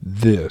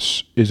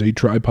This is a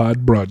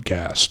tripod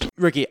broadcast.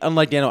 Ricky,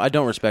 unlike Daniel, I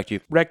don't respect you.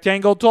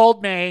 Rectangle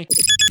told me.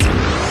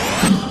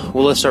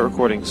 Well, let's start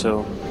recording,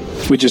 so...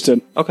 We just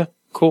did. Okay,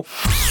 cool.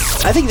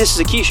 I think this is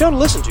a key show to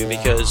listen to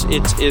because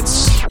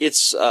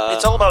it's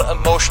all about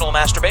emotional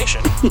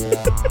masturbation.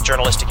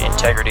 Journalistic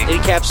integrity.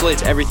 It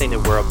encapsulates everything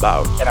that we're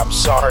about. And I'm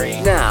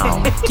sorry.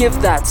 Now, give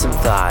that some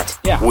thought.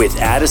 Yeah. With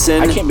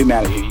Addison I can't be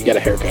mad at you. You got a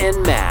haircut.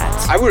 and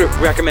Matt. I would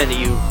recommend that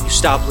you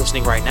stop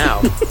listening right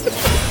now.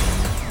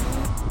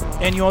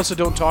 And you also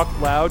don't talk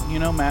loud. You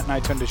know, Matt and I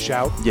tend to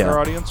shout at our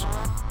audience.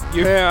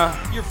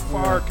 You're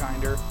far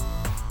kinder.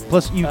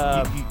 Plus,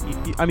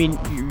 I mean,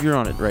 you're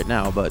on it right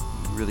now, but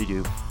you really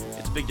do.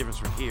 It's a big difference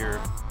from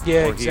here.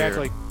 Yeah, or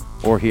exactly.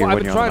 Here, or here Well, I've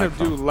when been you're on trying the to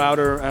do microphone.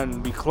 louder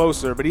and be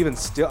closer, but even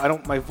still,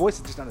 my voice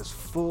is just not as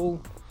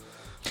full.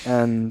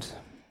 And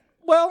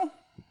Well,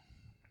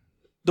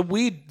 the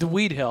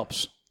weed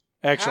helps.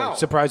 Actually, How?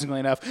 surprisingly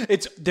enough,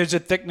 there's a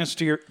thickness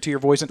to your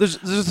voice. There's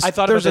I thought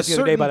about there's this a the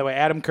other day, certain- by the way.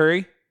 Adam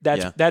Curry.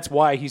 That's Yeah.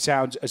 why he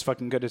sounds as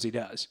fucking good as he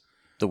does.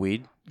 The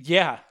weed.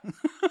 Yeah.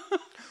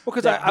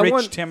 because That I rich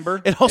want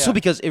timber. And also Yeah.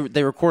 because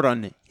they record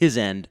on his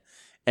end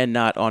and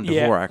not on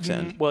Dvorak's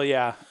end. Well,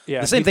 yeah.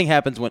 The same thing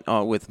happens when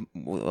with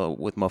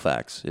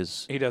Mofax.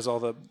 Is He does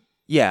all the.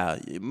 yeah,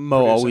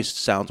 Mo always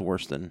sounds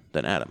worse than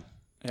Adam.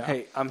 Yeah.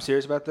 Hey, I'm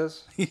serious about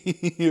this.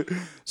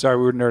 Sorry,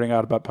 we were nerding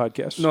out about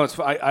podcasts. No, it's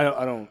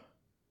I don't.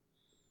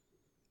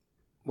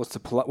 What's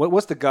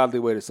the godly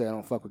way to say I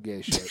don't fuck with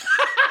gay shit?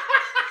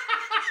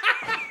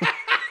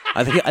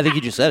 I think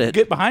you just said it.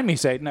 Get behind me,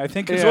 Satan. I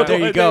think is Yeah. what There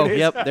you go. it is.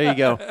 Yep, there you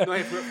go. No,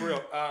 hey, for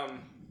real.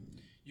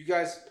 You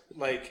guys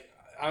like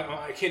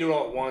I can't do it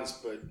all at once,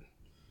 but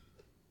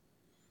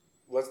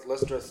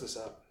let's dress this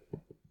up.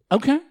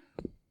 Okay.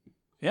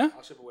 Yeah.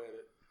 I'll chip away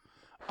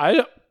at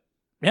it.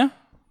 Yeah.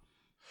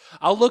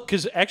 I'll look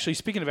because actually,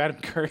 speaking of Adam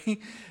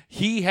Curry,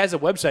 he has a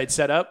website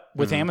set up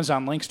with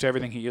Amazon links to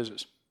everything he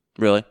uses.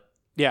 Really?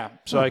 Yeah,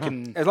 so I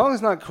can. As long as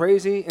it's not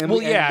crazy, and Well,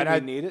 we, yeah, and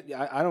and we need it.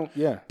 I don't.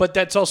 Yeah. But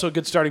that's also a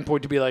good starting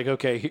point to be like,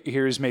 okay,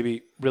 here's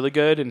maybe really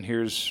good, and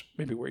here's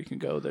maybe where you can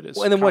go that is.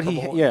 Well, and then what he?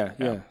 comparable. Yeah.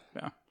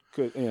 yeah,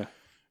 Good. Yeah.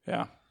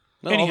 yeah.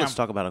 Well, all Anyhow. this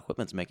talk about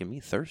equipment's making me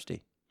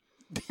thirsty.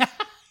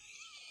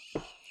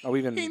 Are we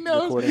even He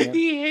knows. recording it?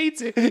 He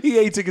hates it. He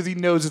hates it because he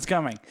knows it's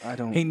coming. I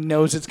don't. He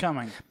knows it's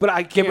coming. But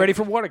I Get can't, ready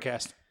for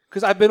Watercast.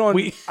 because I've been on.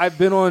 We- I've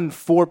been on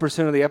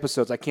 4% of the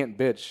episodes. I can't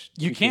bitch.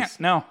 You because- can't.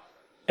 No.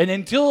 And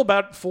until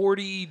about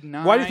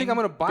 49. Why do you think I'm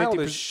going to buy all 50%?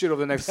 this shit over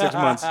the next 6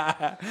 months?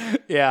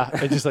 Yeah,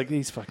 I just like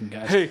these fucking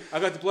guys. Hey, I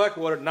got the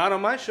Blackwater. Not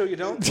on my show. You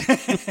don't.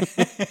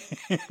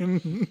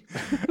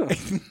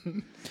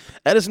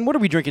 Edison, what are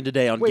we drinking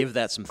today on Give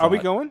That Some Thought? Are we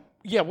going?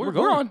 Yeah, we're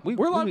going. on.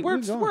 We're on. We're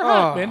going.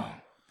 on, man.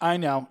 I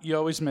know. You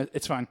always miss.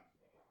 It's fine.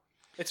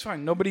 It's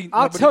fine.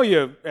 I'll tell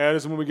you,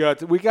 Addison, what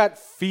we got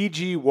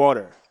Fiji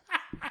water.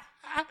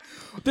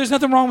 There's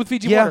nothing wrong with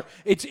Fiji Yeah. water.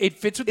 It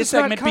fits with the It's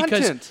not segment because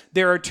content.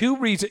 there are two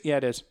reasons. Yeah,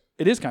 it is.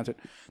 It is content.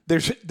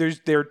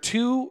 There are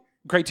two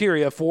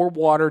criteria for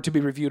water to be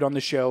reviewed on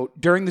the show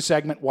during the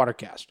segment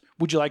Watercast.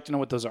 Would you like to know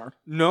what those are?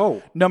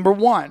 No. Number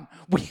one,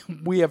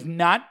 we have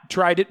not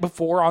tried it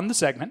before on the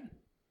segment.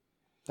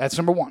 That's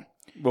number one.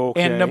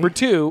 Okay. And number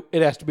two,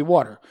 it has to be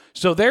water.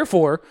 So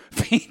therefore,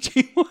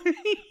 Fiji water,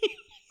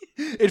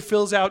 it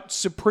fills out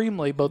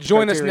supremely both.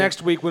 Join us criteria.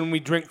 next week when we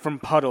drink from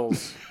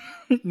puddles.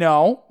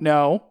 No,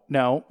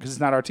 because it's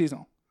not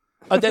artisanal.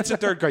 That's the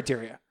third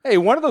criteria. Hey,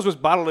 one of those was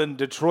bottled in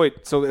Detroit,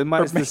 so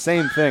it's the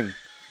same thing.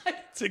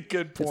 It's a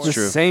good point. It's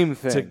the same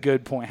thing. It's a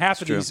good point.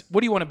 Half of these. What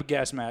do you want to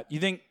guess, Matt?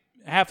 You think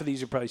half of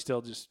these are probably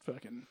still just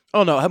fucking.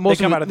 Oh no, They most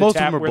come of out of them, the most of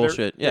tap them are where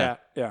they're- bullshit.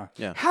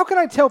 Yeah. How can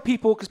I tell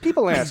people? Because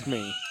people ask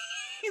me,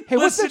 "Hey,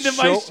 what's that Listen to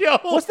my show.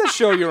 What's the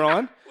show you're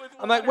on?"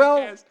 I'm like, "Well,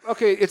 Watercast.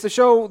 okay, it's a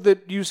show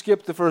that you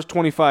skipped the first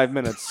 25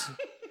 minutes."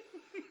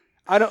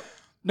 I don't.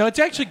 No, it's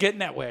actually getting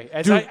that way.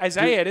 As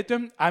I edit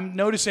them, I'm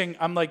noticing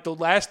I'm like the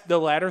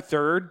latter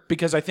third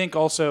because I think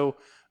also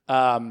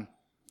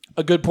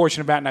a good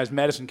portion of Matt and I's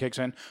medicine kicks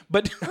in.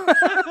 But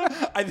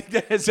I think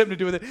that has something to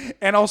do with it.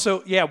 And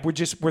also, yeah, we're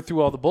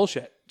through all the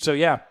bullshit. So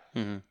yeah.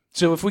 Mm-hmm.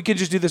 So if we could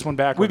just do this one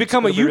backwards, We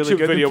become a it'll be YouTube really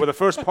good. video where the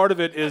first part of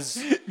it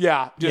is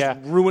just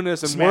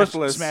ruinous and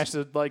worthless. Smash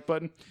the like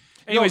button.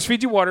 Anyways,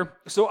 Fiji water.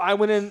 So I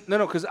went in.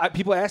 No, because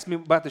people asked me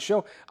about the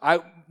show.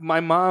 My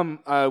mom,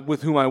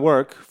 with whom I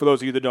work, for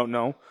those of you that don't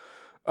know,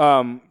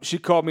 she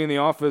called me in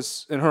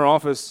her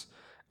office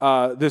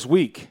this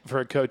week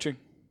For coaching.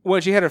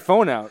 when she had her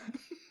phone out,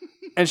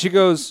 and she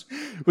goes,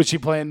 Was she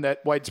playing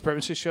that white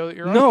supremacist show that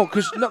you're on? "No,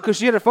 because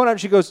she had her phone out."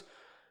 And she goes,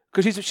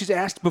 because she's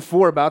asked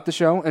before about the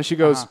show, and she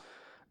goes,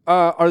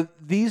 "Are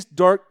these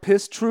dark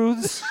piss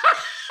truths?"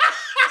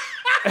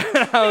 And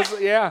I was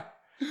like, "Yeah."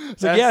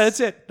 So yeah, that's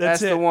it.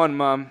 That's it. the one,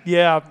 Mom.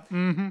 Yeah.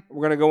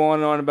 We're gonna go on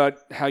and on about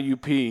how you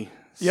pee.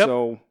 Yep.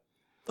 So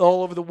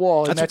All over the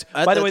wall. And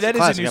That's- by the way, that's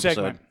that a is a new classic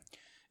segment. episode.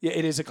 Yeah,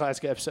 it is a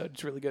classic episode.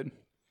 It's really good.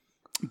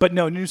 But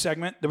no, new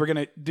segment that we're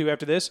going to do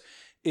after this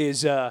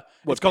is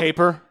it's called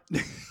paper?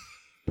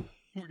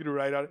 We're going to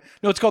write on it.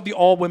 No, it's called the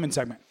all women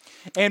segment.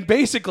 And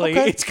basically,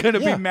 it's going to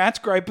be Matt's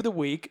gripe of the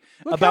week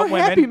about how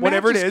happy women,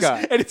 whatever it Matt is.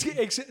 just got.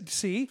 And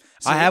see,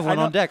 I have one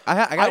know. on deck.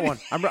 I got one.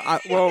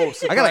 Whoa!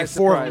 I got like 4 of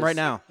surprise. them right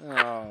now.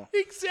 Oh.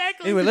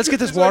 Exactly. Anyway, let's get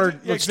this That's what- water,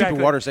 exactly.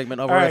 stupid water segment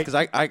over All with right.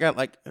 because I got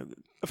like.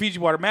 Fiji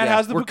water. Matt, Yeah,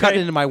 how's the we're bouquet? cutting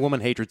into my woman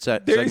hatred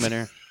segment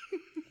here.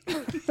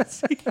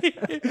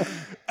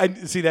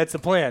 See, that's the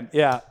plan.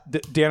 Yeah,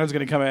 Dano's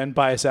going to come in,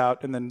 buy us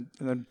out, and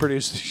then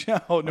produce the show.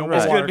 No more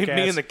It's water gonna be me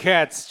cast. and the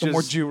cats. No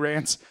more Just Jew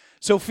rants.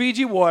 So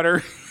Fiji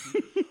water.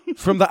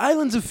 From the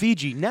islands of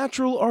Fiji,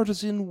 natural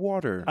artisan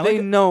water. they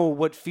know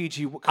what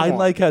Fiji. Come I on.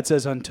 like how it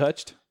says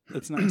untouched.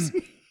 That's nice.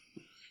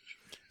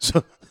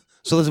 So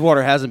this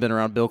water hasn't been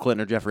around Bill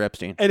Clinton or Jeffrey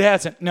Epstein. It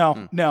hasn't.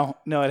 No,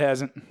 it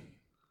hasn't.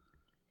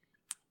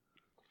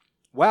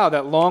 Wow,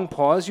 that long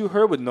pause you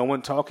heard with no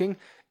one talking.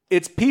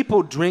 It's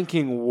people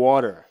drinking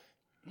water.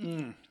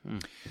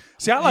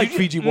 See, I like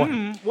Fiji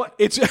water. What?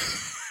 It's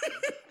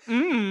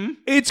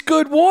it's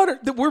good water.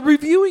 We're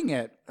reviewing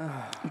it.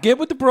 Get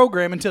with the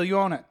program until you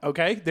own it.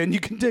 Okay, then you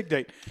can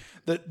dictate.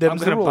 I'm the going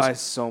to rules. buy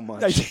so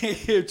much.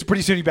 It's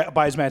pretty soon he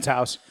buys Matt's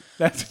house.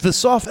 That's The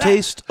soft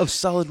taste of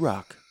solid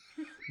rock.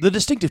 The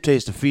distinctive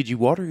taste of Fiji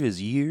water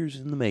is years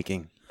in the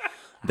making.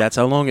 That's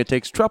how long it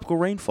takes tropical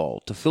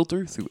rainfall to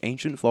filter through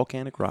ancient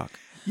volcanic rock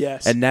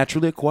yes. and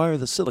naturally acquire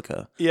the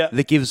silica Yeah.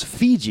 that gives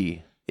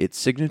Fiji its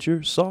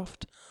signature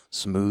soft,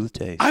 smooth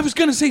taste. I was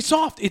gonna say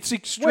soft. It's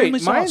extremely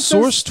Wait, mine soft.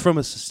 says- Sourced from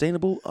a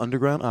sustainable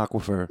underground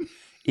aquifer,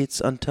 it's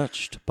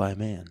untouched by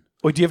man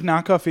Wait, do you have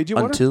knockoff Fiji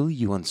water? until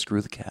you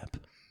unscrew the cap.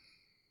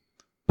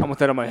 I want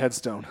that on my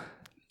headstone.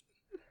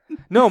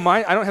 No,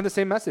 mine. I don't have the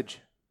same message.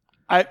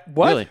 What?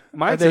 Really?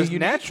 Mine Are they says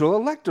unique? natural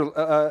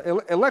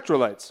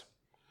electrolytes.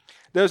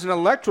 There's an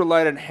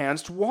electrolyte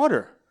enhanced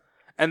water.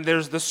 And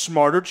there's the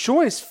smarter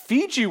choice,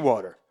 Fiji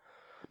water.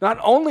 Not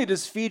only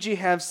does Fiji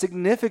have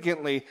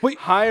significantly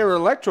higher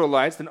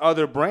electrolytes than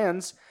other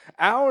brands,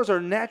 ours are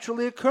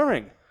naturally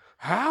occurring.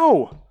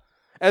 How?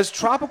 As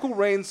tropical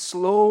rain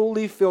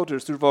slowly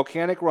filters through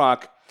volcanic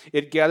rock,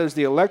 it gathers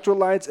the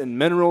electrolytes and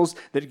minerals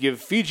that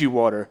give Fiji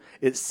water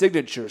its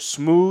signature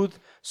smooth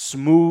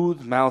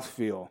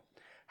mouthfeel.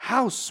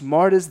 How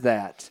smart is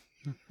that?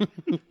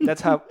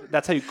 That's how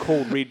you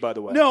cold read, by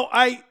the way. No,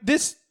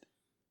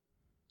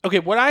 Okay,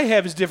 what I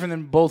have is different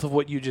than both of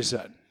what you just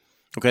said.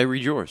 Okay,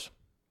 read yours.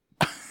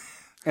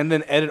 And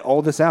then edit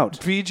all this out.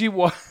 Fiji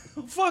water.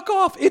 Fuck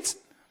off. It's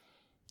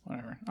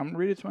whatever. I'm gonna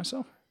read it to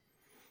myself.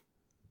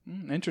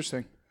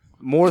 Interesting.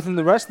 More than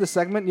the rest of the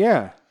segment,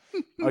 yeah.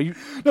 Are you?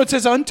 No, it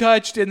says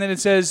untouched, and then it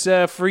says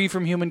free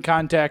from human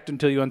contact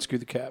until you unscrew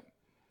the cap.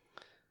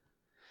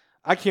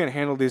 I can't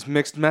handle these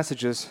mixed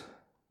messages.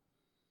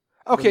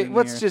 Okay, in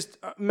let's here. just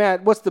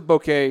Matt. What's the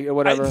bouquet or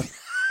whatever?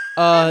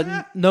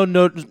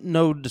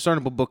 No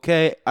discernible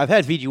bouquet. I've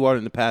had Fiji water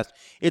in the past.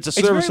 It's a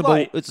very serviceable.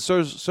 light. It's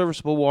a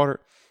serviceable water.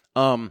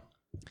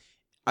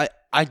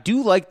 I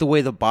do like the way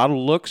the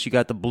bottle looks. You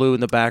got the blue in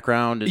the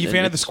background. Are you a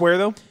fan of the square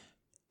though?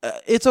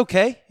 It's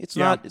okay. It's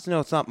Yeah. not. It's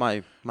not my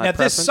Now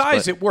preference. this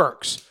size, but- it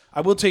works. I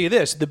will tell you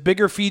this: the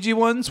bigger Fiji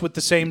ones with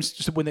the same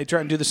when they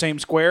try and do the same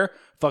square,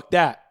 fuck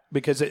that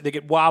because they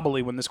get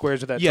wobbly when the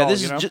squares are that yeah, tall.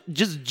 this you know?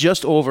 is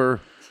just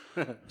over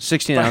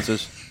 16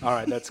 ounces. All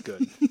right, that's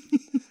good.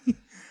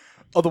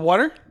 Oh, the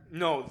water?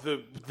 No,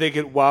 they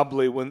get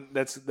wobbly when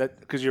that's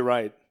because you're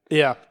right.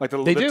 Yeah, Like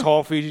they the do.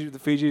 tall Fiji, the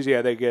Fijis,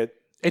 yeah, they get.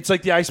 It's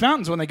like the ice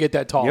mountains when they get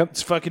that tall. Yep.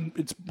 It's fucking.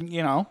 It's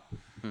Can't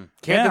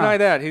Yeah. deny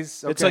that.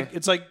 He's okay.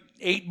 It's like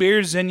 8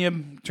 beers and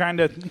you trying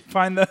to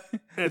find the.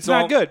 It's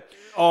all- not good.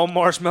 all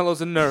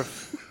marshmallows and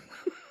Nerf.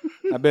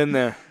 I've been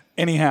there.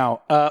 Anyhow,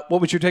 what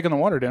was your take on the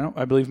water, Dano?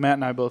 I believe Matt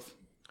and I both.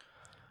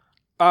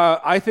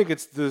 I think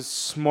it's the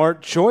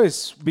smart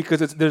choice because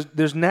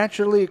there's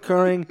naturally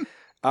occurring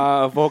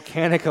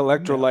volcanic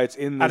electrolytes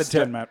in this. Out of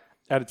 10, Matt.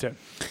 Out of 10.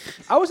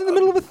 I was in the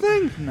middle of a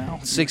thing. No.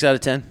 6 out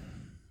of 10.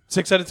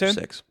 6 out of 10?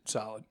 6.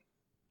 Solid.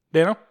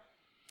 Dano?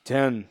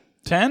 10.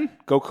 10?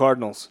 Go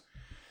Cardinals.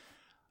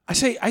 I'm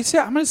going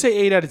to say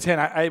 8 out of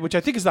 10, which I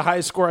think is the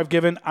highest score I've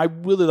given. I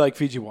really like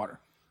Fiji water.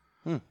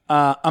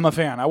 I'm a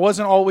fan. I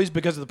wasn't always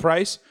because of the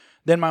price.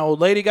 Then my old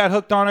lady got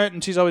hooked on it,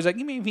 and she's always like,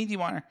 "Give me Fiji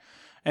water."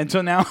 And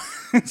so now,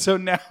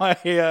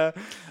 I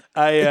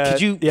Can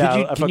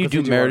you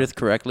do Meredith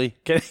correctly?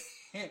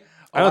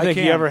 I don't think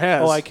he ever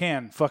has. Oh, I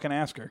can. Fucking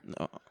ask her.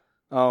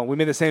 Oh, we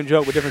made the same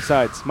joke with different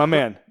sides. My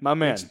man.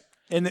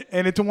 And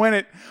it's to win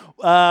it.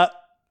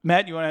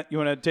 Matt, you want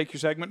to take your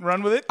segment and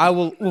run with it? I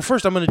will. Well,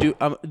 first I'm going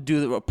to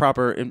do the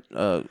proper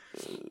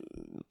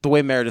the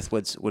way Meredith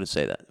would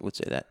say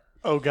that.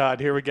 Oh God,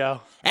 here we go.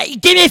 Hey,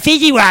 give me a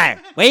Fiji water.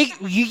 Wait,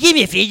 you give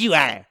me a Fiji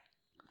water.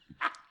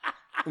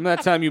 Remember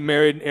that time you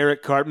married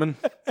Eric Cartman?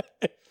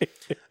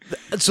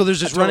 So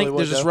there's this totally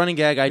would, though. running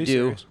gag I Be do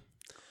serious.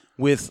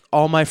 with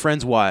all my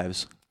friends'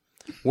 wives.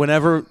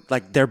 Whenever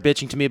like they're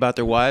bitching to me about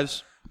their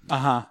wives,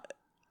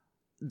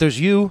 there's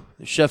you,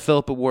 Chef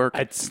Philip at work,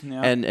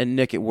 and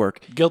Nick at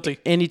work. Guilty.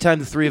 Anytime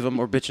the three of them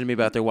are bitching to me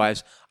about their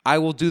wives, I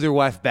will do their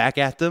wife back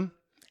at them,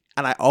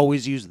 and I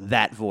always use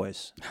that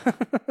voice.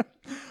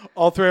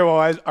 All three of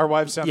our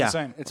wives sound Yeah. the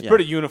same. It's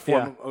pretty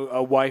uniform,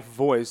 a wife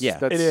voice. Yeah.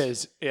 It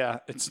is. Yeah,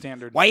 it's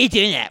standard. Why are you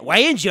doing that? Why are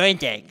you enjoying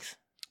things?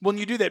 Well,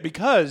 you do that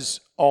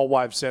because all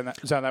wives sound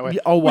that way.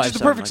 All which wives is the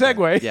sound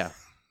perfect like segue. that. Yeah.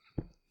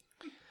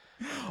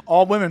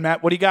 All women,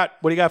 Matt. What do you got?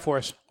 What do you got for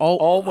us?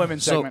 All women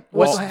segment.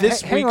 What's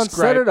this hang week's on,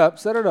 gripe?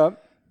 set it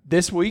up.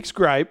 This week's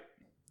gripe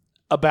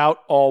about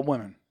all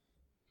women.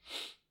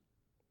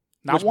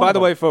 Not Which, one by of the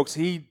them. way, folks,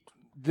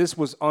 this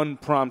was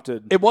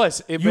unprompted. It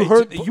was. You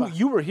heard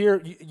you were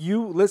here.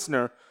 You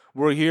listener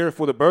were here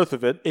for the birth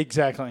of it.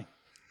 Exactly.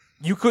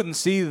 You couldn't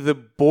see the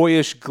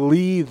boyish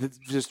glee that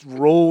just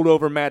rolled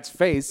over Matt's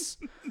face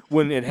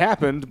when it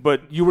happened,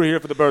 but you were here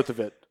for the birth of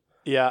it.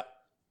 Yeah.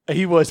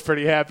 He was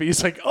pretty happy.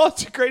 He's like, "Oh,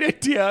 it's a great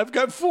idea. I've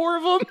got 4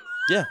 of them."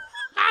 Yeah.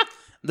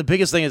 The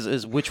biggest thing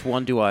is which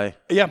one do I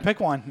Yeah, pick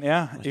one.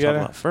 Yeah, you talk gotta.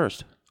 about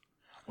first?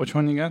 Which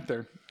one you got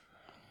there?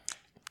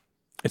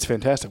 It's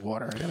fantastic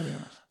water. I gotta be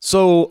honest.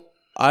 So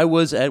I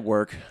was at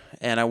work,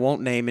 and I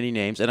won't name any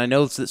names, and I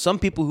know that some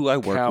people who I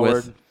work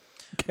with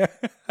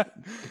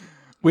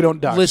We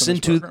don't dox listen on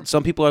this to program.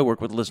 some people I work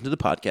with listen to the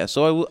podcast.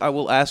 So I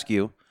will ask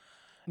you,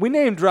 We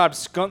name dropped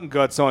skunk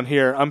guts on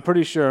here. I'm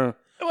pretty sure.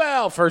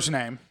 Well, first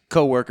name.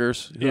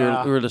 coworkers who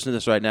Yeah. are listening to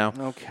this right now.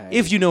 Okay.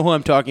 If you know who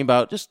I'm talking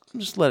about,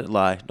 just let it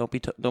lie. Don't be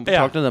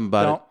talking to them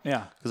about it.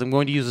 Yeah. Because I'm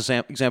going to use this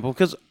example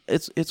because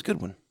it's a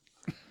good one.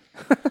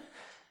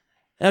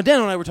 Now,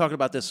 Dan and I were talking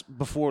about this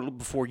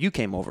before you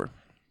came over.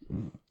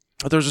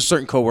 There was a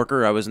certain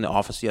coworker. I was in the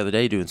office the other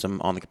day doing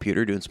some on the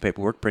computer, doing some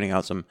paperwork, printing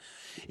out some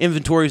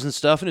inventories and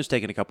stuff, and it was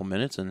taking a couple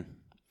minutes. And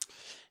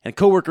a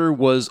coworker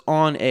was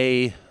on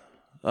a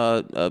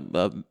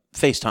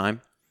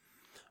FaceTime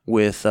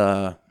with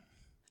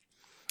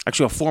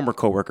actually a former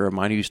coworker of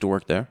mine who used to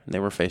work there. And they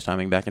were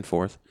FaceTiming back and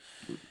forth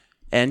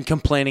and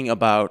complaining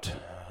about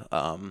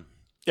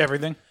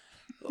Everything.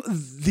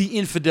 the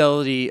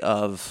infidelity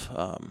of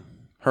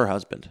her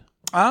husband.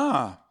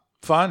 Ah,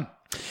 fun.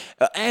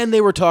 And they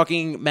were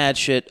talking mad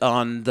shit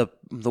on the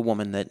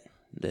woman that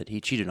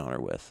he cheated on her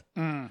with.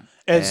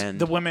 As And-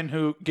 the women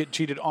who get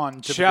cheated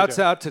on. Shouts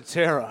out to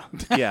Tara.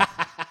 Yeah.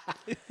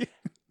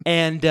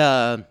 and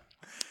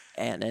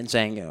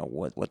saying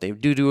what they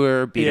do to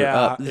her, beat her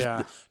up.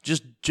 Yeah.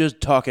 Just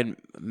talking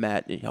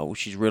mad.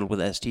 She's riddled with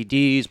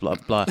STDs, blah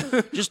blah.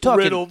 Just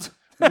talking Riddled.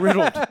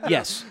 riddled.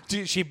 Yes.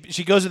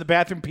 She goes to the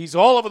bathroom, pees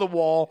all over the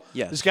wall.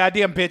 Yes. This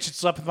goddamn bitch had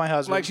slept with my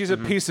husband. Like she's a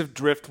piece of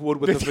driftwood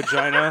with a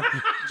vagina.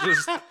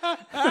 Just,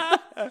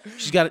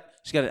 She's got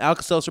an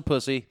Alka-Seltzer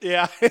pussy.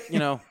 yeah.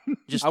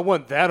 Just I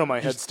want that on my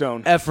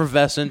headstone.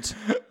 effervescent.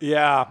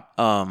 Yeah.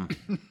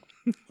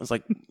 It's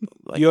like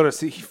You ought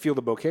to feel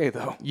the bouquet,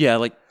 though. yeah,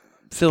 like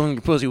filling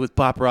your pussy with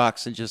Pop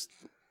Rocks and just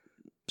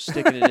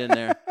sticking it in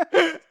there.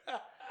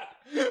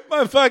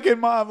 My fucking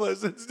mom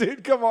listens,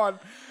 dude. Come on.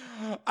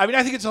 I mean,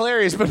 I think it's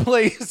hilarious, but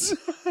please.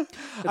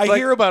 I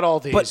hear about all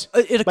these. But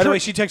it By the occurred- way,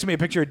 she texted me a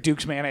picture of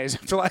Duke's mayonnaise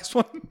after the last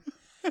one.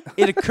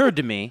 It occurred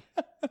to me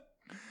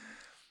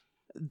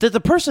that the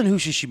person who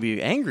she should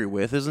be angry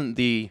with isn't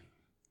the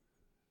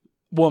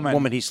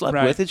woman he slept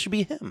Right. with. It should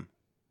be him.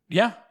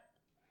 Yeah.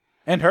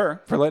 And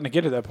her for letting it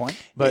get to that point.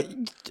 But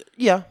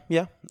Yeah.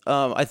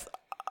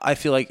 I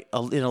feel like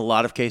in a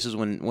lot of cases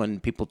when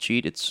people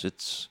cheat,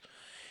 it's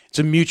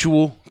a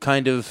mutual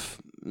kind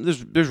of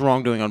there's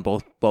wrongdoing on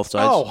both sides.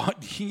 oh,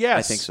 yes.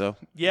 I think so.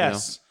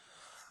 Yes.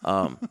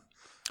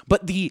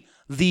 But the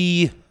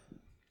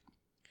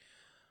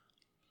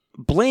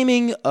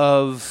blaming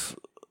of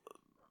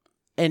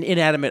an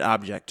inanimate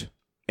object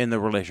in the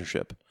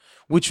relationship,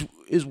 which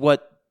is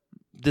what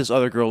this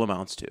other girl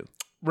amounts to,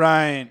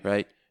 Right.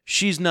 right?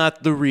 She's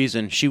not the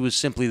reason. She was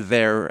simply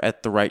there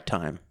at the right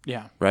time,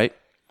 Yeah. right?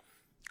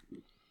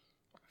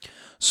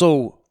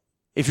 So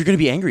if you're going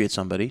to be angry at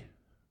somebody,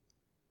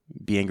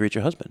 be angry at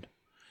your husband.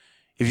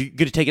 If you're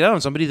going to take it out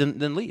on somebody,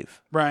 then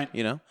leave. Right.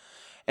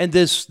 And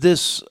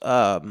this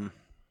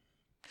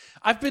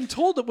I've been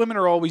told that women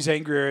are always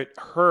angrier at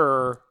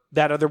her,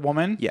 that other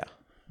woman, yeah.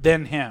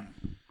 than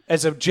him,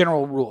 as a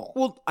general rule.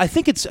 Well, I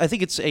think it's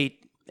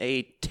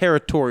a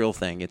territorial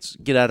thing. It's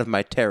get out of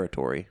my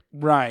territory.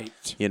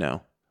 Right.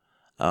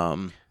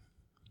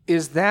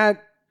 Is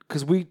that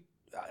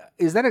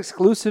is that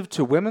exclusive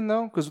to women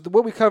though? Because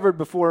what we covered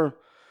before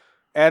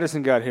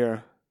Addison got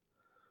here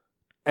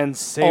and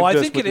saved I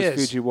us think with it this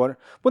is. Fiji water.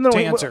 Well, no, To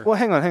wait, answer. well,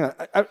 hang on.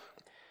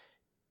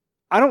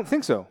 I don't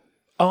think so.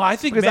 Oh, I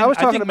think Because men, I was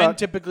talking men about-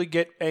 typically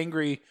get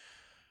angry.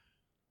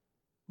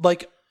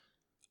 Like,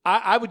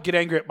 I would get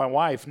angry at my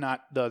wife,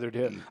 not the other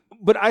dude.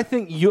 But I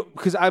think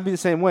because I'd be the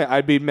same way.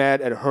 I'd be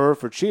mad at her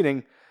for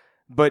cheating,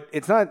 but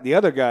it's not the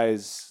other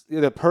guys,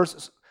 the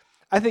person.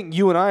 I think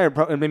you and I are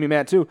probably, and maybe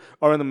Matt too,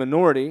 are in the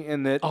minority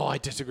in that. Oh, I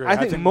disagree. I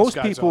think most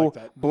guys are people like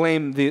that.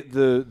 blame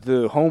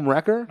the home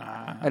wrecker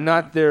and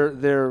not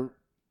their.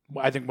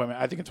 I think women.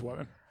 I think it's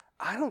women.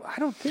 I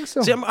don't think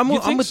so. See, I'm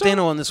think with so?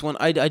 Dano on this one.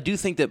 I do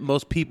think that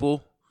most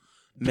people,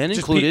 men Just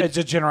included, it's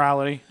a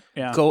generality.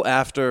 Yeah. go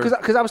after.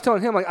 Because I was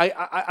telling him like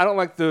I don't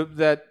like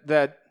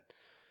that.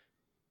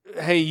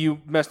 Hey,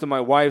 you messed with my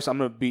wife, so I'm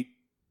gonna beat.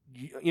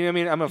 You know what I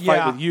mean? I'm gonna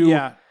fight with you.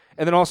 Yeah.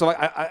 And then also,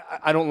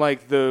 I don't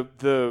like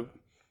the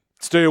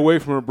stay away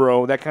from her,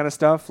 bro, that kind of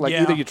stuff. Like,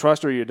 either you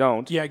trust her or you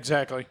don't. Yeah,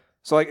 exactly.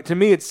 So, like, to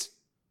me, it's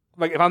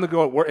like if I'm going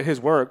to go at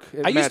his work.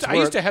 I used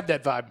to have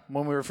that vibe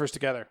when we were first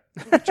together,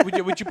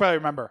 which you probably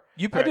remember.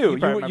 I do.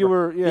 You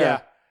were,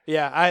 yeah.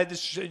 I had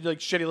this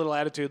shitty little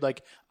attitude,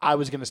 like I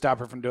was going to stop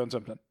her from doing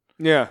something.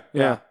 Yeah.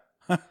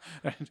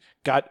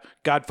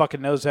 God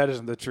fucking knows that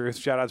isn't the truth.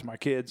 Shout out to my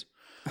kids.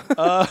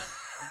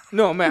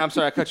 No, man, I'm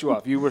sorry, I cut you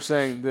off. You were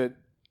saying that.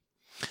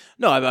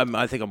 No,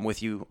 I think I'm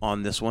with you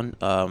on this one.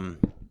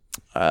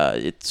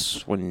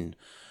 It's when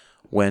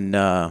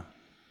are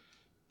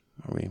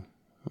we?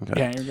 Okay.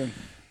 Yeah, you're good.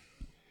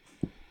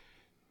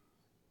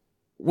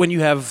 When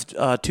you have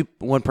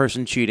one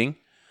person cheating,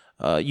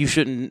 you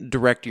shouldn't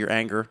direct your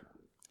anger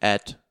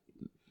at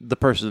the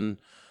person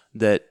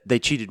that they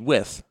cheated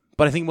with.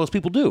 But I think most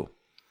people do.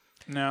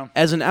 No.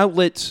 As an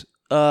outlet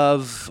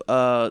of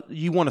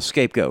you want a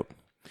scapegoat.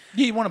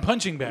 Yeah, you want a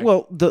punching bag.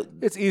 Well,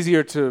 it's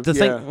easier to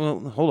thing.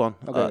 Well, hold on.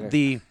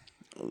 Okay.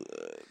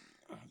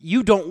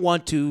 You don't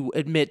want to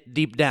admit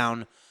deep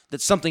down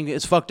that something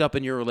is fucked up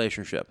in your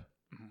relationship.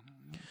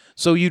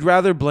 So you'd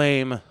rather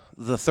blame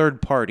the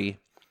third party,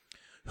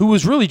 who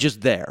was really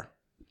just there.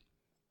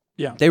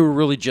 Yeah, they were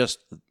really just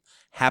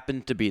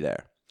happened to be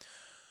there.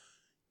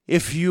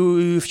 If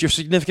your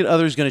significant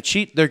other is going to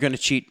cheat, they're going to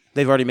cheat.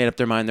 They've already made up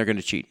their mind. They're going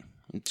to cheat.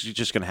 It's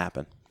just going to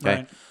happen.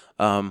 Okay.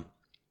 Right.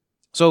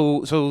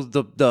 So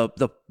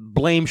the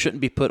blame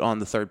shouldn't be put on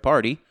the third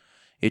party.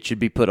 It should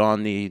be put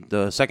on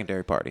the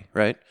secondary party,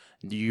 right?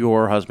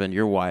 Your husband,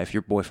 your wife,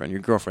 your boyfriend,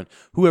 your girlfriend,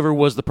 whoever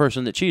was the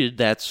person that cheated.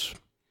 That's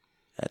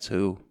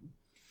who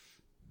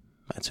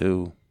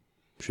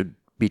should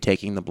be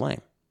taking the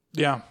blame.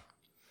 Yeah.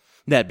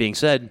 That being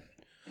said,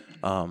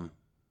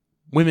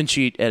 women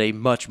cheat at a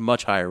much,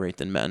 much higher rate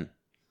than men.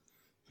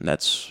 And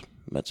that's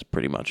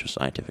pretty much a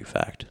scientific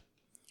fact.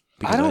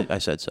 Because I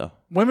said so.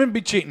 Women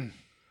be cheating.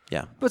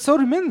 Yeah. But so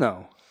do men,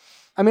 though.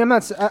 I mean, I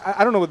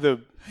don't know what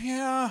the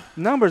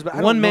numbers, but I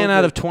don't One man know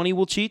out of 20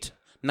 will cheat.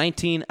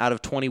 19 out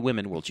of 20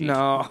 women will cheat.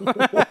 No.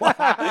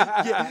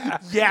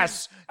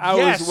 Yes. I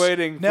was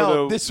waiting for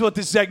No, this is what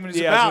this segment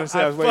is about.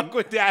 I fuck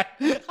with that.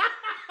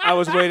 I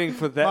was waiting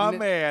for that. My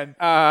man.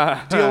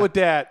 Deal with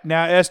that.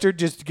 Now, Esther,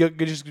 just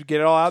get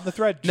it all out in the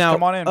thread. Just now,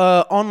 come on in.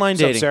 Online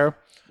dating. What's up, Sarah?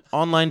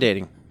 Online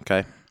dating.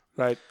 Okay.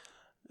 Right.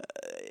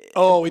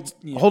 It's...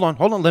 Yeah. Hold on.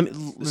 Let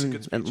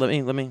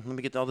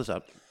me get all this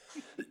out.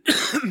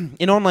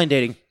 In online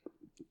dating,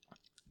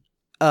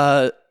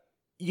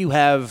 you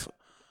have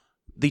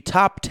the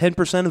top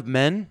 10% of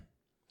men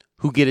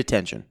who get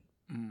attention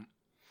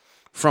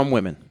from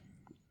women.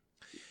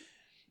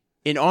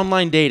 In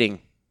online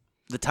dating,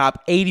 the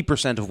top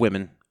 80% of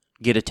women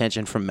get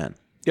attention from men.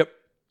 Yep.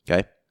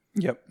 Okay?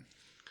 Yep.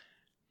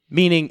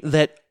 Meaning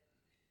that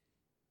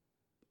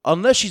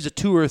unless she's a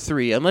 2 or a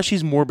 3, unless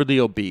she's morbidly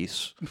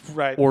obese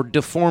right. or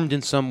deformed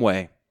in some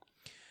way,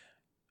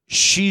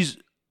 she's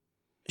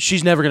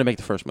never going to make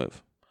the first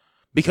move.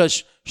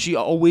 Because she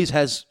always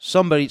has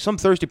some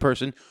thirsty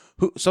person,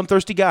 some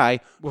thirsty guy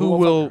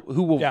who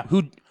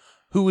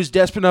is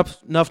desperate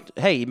enough.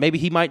 Hey, maybe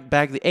he might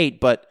bag the 8,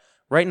 but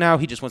right now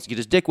he just wants to get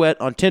his dick wet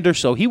on Tinder,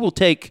 so he will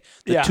take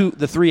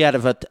the 3 out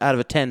of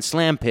a 10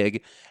 slam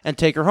pig and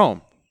take her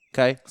home.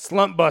 Okay,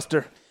 slump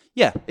buster.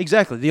 Yeah,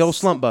 exactly. The old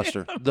slump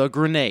buster, the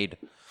grenade.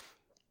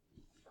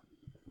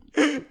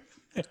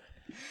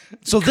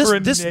 So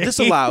this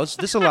allows.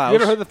 You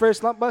ever heard the phrase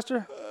slump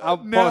buster? I'll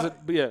pause it.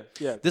 But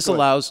yeah. This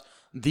allows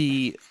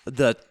the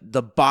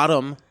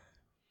bottom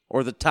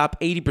or the top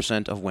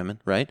 80% of women,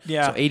 right?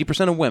 Yeah. So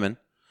 80% of women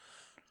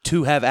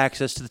to have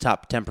access to the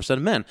top 10%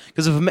 of men.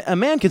 Because if a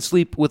man can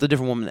sleep with a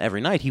different woman every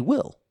night, he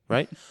will,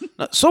 right?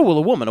 So will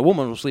a woman. A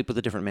woman will sleep with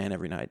a different man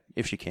every night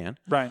if she can.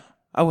 Right.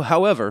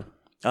 However,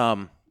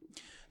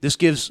 this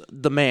gives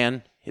the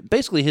man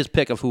basically his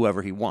pick of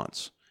whoever he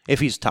wants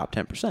if he's top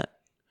 10%.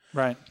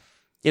 Right.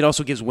 It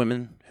also gives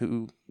women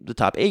the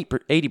top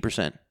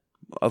 80%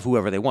 of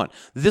whoever they want.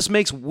 This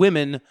makes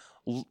women,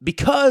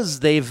 because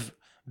they've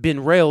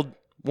been railed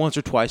once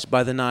or twice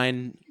by the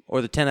 9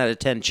 or the 10 out of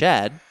 10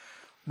 Chad,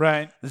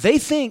 right? They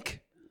think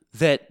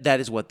that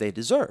is what they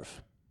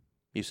deserve.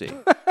 You see.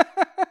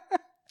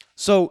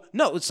 So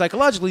no,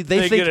 psychologically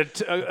they think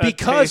get a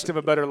because taste of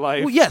a better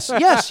life. Well, yes.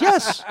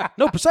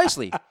 No,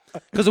 precisely.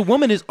 Because a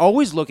woman is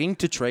always looking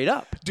to trade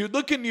up. Dude,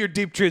 look into your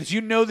deep truths.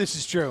 You know this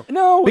is true.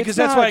 No, because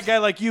that's why a guy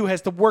like you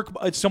has to work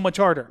so much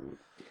harder.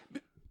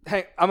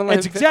 Hey, I'm gonna let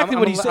That's him exactly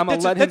what he said.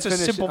 That's a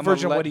finish. simple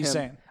version of what he's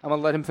saying. I'm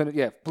gonna let him finish.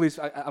 Yeah, please.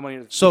 I'm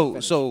gonna.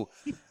 So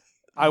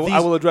I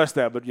will address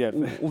that, but yeah.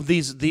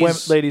 These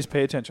ladies,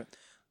 pay attention.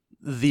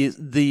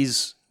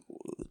 These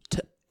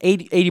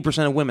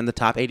 80% of women, the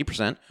top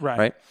 80%,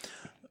 right?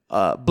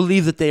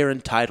 Believe that they are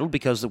entitled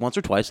because once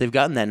or twice they've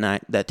gotten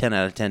that 10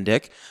 out of 10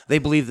 dick. They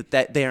believe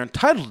that they are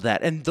entitled to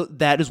that, and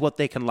that is what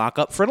they can lock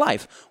up for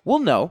life. Well,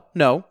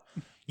 no.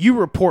 You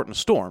report in a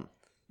storm.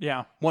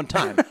 Yeah. One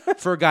time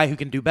for a guy who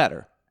can do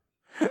better.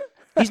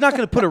 He's not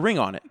going to put a ring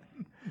on it,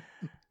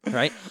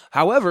 right?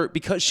 However,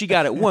 because she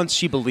got it once,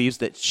 she believes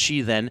that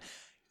she then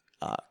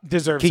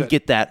deserves can it.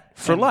 get that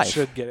for And life.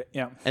 Should get it.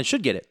 Yeah. And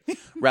should get it,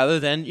 rather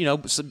than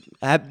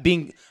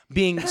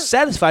being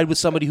satisfied with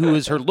somebody who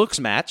is her looks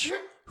match,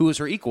 who is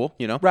her equal.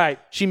 Right.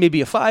 She may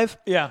be a 5.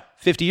 Yeah.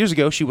 50 years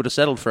ago, she would have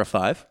settled for a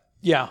 5.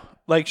 Yeah.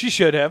 Like she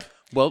should have.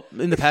 Well,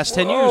 in the past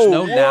 10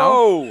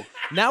 years,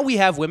 now we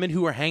have women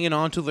who are hanging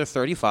on till they're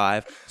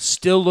 35,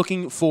 still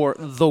looking for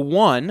the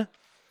one,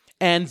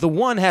 and the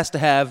one has to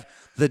have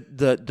the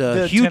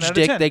 10 huge out of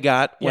dick 10. they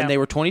got when Yeah. they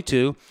were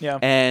 22, Yeah.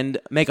 and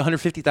make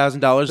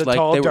 $150,000 The like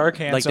tall, they were dark, like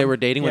they handsome. were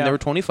dating when Yeah. they were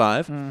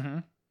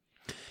 25.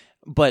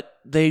 But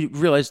they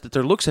realized that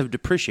their looks have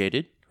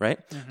depreciated, right?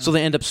 So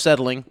they end up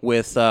settling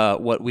with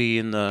what we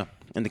in the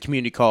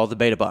community call the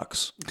beta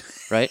bucks,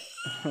 right?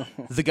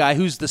 The guy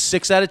who's the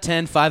 6 out of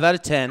 10, 5 out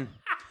of 10,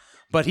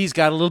 but he's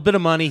got a little bit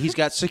of money, he's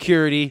got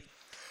security,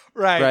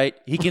 right?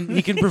 He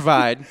can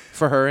provide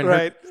for her and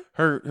Right.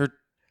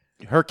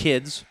 her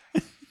kids,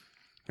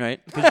 right?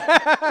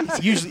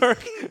 'Cause usually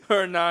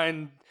Her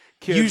 9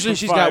 kids. usually from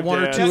she's got 5 one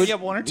or dads. two, Yeah,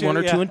 one or two, one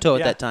or yeah. two in tow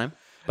Yeah. at that time.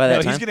 By that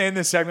No, time, he's going to end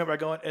this segment by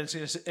going and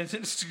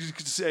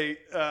say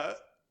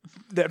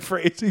that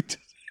phrase he just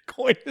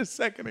coined a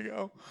second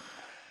ago.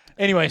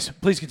 Anyways,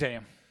 please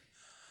continue.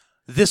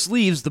 this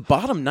leaves the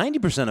bottom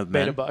 90% of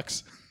men Beta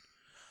bucks.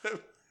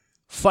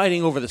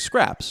 fighting over the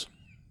scraps.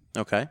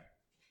 Okay.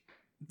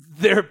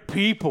 They're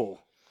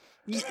people.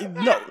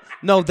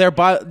 No,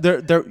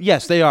 they're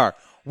yes, they are.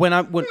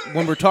 When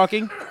we're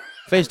talking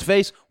face to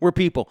face, we're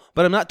people.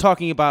 But I'm not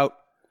talking about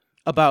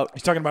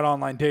He's talking about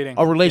online dating.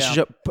 a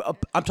relationship.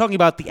 I'm talking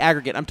about the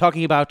aggregate. I'm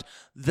talking about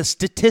the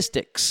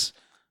statistics.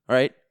 All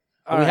right.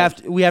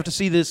 We have to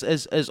see this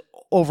as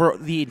over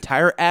the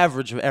entire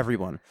average of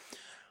everyone.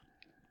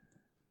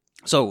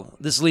 So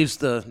this leaves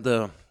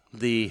the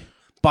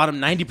bottom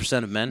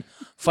 90% of men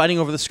fighting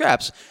over the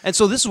scraps, and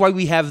so this is why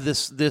we have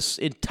this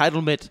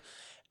entitlement,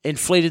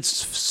 inflated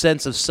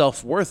sense of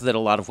self-worth that a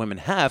lot of women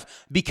have,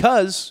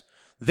 because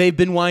they've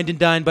been wined and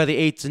dined by the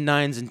 8s and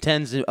 9s and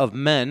 10s of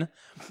men,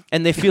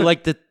 and they feel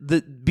like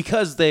that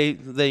because they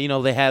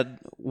had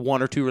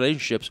 1 or 2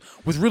 relationships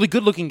with really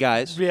good-looking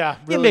guys. Yeah,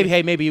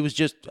 really. Maybe it was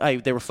just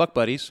they were fuck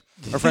buddies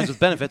or friends with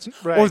benefits,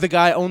 Right. or the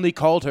guy only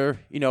called her,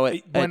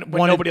 at When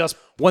nobody else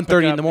 1:30 in picked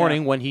the up,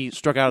 morning yeah. when he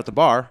struck out at the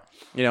bar,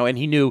 and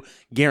he knew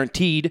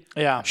guaranteed,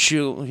 Yeah.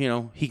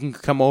 he can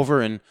come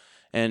over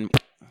and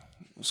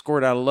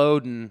squirt out a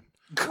load and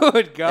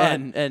Good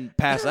God. and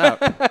pass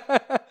out.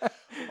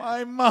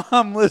 My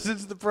mom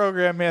listens to the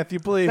program, Matthew,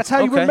 please. That's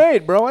how you were Okay.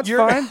 made, bro. That's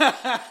fine.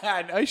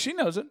 I know, she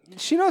knows it.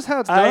 She knows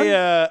how it's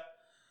done.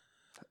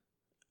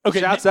 Okay,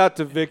 Shouts out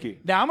to Vicky.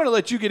 now I'm going to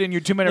let you get in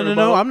your 2-minute No,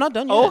 rebuttal. I'm not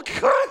done yet. Oh,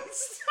 God.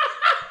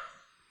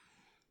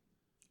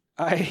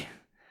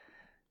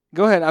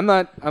 Go ahead. I'm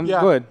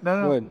Yeah. good.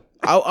 No. Good.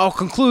 I'll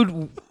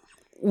conclude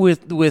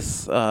with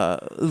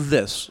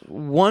this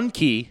one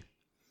key,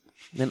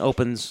 then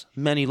opens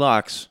many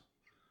locks.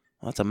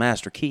 Well, that's a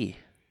master key.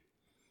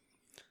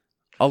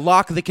 A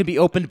lock that can be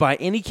opened by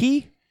any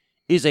key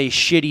is a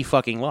shitty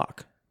fucking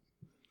lock.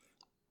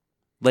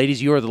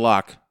 Ladies, you are the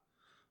lock.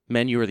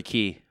 Men, you are the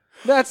key.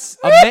 That's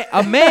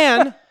A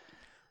man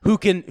who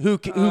can lay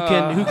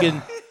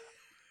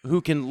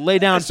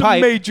down That's a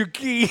pipe, major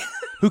key.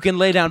 who can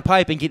lay down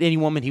pipe and get any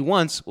woman he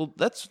wants. Well,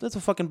 that's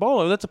a fucking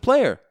baller. That's a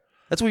player.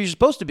 That's what you're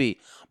supposed to be.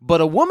 But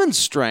a woman's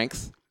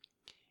strength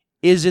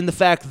is in the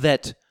fact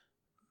that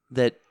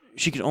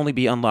she can only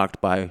be unlocked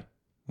by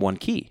one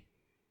key.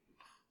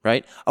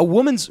 Right? A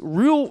woman's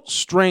real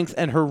strength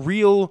and her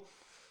real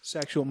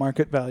Sexual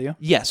market value.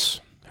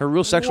 her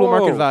real sexual Whoa.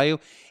 market value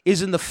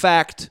is in the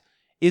fact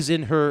is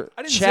in her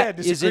I didn't say I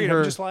disagreed.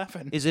 I'm just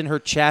laughing. is in her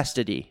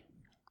chastity.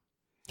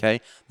 Okay?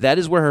 That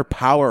is where her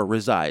power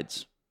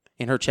resides,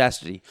 in her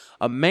chastity.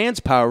 A man's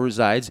power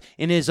resides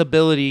in his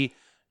ability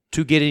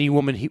to get any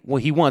woman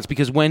he wants,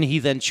 because when he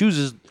then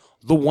chooses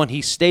the one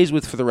he stays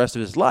with for the rest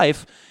of his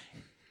life,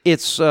 it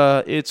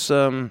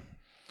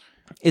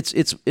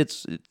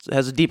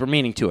has a deeper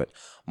meaning to it.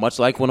 Much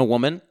like when a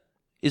woman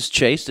is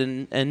chaste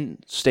and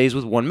stays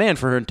with one man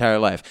for her entire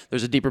life.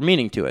 There's a deeper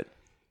meaning to it.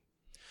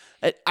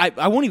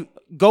 I won't even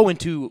go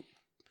into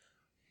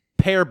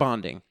pair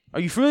bonding. Are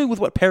you familiar with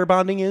what pair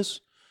bonding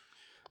is?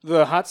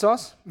 the hot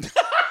sauce.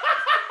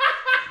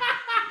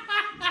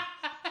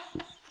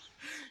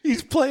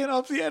 He's playing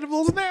off the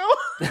edibles now.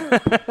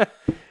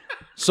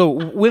 So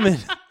women...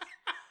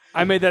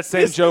 I made that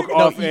same joke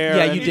off air.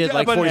 yeah, and- you did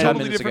like about a 45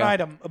 totally minutes different ago.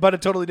 item. About a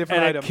totally different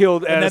And I item.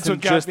 killed and that's Addison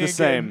what got just me the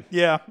same. again.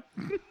 Yeah.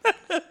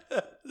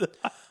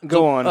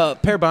 Go on.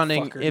 Pair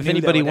bonding, Fucker, if knew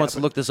anybody that would wants to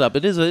happen. look this up,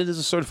 it is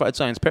a certified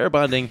science. Pair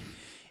bonding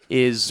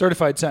is...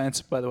 Certified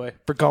science, by the way,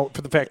 for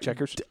the fact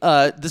checkers.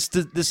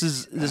 This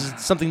is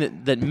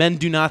something that men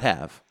do not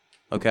have.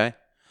 Okay,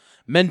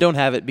 men don't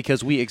have it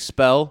because we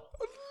expel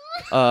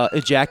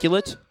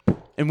ejaculate,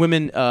 and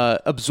women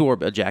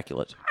absorb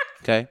ejaculate.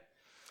 Okay,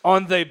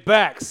 On their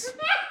backs.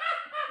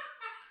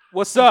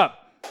 What's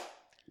up?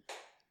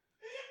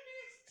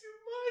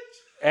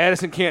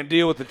 Addison can't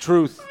deal with the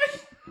truth.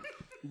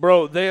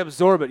 Bro, they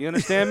absorb it. You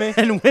understand me?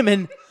 and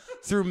women,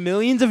 through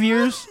millions of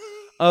years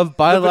of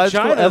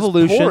biological vagina is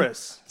evolution,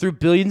 porous. through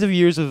billions of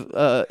years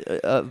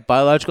of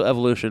biological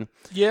evolution,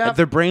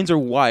 their brains are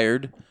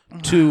wired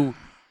to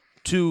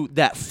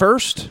that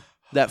first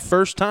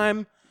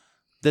time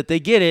that they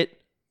get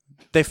it,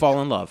 they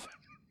fall in love.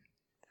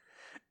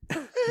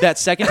 That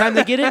second time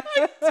they get it,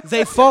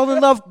 they fall in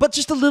love, but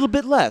just a little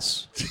bit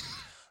less.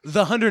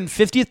 The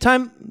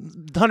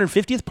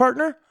 150th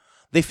partner,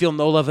 they feel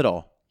no love at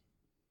all.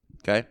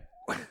 Okay?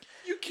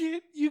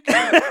 You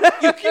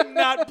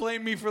cannot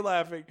blame me for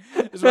laughing,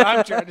 is what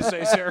I'm trying to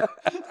say, sir.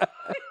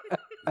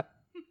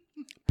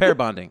 Pair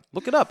bonding.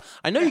 Look it up.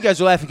 I know you guys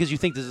are laughing because you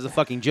think this is a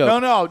fucking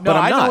joke. No. But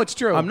I not. know it's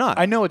true. I'm not.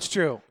 I know it's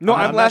true. No,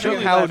 I'm laughing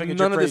at how laughing at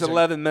your none of this phrasing.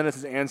 11 minutes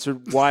has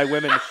answered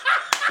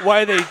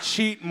why they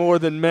cheat more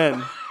than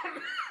men.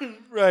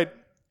 Right.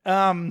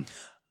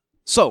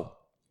 So,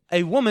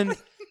 a woman,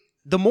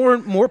 the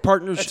more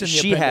partners That's in the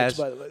she appendix, has,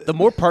 by the way. the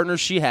more partners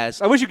she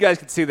has, I wish you guys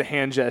could see the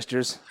hand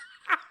gestures.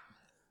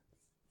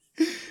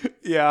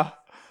 Yeah.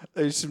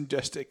 There's some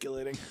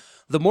gesticulating.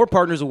 the more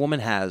partners a woman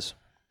has,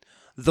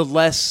 the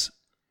less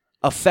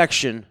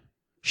affection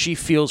she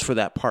feels for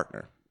that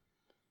partner.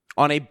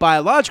 On a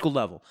biological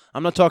level,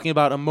 I'm not talking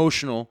about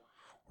emotional,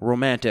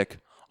 romantic.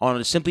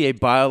 On simply a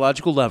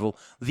biological level,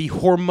 the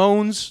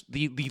hormones,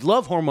 the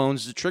love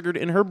hormones that triggered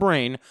in her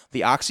brain,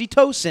 the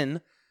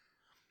oxytocin,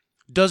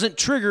 doesn't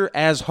trigger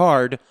as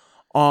hard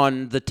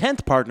on the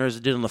 10th partner as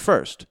it did on the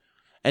first,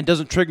 and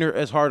doesn't trigger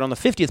as hard on the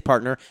 50th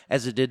partner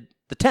as it did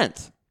the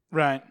 10th.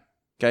 Right.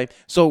 Okay,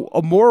 so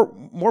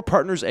more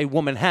partners a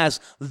woman has,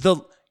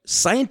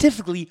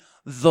 scientifically,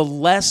 the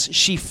less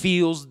she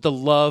feels the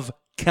love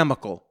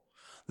chemical.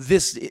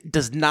 This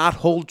does not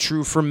hold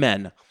true for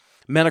men.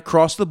 Men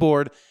across the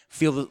board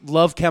feel the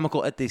love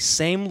chemical at the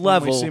same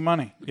level. We see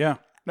money. Yeah.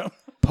 No.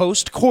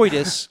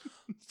 Post-coitus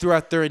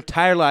throughout their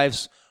entire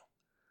lives.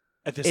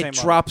 At the same It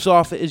drops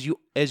off as you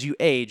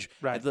age.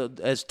 Right.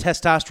 As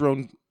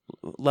testosterone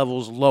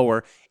levels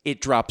lower,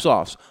 it drops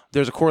off.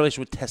 There's a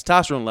correlation with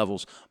testosterone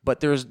levels,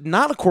 but there's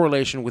not a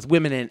correlation with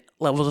women in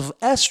levels of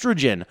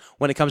estrogen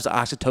when it comes to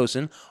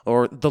oxytocin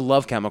or the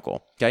love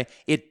chemical. Okay,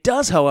 it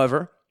does,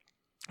 however,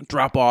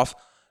 drop off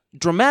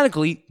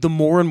dramatically the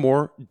more and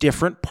more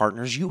different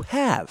partners you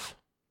have.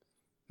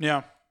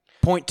 Yeah.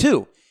 Point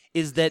 2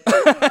 is that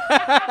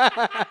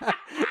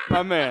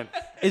My man.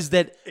 is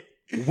that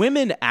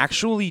women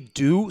actually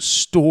do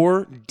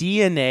store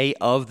DNA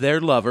of their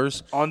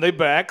lovers On their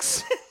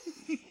backs.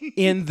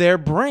 in their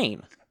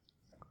brain.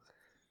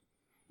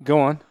 Go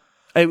on.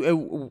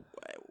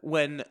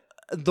 When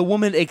the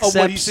woman Oh, accepts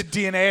what, you said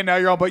DNA and now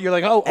you're on, but you're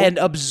like, oh. and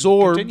Continue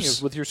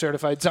absorbs, with your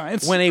certified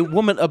science. when a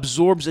woman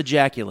absorbs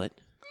ejaculate,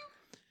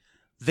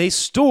 they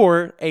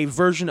store a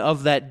version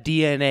of that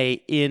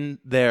DNA in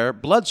their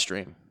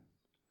bloodstream.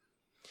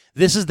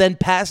 This is then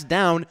passed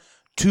down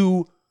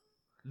to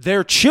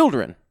their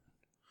children.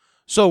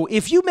 So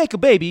if you make a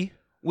baby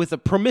with a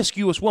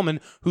promiscuous woman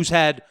who's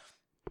had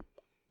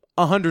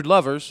 100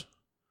 lovers,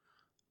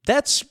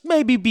 that's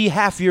maybe be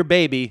half your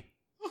baby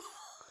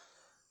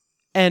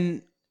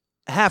and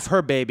half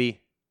her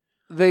baby.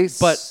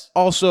 But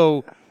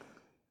also,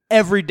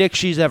 every dick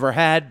she's ever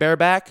had,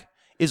 bareback,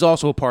 is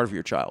also a part of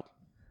your child.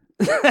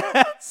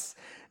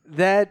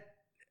 that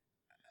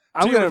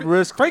I'm gonna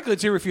risk. Frankly,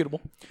 it's irrefutable.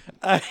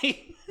 I'm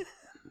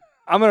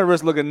gonna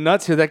risk looking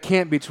nuts here. That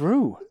can't be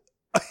true.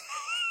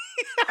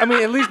 I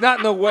mean, at least not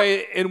in the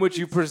way in which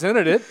you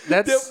presented it.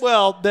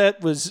 That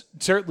was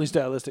certainly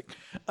stylistic.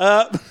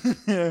 Yeah,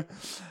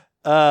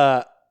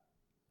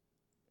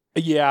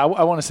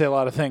 I want to say a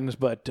lot of things,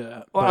 but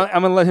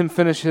I'm gonna let him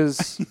finish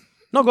his.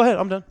 No, go ahead.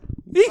 I'm done.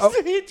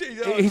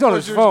 He's on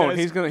his phone.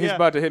 He's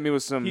about to hit me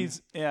with some.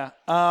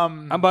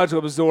 I'm about to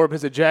absorb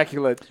his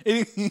ejaculate.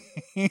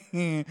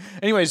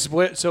 Anyways,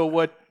 so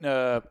what?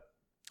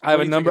 I have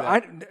a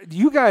number.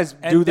 You guys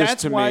do this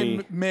to me.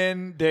 That's why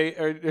men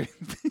they.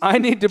 I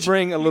need to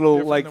bring a little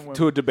Different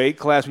to a debate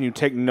class when you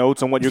take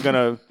notes on what you're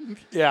gonna.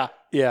 Yeah.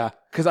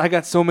 Because I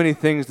got so many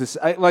things to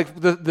say. Like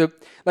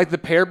the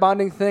pair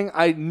bonding thing.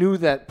 I knew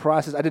that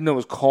process. I didn't know it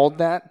was called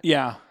that.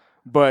 Yeah.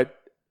 But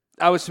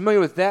I was familiar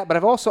with that. But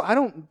I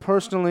don't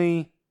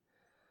personally.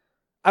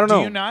 I don't know.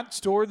 Do you not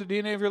store the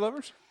DNA of your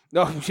lovers?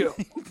 No,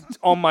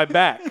 on my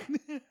back.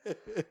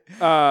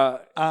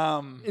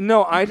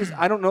 No,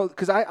 I don't know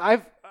because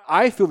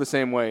I feel the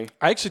same way.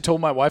 I actually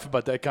told my wife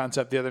about that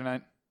concept the other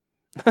night.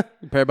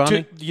 Pair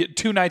bonding?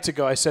 2 nights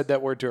ago, I said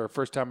that word to her.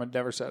 First time I'd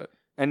never said it.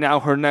 And now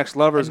her next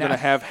lover is going to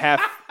have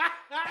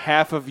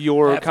half of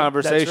your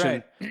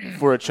conversation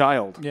for a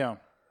child. Yeah.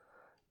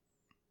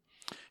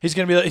 He's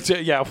going to be like,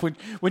 yeah,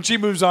 when she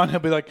moves on, he'll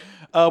be like,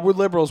 we're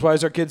liberals. Why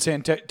is our kid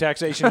saying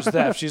taxation is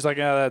theft? She's like,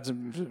 that's a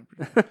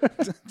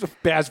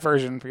bad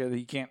version because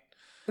he can't.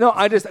 No,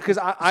 because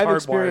I've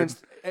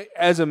experienced,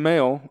 as a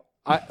male,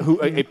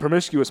 a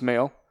promiscuous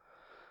male,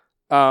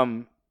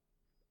 I've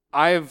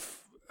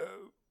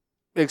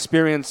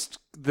experienced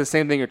the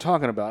same thing you're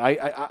talking about.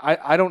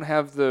 I don't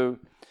have a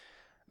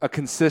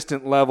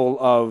consistent level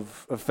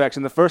of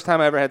affection. The first time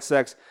I ever had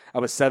sex, I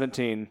was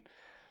 17.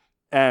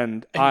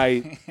 And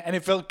and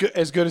it felt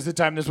as good as the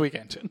time this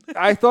weekend.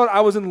 I thought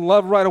I was in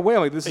love right away.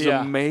 I'm like, this is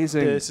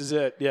amazing. This is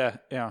it. Yeah,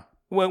 yeah.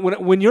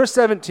 When you're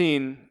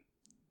 17,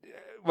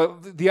 well,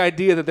 the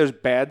idea that there's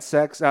bad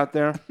sex out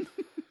there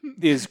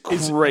is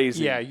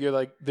crazy. Yeah, you're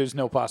like, there's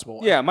no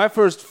possible way. Yeah, my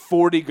first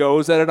 40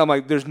 goes at it, I'm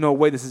like, there's no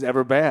way this is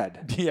ever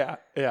bad. Yeah,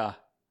 yeah.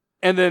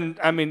 And then,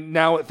 I mean,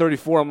 now at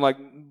 34, I'm like,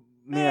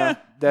 it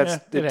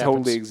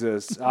totally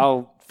exists.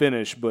 I'll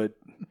finish, but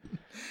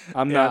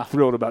I'm not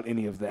thrilled about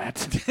any of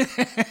that.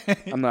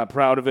 I'm not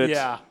proud of it.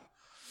 Yeah.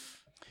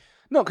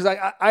 No, because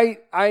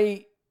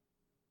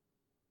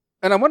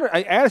and I wonder,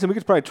 Addison, we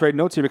could probably trade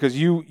notes here because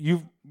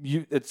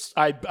it's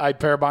I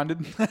pair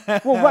bonded.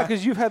 well, right,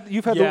 because you've had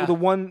the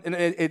one, and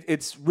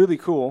it's really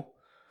cool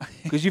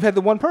because you've had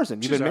the one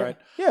person. You've She's been all right.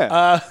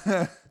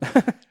 Yeah.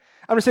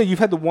 I'm just saying you've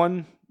had the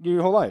one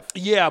your whole life.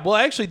 Yeah. Well,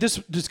 actually,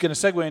 this is going to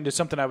segue into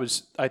something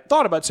I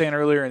thought about saying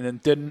earlier and then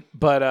didn't.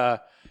 But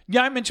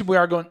I mentioned we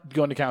are going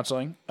to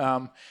counseling,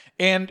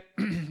 and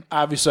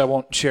obviously I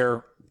won't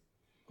share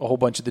a whole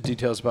bunch of the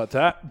details about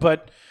that.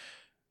 But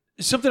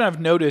something I've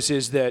noticed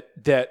is that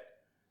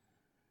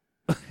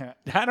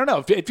I don't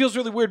know. It feels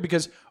really weird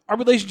because our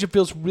relationship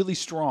feels really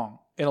strong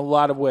in a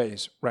lot of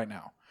ways right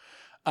now.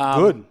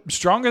 Good.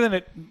 Stronger than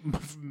it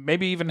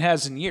maybe even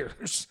has in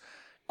years,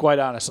 quite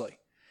honestly.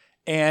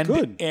 And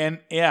Good.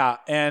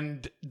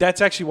 And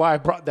that's actually why I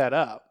brought that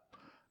up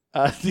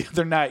the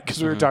other night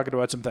because we were talking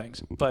about some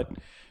things. But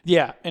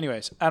yeah,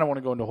 anyways, I don't want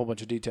to go into a whole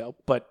bunch of detail,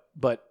 but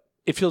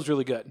it feels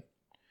really good.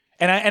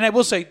 And I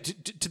will say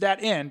to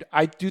that end,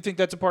 I do think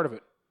that's a part of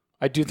it.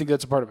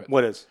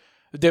 What is?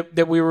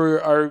 That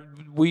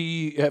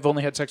we have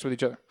only had sex with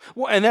each other.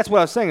 Well, and that's what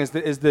I was saying is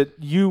that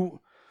you.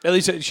 At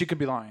least she could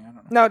be lying. I don't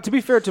know. Now, to be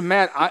fair to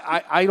Matt,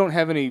 I don't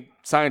have any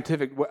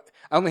scientific.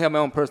 I only have my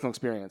own personal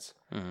experience.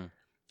 Mm-hmm.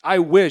 I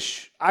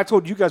wish I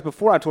told you guys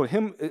before. I told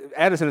him,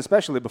 Addison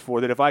especially before,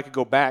 that if I could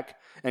go back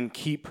and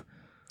keep.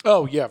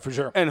 Oh yeah, for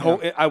sure. And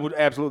I would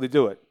absolutely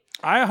do it.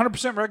 I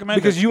 100% recommend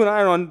it. Because you and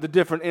I are on the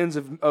different ends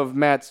of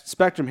Matt's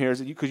spectrum here.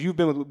 Because you've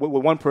been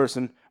with one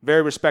person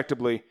very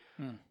respectably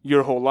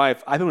your whole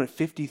life. I've been with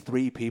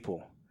 53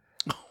 people.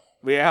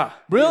 Yeah.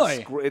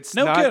 Really? It's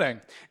no not,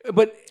 kidding.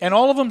 But and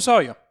all of them saw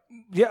you.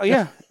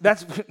 Yeah.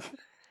 That's.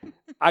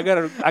 I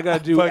gotta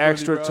do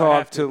extra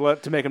talk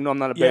to make them know I'm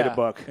not a beta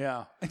buck.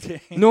 Yeah.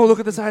 No, look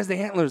at the size of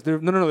the antlers. They're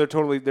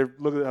totally.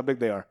 Look at how big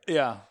they are.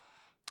 Yeah.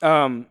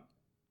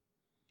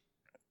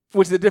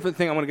 Which is a different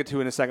thing I want to get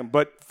to in a second.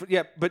 But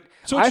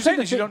so what you're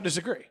saying is you don't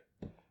disagree?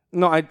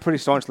 No, I pretty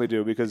staunchly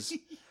do because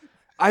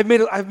I've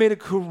made a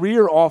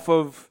career off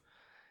of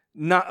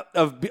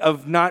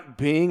not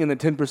being in the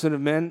 10%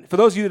 of men. For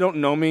those of you that don't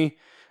know me,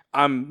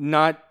 I'm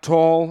not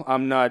tall.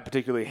 I'm not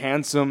particularly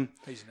handsome.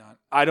 He's not.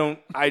 I don't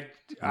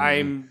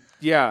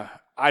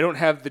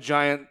have the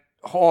giant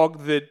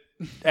hog that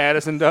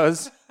Addison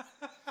does.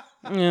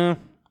 Yeah,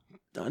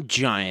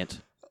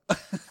 giant.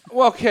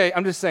 Well, okay,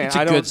 I'm just saying. It's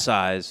a good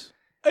size.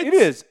 It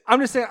is. I'm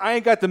just saying I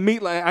ain't got the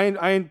meat. I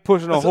ain't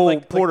pushing a whole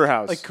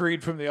porterhouse. Like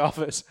Creed from The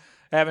Office.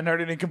 Haven't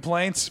heard any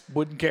complaints.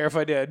 Wouldn't care if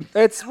I did.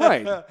 That's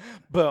right.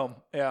 Boom.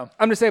 Yeah.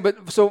 I'm just saying,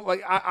 but so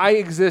like I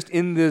exist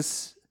in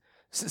this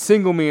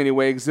single me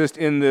anyway. Exist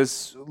in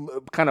this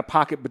kind of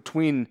pocket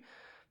between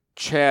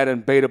Chad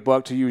and Beta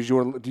Buck, to use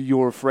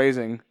your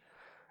phrasing.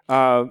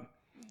 Well,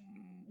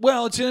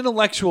 it's an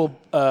intellectual.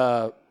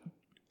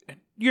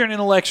 You're an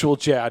intellectual,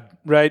 Chad,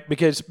 right?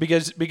 Because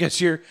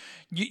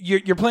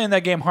you're playing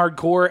that game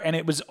hardcore, and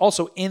it was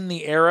also in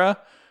the era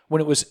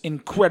when it was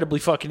incredibly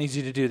fucking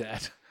easy to do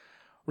that,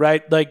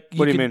 right? Like,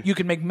 what do you mean? You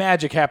can make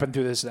magic happen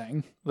through this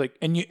thing, like,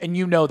 and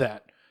you know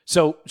that.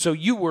 So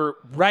you were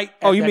right.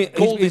 At you that mean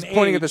golden he's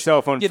pointing age. at the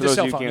cell phone Yeah, for those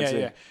cell you phone. can't see?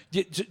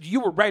 Yeah.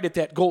 You were right at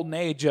that golden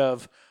age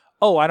of,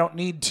 I don't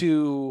need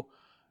to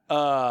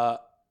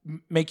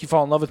make you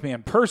fall in love with me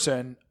in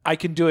person. I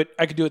can do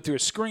it through a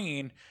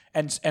screen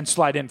and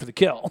slide in for the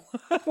kill.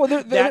 Well,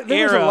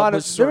 there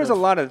is a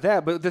lot of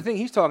that, but the thing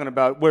he's talking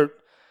about where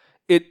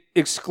it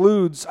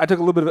excludes. I took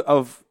a little bit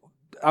of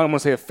I don't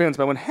want to say offense,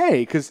 but I went,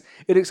 hey, because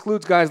it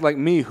excludes guys like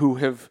me who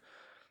have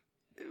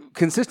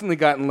consistently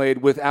gotten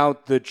laid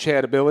without the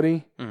Chad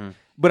ability,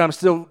 but I'm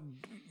still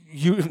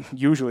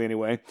usually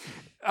anyway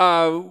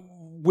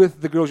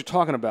with the girls you're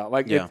talking about.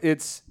 Like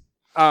it's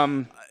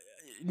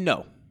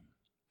no.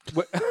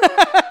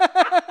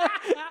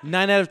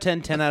 9 out of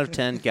 10, 10 out of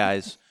 10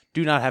 guys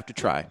do not have to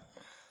try.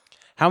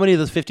 How many of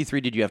those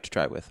 53 did you have to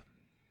try with?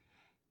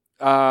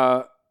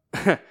 I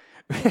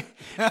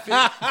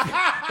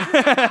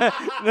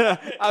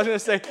was going to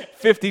say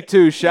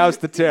 52. Shouts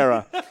to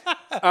Tara.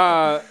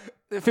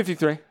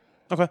 53.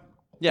 Okay.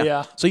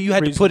 Yeah. So you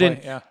had to put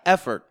in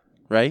effort,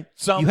 right?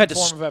 Some form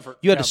of effort.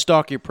 You had to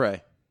stalk your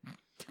prey.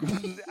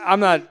 I'm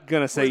not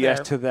going to say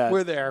yes to that.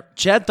 We're there.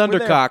 Chad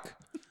Thundercock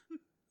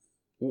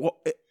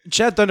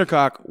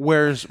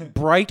wears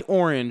bright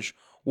orange,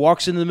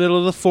 walks in the middle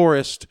of the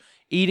forest,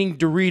 eating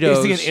Doritos.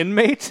 Is he an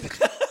inmate?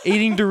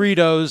 Eating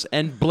Doritos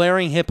and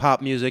blaring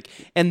hip-hop music,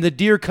 and the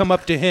deer come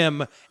up to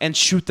him and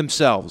shoot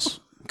themselves,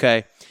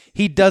 okay?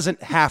 He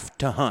doesn't have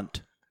to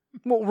hunt.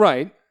 Well,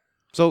 right.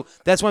 So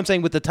that's why I'm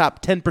saying with the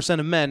top 10%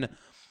 of men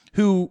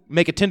who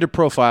make a Tinder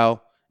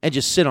profile and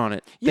just sit on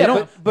it.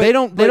 Yeah, they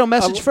don't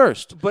message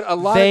first. But a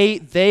lot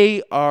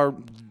they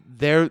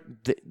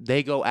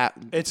go at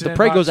It's the an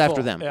prey inbox goes after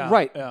full. them. Yeah.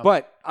 Right, Yeah.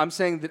 but I'm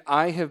saying that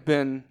I have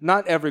been,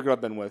 not every girl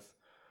I've been with,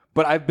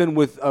 but I've been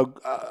with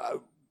a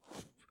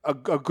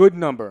good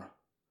number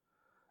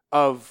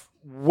of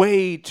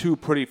way too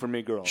pretty for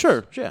me girls.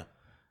 Sure, yeah.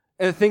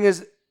 And the thing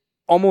is,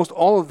 almost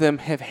all of them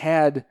have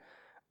had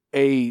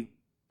a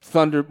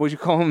what you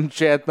call him,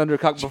 Chad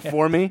Thundercock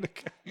before me.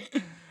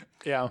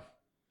 Yeah.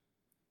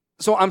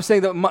 So I'm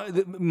saying that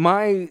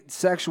my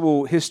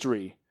sexual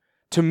history,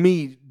 to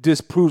me,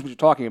 disproves what you're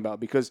talking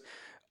about, because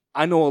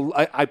I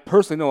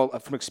personally know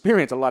from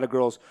experience a lot of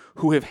girls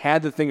who have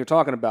had the thing you're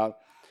talking about,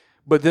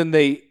 but then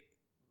they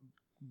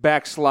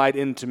backslide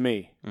into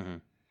me. Mm-hmm.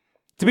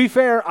 To be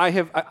fair,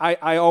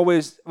 I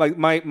always, like,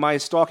 my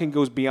stalking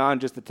goes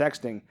beyond just the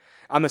texting.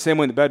 I'm the same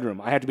way in the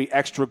bedroom. I have to be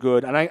extra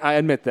good, and I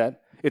admit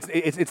that.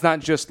 It's not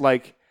just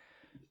like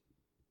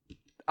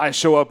I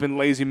show up in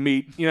lazy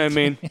meat, you know what I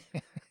mean?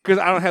 Because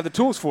I don't have the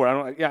tools for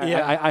it.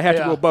 I have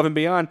to go above and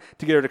beyond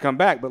to get her to come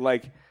back. But,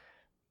 like,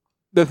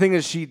 the thing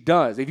is, she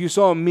does. If you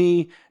saw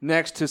me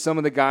next to some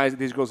of the guys that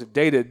these girls have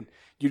dated,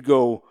 you'd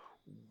go,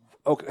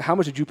 okay, how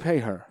much did you pay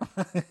her?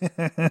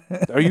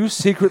 Are you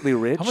secretly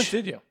rich? How much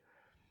did you?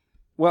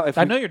 Well,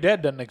 I know your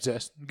dad doesn't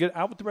exist. Get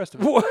out with the rest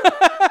of it.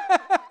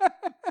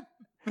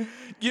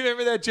 You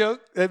remember that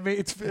joke?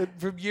 It's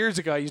from years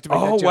ago. I used to make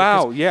that joke. Oh,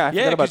 wow. Yeah, I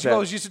forgot about because you that.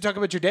 always used to talk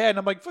about your dad, and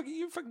I'm like, fuck you,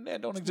 your fucking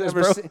dad don't exist,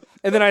 Never bro. seen-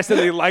 And then I said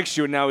that he likes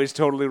you, and now he's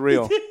totally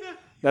real.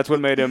 That's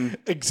what made him.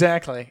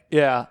 Exactly.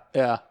 Yeah.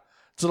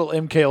 It's a little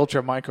MK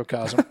Ultra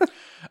microcosm.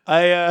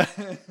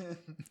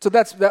 So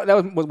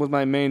that was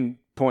my main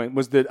point,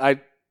 was that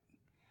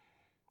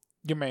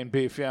Your main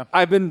beef, yeah.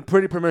 I've been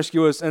pretty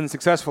promiscuous and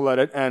successful at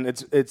it, and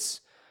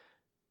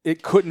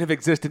it couldn't have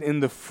existed in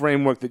the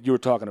framework that you were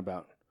talking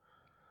about.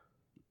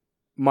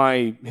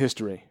 My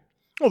history.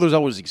 Well, there's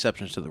always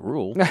exceptions to the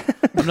rule.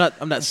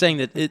 I'm not saying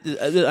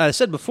that. I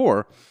said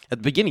before at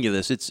the beginning of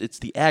this, it's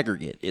the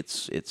aggregate.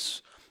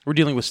 It's we're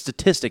dealing with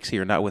statistics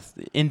here, not with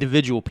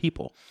individual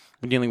people.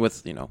 We're dealing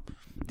with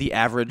the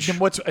average. And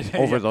what's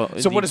over the.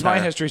 So the what does my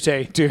entire- history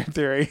say to your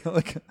theory?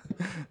 Like,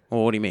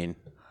 Well, what do you mean?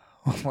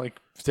 like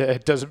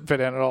it doesn't fit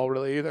in at all,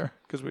 really, either,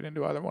 because we didn't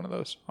do either one of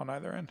those on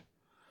either end.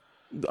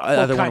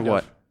 Either one kind of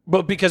what? of.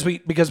 But because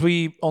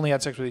we only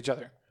had sex with each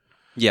other.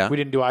 Yeah. We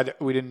didn't do either.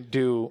 We didn't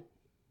do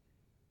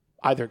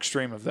either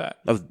extreme of that.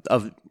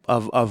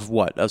 Of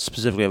what?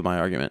 Specifically of my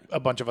argument. A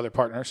bunch of other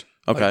partners.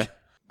 Okay. Like,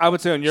 I would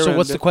say on your So end,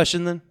 what's the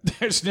question then?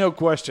 there's no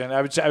question.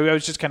 I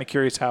was just kind of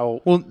curious how.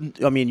 Well,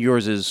 I mean,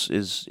 yours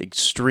is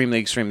extremely,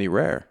 extremely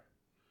rare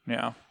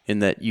Yeah. in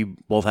that you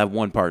both have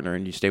one partner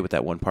and you stay with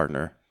that one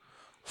partner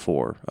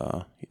for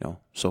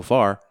so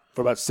far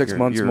for about 6 your-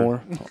 months your-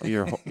 more.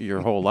 your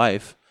whole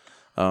life,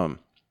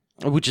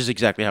 which is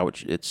exactly how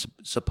it's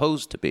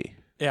supposed to be.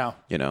 Yeah.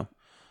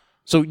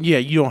 So yeah,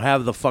 you don't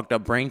have the fucked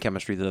up brain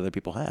chemistry that other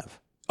people have.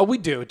 Oh, we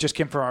do. It just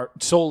came from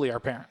solely our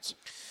parents.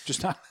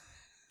 Just not.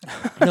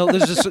 No,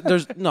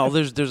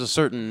 there's a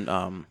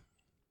certain.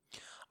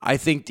 I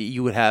think that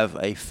you would have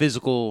a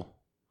physical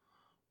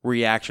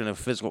reaction of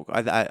physical.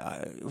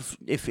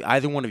 If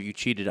either one of you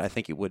cheated, I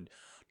think it would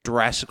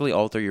drastically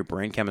alter your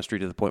brain chemistry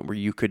to the point where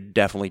you could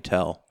definitely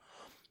tell.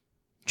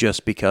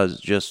 Just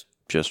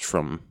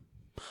from,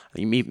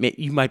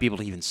 you might be able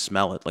to even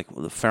smell it, like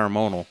the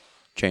pheromonal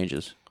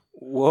changes.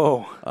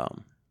 Whoa.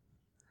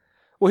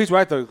 Well, he's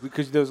right, though,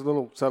 because there's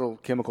little subtle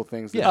chemical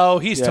things. Yeah. Oh,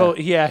 he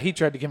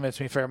tried to convince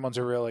me pheromones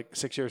are real like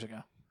 6 years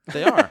ago.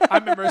 They are. I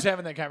remember us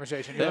having that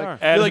conversation. You're They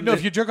like, are. You're like, no,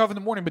 if you jerk off in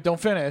the morning but don't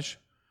finish,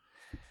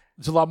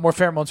 there's a lot more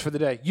pheromones for the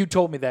day. You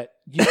told me that.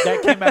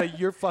 That came out of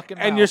your fucking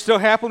mouth. And you're still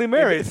happily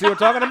married. See what I'm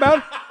talking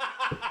about?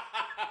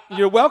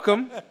 You're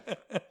welcome.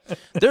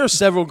 There are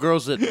several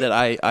girls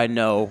that I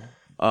know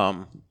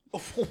and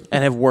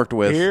have worked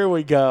with. Here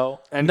we go.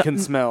 And can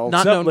smell. Not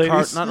What's up, known,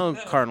 ladies? not known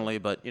carnally,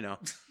 but Because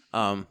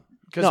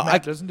no,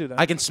 Matt doesn't do that.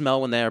 I can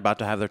smell when they're about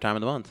to have their time of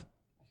the month.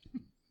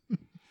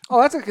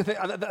 Oh, that's a good thing.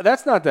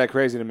 That's not that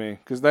crazy to me,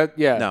 because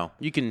No,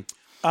 you can.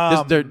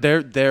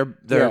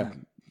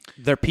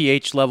 Their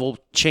pH level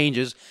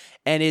changes,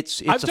 and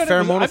it's I've a done it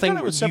with- pheromonal I've thing.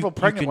 done it with several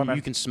pregnant women.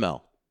 You can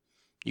smell.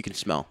 You can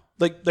smell.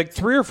 Like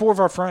 3 or 4 of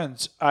our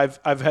friends, I've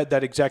had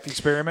that exact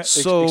experience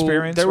So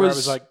where there I was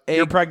was like, a-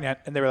 "You're pregnant,"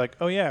 and they were like,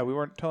 "Oh yeah, we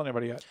weren't telling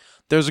anybody yet."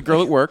 There's a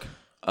girl at work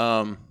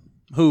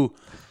who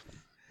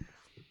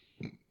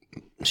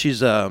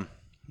she's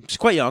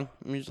quite young.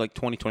 I mean, she's like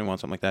 20, 21,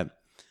 something like that.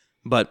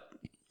 But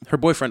her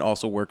boyfriend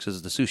also works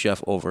as the sous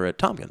chef over at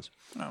Tompkins.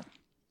 Oh.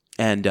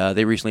 And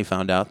they recently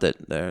found out that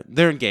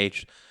they're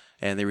engaged,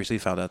 and they recently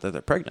found out that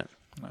they're pregnant.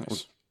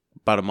 Nice.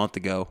 About a month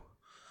ago,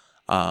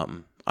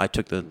 I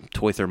took the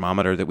toy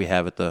thermometer that we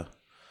have at the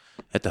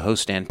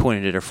host stand,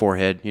 pointed at her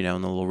forehead, in the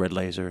little red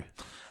laser,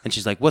 and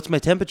she's like, "What's my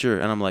temperature?"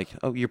 And I'm like,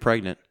 "Oh, you're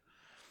pregnant."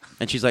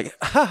 And she's like,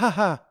 "Ha ha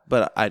ha!"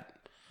 But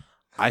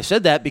I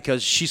said that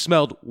because she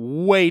smelled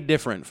way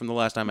different from the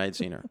last time I had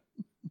seen her.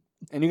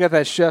 And you got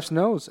that chef's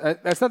nose.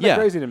 That's not that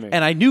crazy to me.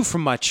 And I knew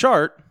from my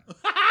chart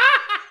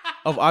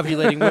of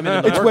ovulating women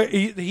in the It's work. where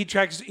he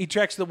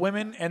tracks the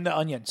women and the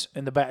onions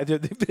in the back.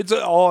 It's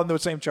all on the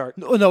same chart.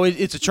 No,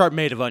 it's a chart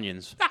made of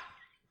onions.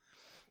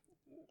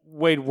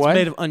 Wait, what? It's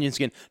made of onion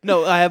skin.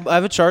 No, I have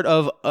a chart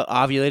of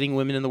ovulating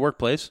women in the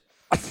workplace,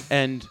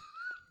 and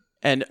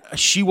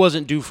she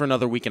wasn't due for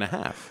another week and a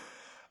half.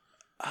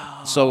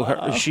 So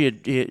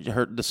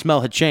the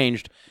smell had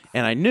changed,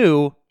 and I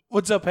knew.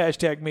 What's up?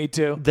 # me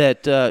too.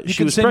 That you she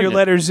can was send pregnant. your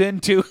letters in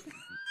too.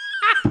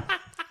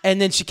 And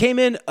then she came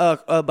in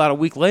about a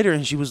week later,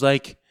 and she was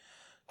like,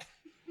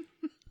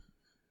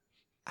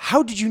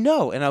 "How did you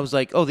know?" And I was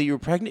like, "Oh, that you were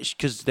pregnant,"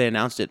 because they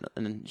announced it.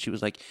 And then she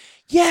was like,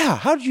 "Yeah,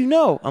 how did you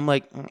know?" I'm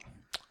like,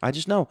 "I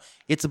just know.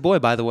 It's a boy,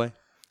 by the way."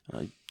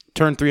 I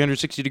turned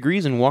 360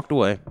 degrees and walked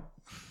away.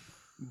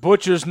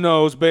 Butcher's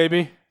nose,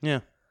 baby. Yeah.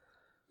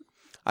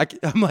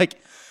 I'm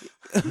like,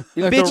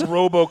 You're like the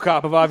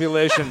RoboCop of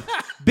ovulation.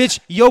 bitch,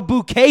 your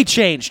bouquet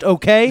changed,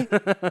 okay?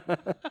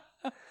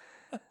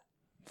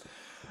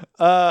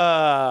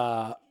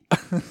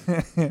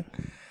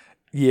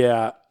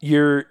 Yeah,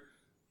 you're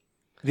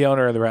the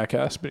owner of the rack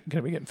house, but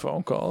gonna be getting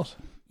phone calls.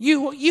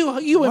 You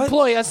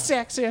employ a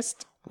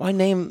sexist. Why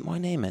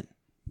name it?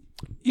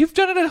 You've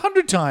done it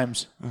 100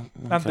 times.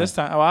 Not this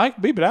time. Oh, I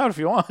can beep it out if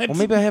you want. Well,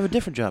 maybe I have a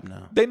different job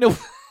now. They know.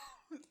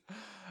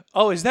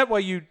 Oh, is that why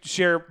you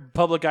share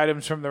public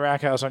items from the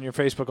rack house on your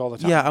Facebook all the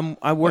time? Yeah,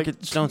 I work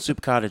at Stone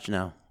Soup Cottage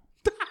now.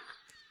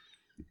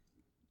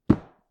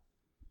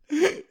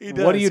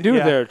 What do you do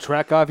there?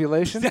 Track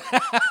ovulation?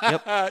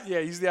 Yeah,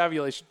 he's the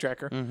ovulation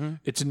tracker. Mm-hmm.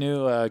 It's a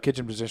new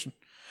kitchen position.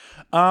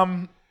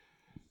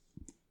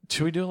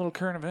 Should we do a little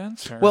current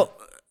events? Or? Well,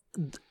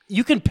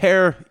 you can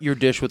pair your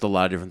dish with a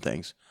lot of different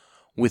things.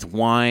 With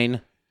wine,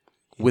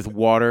 with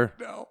water,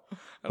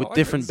 with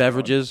different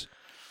beverages.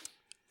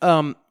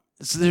 So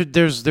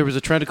there was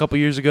a trend a couple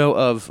years ago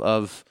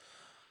of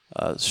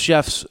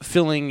chefs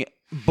filling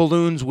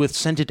balloons with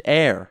scented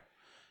air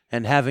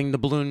and having the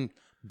balloon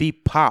be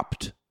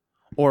popped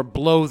or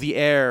blow the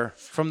air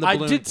from the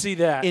balloon. I did see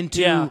that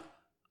into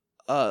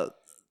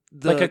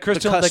like a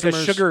crystal, like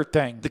a sugar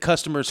thing. The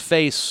customer's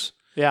face.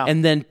 Yeah.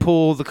 And then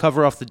pull the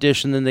cover off the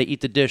dish, and then they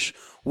eat the dish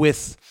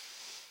with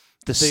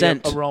the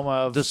scent, aroma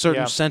of the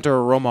certain scent or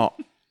aroma,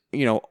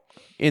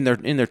 in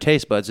their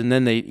taste buds, and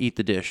then they eat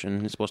the dish,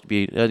 and it's supposed to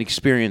be an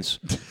experience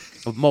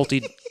of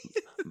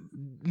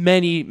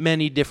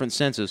many different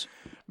senses.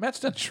 Matt's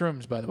done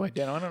shrooms, by the way,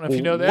 Dan. I don't know if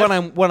you know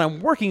that. What I'm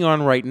working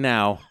on right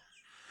now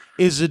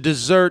is a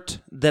dessert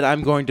that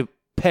I'm going to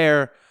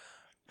pair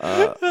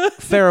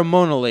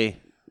pheromonally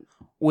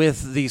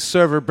with the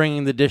server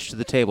bringing the dish to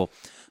the table.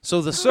 So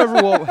the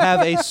server will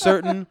have a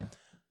certain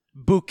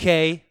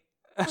bouquet,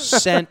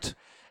 scent,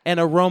 and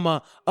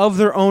aroma of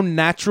their own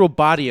natural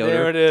body odor.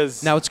 There it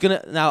is. Now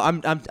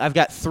I've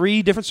got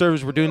 3 different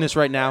servers. We're doing this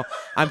right now.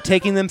 I'm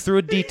taking them through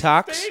a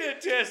detox.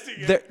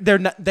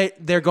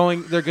 They're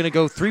going to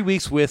go 3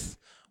 weeks with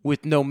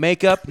no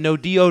makeup, no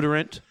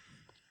deodorant.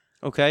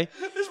 Okay.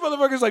 This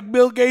motherfucker's like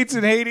Bill Gates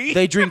in Haiti.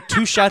 They drink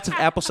 2 shots of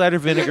apple cider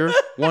vinegar,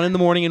 1 in the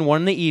morning and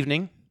 1 in the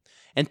evening,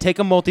 and take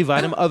a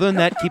multivitamin. Other than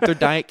that, keep their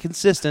diet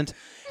consistent.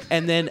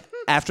 And then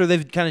after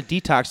they've kind of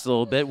detoxed a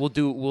little bit,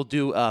 we'll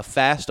do a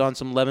fast on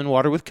some lemon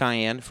water with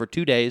cayenne for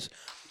 2 days.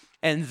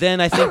 And then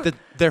I think that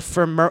their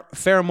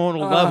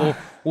pheromonal level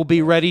will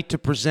be ready to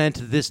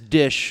present this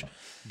dish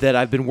that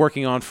I've been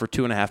working on for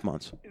 2.5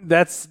 months.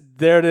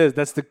 There it is.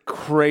 That's the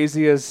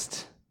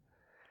craziest.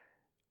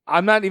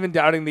 I'm not even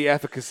doubting the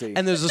efficacy.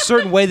 And there's a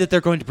certain way that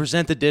they're going to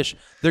present the dish.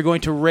 They're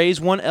going to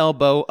raise one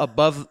elbow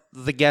above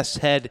the guest's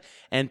head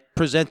and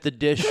present the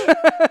dish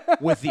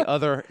with the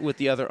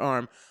other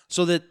arm,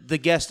 so that the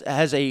guest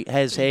has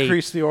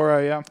increase the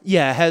aura.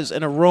 has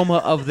an aroma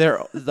of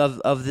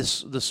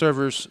the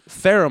server's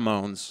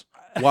pheromones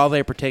while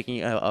they're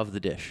partaking of the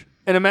dish.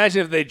 And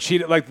imagine if they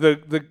cheated, like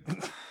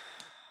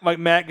like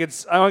Matt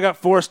gets. I only got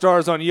 4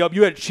 stars on Yelp.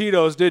 You had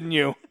Cheetos, didn't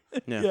you?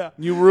 Yeah.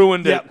 You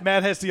ruined it. Yeah,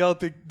 Matt has to yell at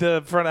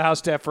the front of house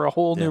staff for a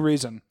whole new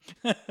reason.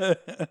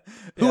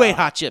 Who ate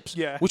hot chips?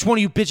 Yeah. Which one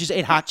of you bitches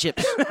ate hot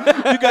chips?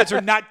 You guys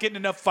are not getting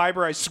enough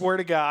fiber, I swear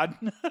to God.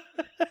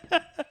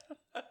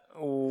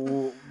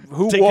 Who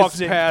Take a walks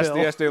zinc past pill.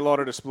 the Estee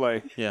Lauder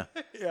display Yeah.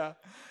 Yeah.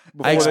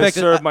 before they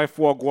serve my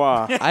foie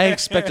gras? I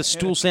expect a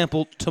stool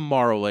sample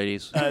tomorrow,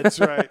 ladies. That's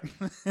right.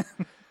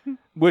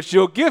 Which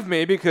you'll give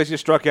me because you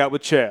struck out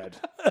with Chad.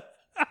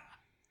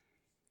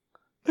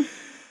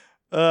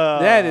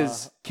 That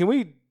is. Can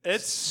we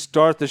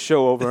start the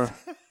show over?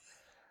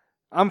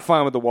 I'm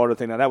fine with the water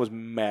thing now. That was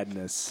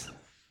madness.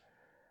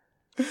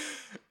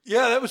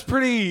 Yeah, that was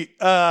pretty.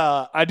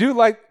 I do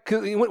like.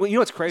 Cause you know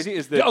what's crazy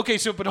is that. Okay,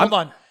 but hold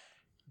on.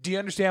 Do you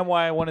understand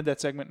why I wanted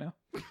that segment now?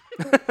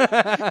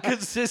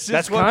 Because this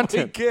That's is what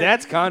content. we get.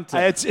 That's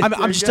content.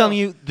 I'm just telling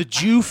you, the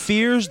Jew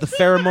fears the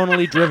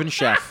pheromonally driven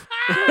chef.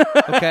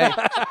 Okay.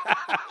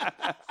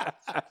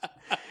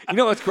 You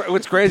know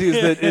what's crazy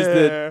is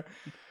that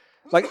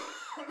like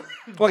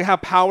how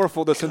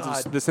powerful the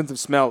sense of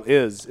smell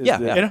is. Yeah.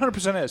 that- It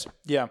 100% is.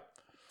 Yeah.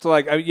 So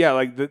like, I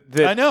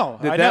know.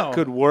 that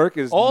could work.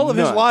 Is all of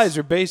his nuts. lies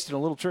are based in a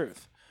little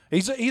truth.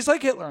 He's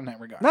like Hitler in that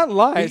regard. Not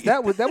lies.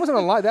 That wasn't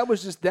a lie. That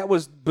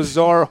was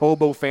bizarre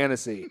hobo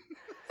fantasy.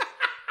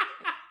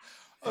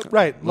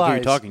 Right, Who are lies.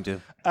 you talking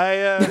to?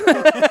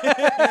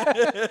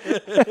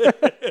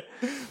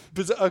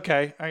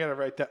 Okay, I gotta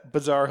write that.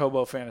 Bizarre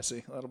Hobo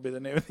Fantasy. That'll be the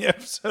name of the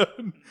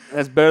episode.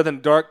 That's better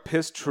than dark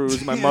piss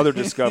truths my mother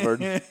discovered.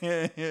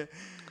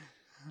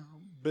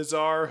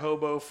 Bizarre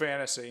Hobo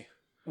Fantasy.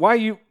 Why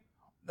you?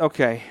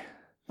 Okay.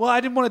 Well, I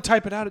didn't want to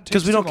type it out.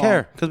 Because we don't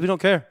care. Because we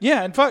don't care.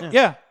 Yeah, and fuck.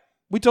 Yeah.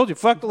 We told you.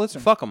 Fuck the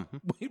listeners. Fuck them.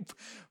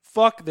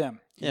 Fuck them.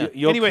 Yeah.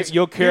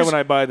 You'll care when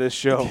I buy this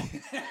show.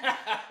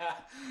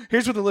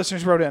 Here's what the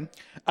listeners wrote in.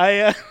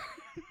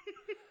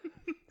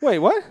 Wait,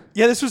 what?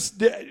 Yeah, this was.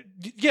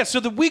 So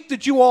the week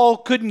that you all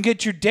couldn't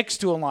get your dicks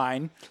to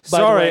align. By the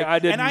Sorry, way, I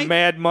did and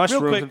mad real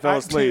mushrooms quick, and fell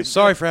asleep.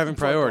 Sorry for having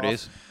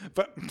priorities.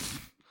 But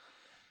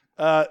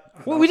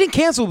Well, we didn't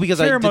cancel because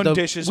I did pheromone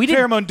dishes. We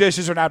didn't. Pheromone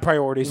dishes are not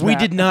priorities. We Matt.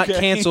 did not Okay?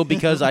 cancel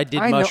because I did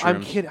I know. mushrooms.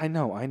 I'm kidding. I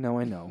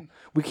know.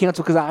 We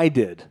canceled because I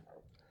did.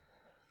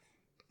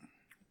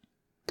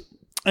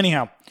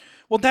 Anyhow,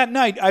 well, that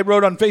night I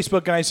wrote on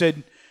Facebook and I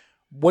said,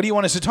 "What do you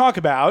want us to talk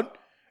about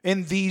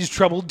in these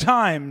troubled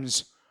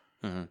times?"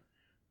 Mm-hmm.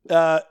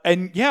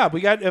 And yeah, we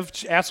got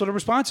assload of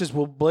responses.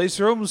 We'll blaze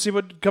through them. We'll see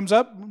what comes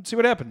up. See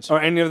what happens. Are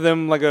any of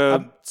them like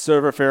a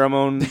server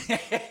pheromone?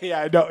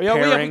 Yeah, no, yeah,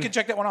 we Pairing. can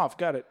check that one off.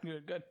 Got it.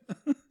 Good.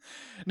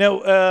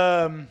 No,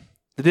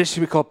 The dish should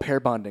be called pair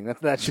bonding.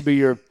 That should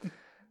be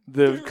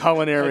the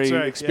culinary That's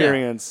right, yeah.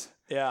 experience.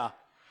 yeah.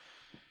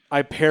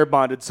 I pair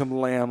bonded some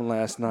lamb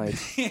last night.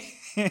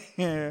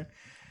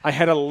 I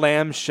had a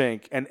lamb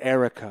shank and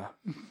Erica.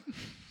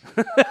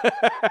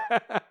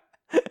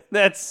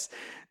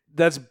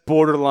 That's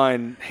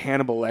borderline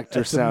Hannibal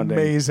Lecter sounding.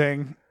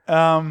 Amazing.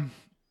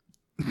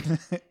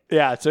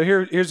 Yeah. So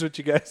here's what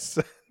you guys.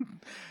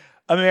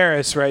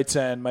 Amaris writes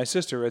in. My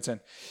sister writes in.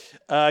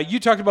 You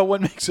talked about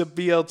what makes a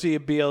BLT a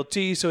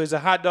BLT. So is a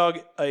hot dog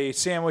a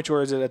sandwich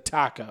or is it a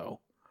taco?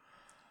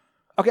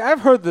 Okay,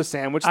 I've heard the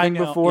sandwich thing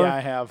before. Yeah, I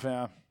have.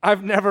 Yeah.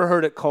 I've never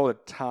heard it called a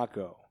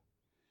taco.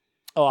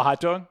 Oh, a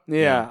hot dog?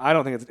 Yeah, I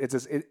don't think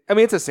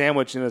it's a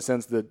sandwich in the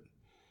sense that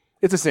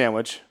it's a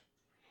sandwich.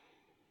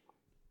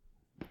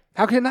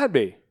 How can it not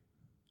be?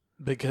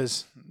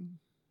 Because,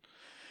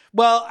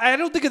 well, I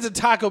don't think it's a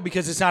taco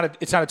because it's not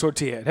a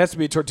tortilla. It has to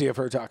be a tortilla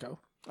for a taco.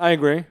 I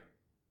agree,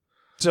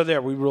 So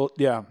there we ruled.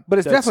 Yeah, but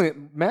it's that's-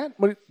 definitely Matt.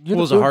 You're What the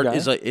was a food hard guy.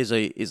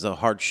 is a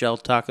hard shell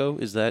taco?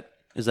 Is that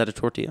a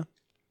tortilla?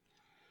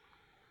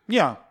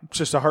 Yeah, it's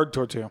just a hard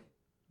tortilla.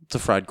 It's a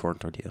fried corn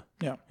tortilla.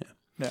 Yeah.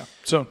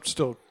 So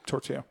still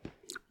tortilla.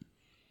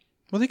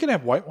 Well, they can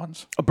have white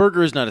ones. A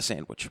burger is not a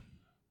sandwich.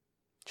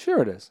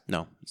 Sure, it is.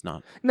 No, it's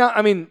not. No,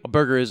 I mean, A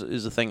burger is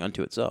a thing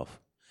unto itself.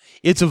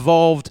 It's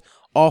evolved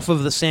off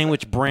of the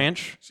sandwich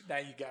branch Now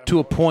you got to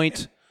a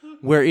point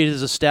where it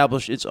has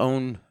established its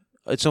own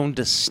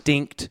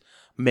distinct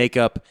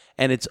makeup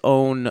and its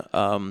own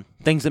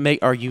things that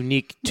are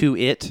unique to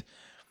it.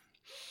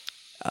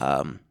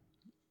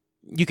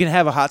 You can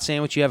have a hot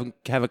sandwich, you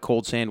have a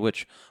cold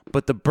sandwich,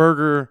 but the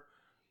burger,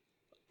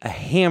 a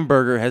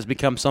hamburger, has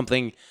become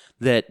something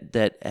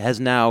that has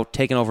now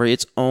taken over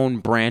its own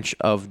branch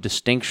of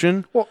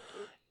distinction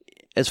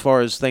as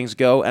far as things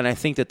go, and I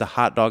think that the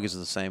hot dog is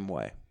the same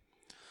way.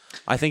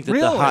 I think that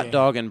the hot Really?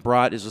 dog and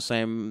brat is the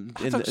same.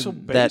 Hot dog's so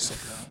basic,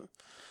 though.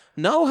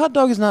 No, hot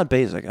dog is not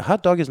basic. A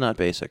hot dog is not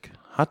basic.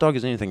 Hot dog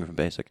is anything from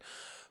basic.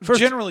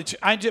 Generally,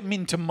 I just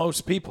mean to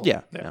most people.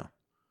 Yeah.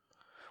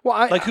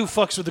 well, Like who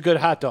fucks with a good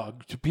hot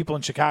dog? To people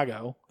in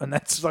Chicago, and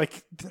that's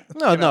like.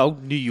 No,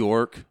 New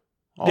York,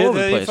 all Do over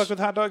the they place. fuck with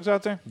hot dogs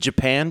out there?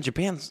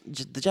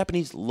 The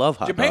Japanese love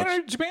hot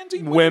dogs. Japan's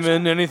eating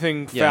women,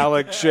 anything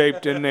phallic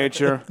shaped in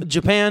nature.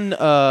 Japan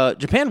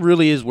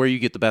really is where you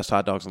get the best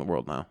hot dogs in the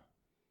world now.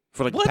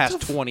 For like What the past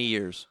the 20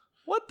 years.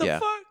 What the Yeah.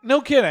 fuck? No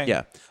kidding.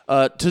 Yeah.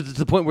 To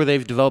the point where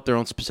they've developed their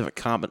own specific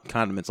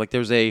condiments. Like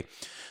there's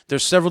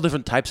several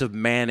different types of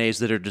mayonnaise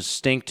that are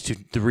distinct to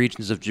the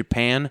regions of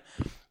Japan.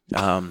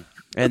 And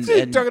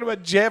You're talking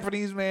about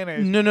Japanese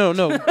mayonnaise. no. No.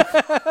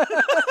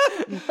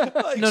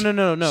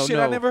 Shit,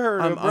 I never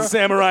heard of, bro.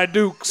 Samurai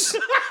Dukes.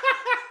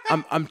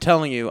 I'm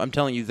telling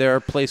you, there are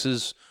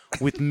places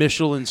with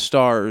Michelin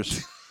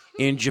stars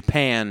in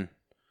Japan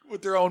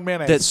With their own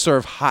mayonnaise. that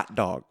serve hot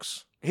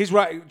dogs. He's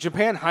right.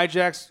 Japan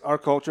hijacks our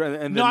culture,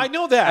 and No, then, I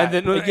know that, and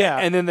then but yeah.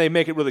 and then they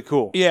make it really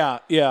cool. yeah.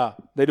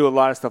 They do a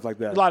lot of stuff like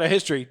that. A lot of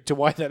history to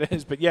why that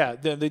is, but yeah,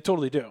 they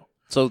totally do.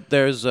 So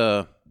there's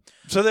So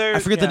there. I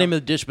forget the name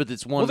of the dish, but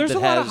it's one Well, there's that a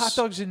lot has of hot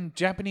dogs in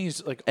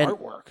Japanese like and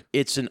artwork.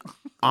 It's an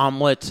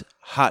omelet,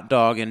 hot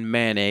dog, and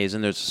mayonnaise,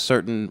 and there's a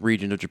certain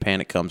region of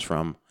Japan it comes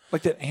from.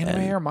 Like that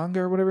anime or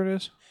manga or whatever it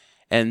is.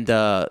 And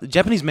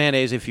Japanese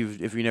mayonnaise, if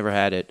you never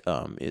had it,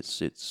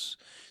 it's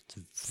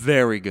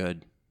very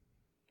good.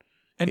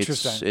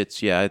 Interesting.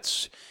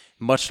 It's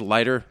much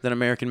lighter than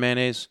American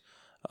mayonnaise.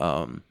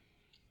 You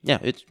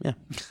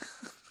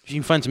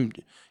can find some.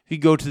 If you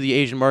go to the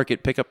Asian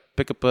market, pick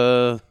up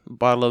a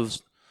bottle of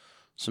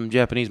some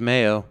Japanese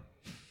mayo.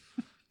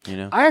 You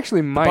know, I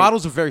actually might.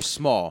 bottles are very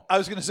small. I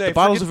was going to say, The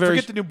bottles are very-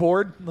 forget the new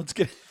board. Let's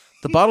get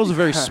The bottles are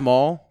very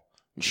small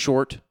and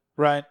short.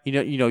 right. You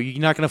know, you're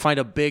not going to find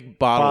a big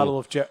bottle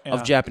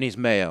Of Japanese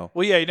mayo.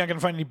 Well, yeah, you're not going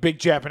to find any big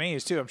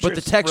Japanese too. I'm sure But the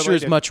it's texture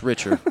is related. much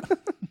richer.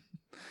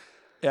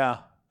 Yeah,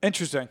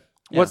 interesting.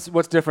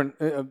 What's different?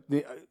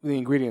 The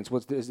ingredients.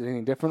 Is it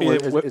anything different? Or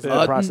is it the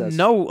Uh, process?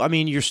 No, I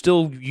mean you're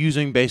still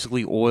using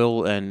basically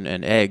oil and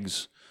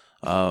eggs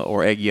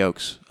or egg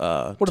yolks.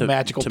 What a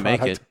magical to make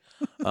product.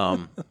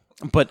 it.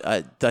 But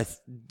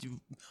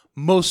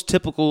most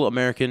typical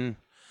American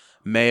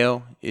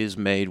mayo is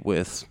made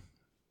with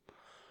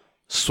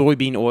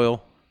soybean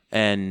oil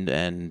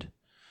and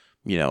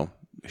you know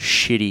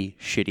shitty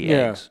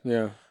eggs.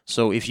 Yeah.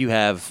 So if you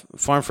have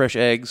farm fresh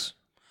eggs,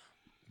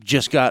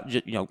 just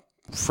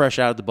fresh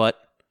out of the butt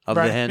of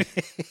the hen,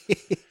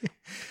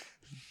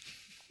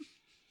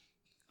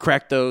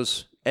 crack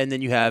those, and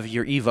then you have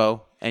your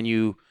Evo, and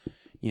you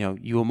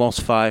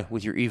emulsify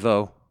with your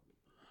Evo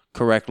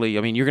correctly.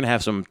 I mean, you're going to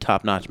have some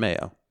top-notch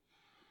mayo.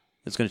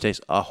 It's going to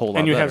taste a whole lot better.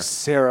 And you have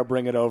Sarah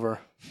bring it over.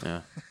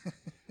 Yeah.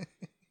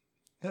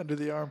 Under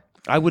the arm.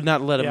 I would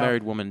not let a Yeah.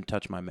 married woman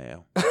touch my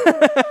mayo.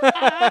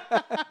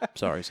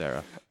 Sorry,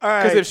 Sarah. All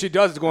right. Because if she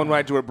does, it's going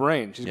right to her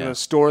brain. She's Yeah. going to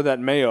store that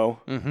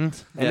mayo, Mm-hmm.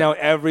 and now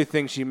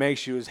everything she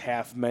makes you is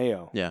half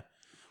mayo. Yeah.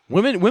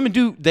 Women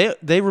do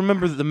they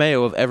remember the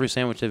mayo of every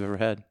sandwich they've ever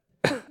had.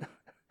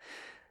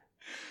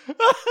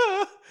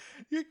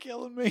 You're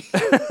killing me.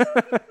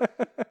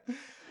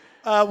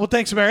 Well,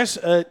 thanks,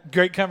 Amaris.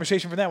 Great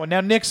conversation for that one.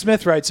 Now, Nick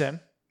Smith writes in,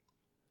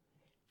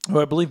 who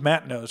I believe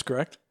Matt knows,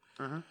 correct?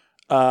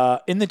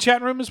 In the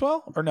chat room as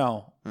well? Or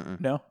no?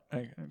 No?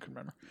 I couldn't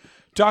remember.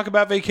 Talk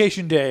about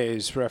vacation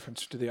days.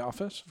 Reference to The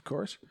Office, of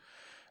course.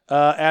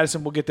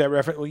 Addison will get that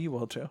reference. Well, you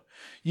will too.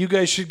 You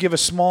guys should give a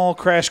small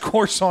crash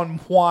course on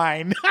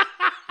wine.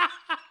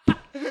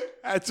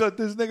 That's what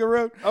this nigga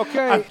wrote.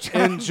 Okay,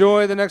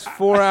 enjoy the next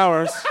 4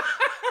 hours.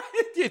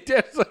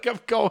 Dad's like, I'm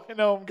going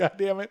home, God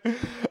damn it.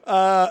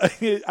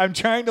 I'm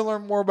trying to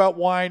learn more about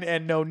wine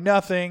and know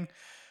nothing.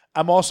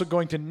 I'm also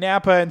going to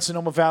Napa and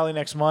Sonoma Valley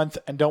next month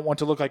and don't want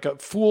to look like a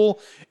fool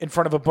in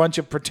front of a bunch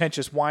of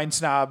pretentious wine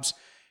snobs.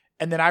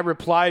 And then I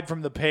replied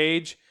from the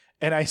page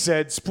and I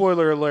said,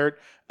 spoiler alert,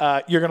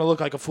 you're going to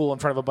look like a fool in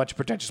front of a bunch of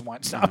pretentious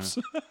wine snobs.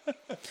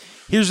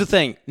 Here's the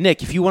thing,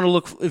 Nick. If you want to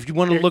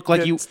look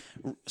like you,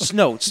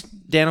 no,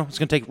 Dano, it's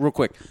going to take real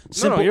quick.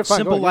 Simple, you're fine.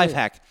 simple Go life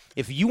ahead. hack.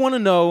 If you want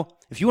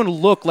to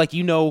look like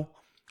you know,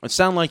 and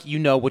sound like you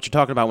know what you're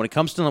talking about when it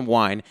comes to the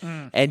wine,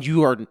 and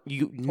you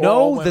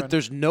know women. that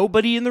there's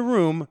nobody in the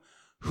room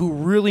who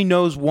really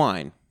knows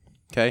wine.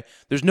 Okay,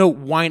 there's no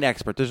wine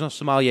expert. There's no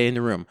sommelier in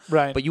the room.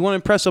 Right. But you want to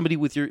impress somebody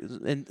with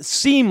and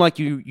seem like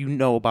you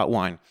know about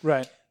wine.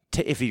 Right.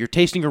 If you're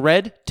tasting a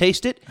red,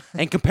 taste it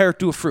and compare it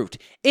to a fruit.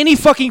 Any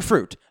fucking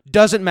fruit.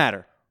 Doesn't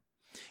matter.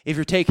 If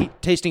you're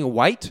tasting a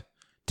white,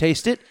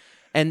 taste it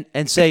and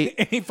say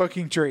Any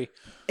fucking tree.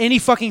 any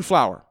fucking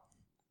flower.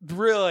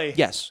 Really?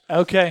 Yes.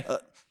 Okay.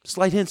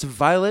 Slight hints of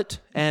violet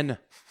and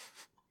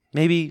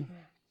maybe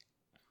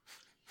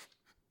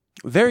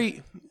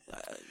very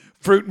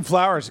Fruit and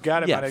flowers.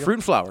 Got it. my nigga. fruit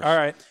and flowers. All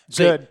right.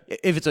 Say, Good.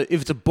 If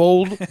it's a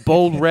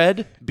bold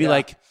red, be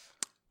like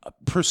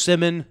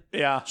persimmon,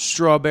 Yeah.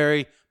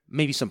 strawberry,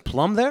 maybe some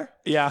plum there.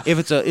 Yeah. If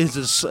it's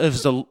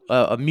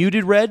a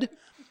muted red,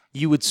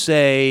 you would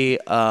say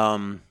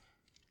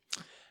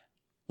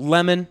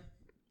lemon,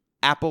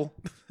 apple,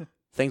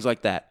 things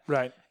like that.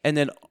 Right. And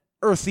then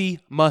earthy,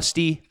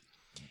 musty.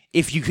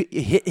 If you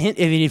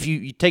if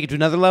you take it to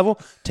another level,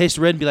 taste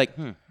the red and be like,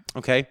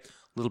 okay, a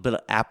little bit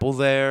of apple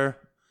there,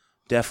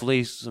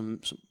 definitely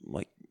some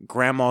like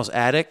grandma's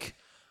attic.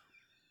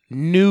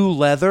 New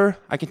leather,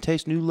 I can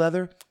taste new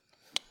leather.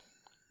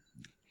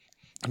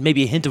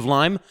 Maybe a hint of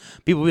lime.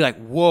 People will be like,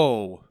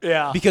 whoa.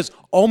 Yeah. Because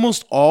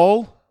almost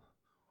all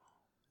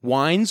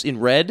wines in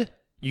red,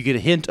 you get a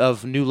hint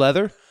of new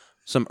leather,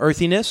 some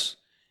earthiness,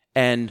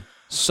 and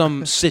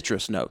some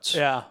citrus notes.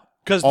 Yeah.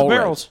 Because the All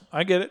barrels.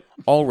 I get it.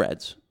 All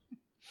reds.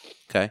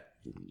 Okay.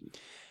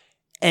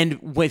 And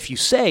if you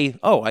say,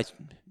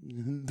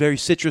 very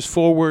citrus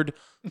forward,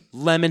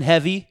 lemon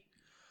heavy,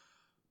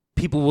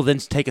 people will then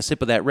take a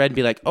sip of that red and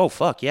be like, oh,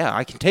 fuck, yeah,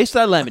 I can taste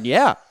that lemon,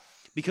 yeah.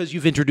 Because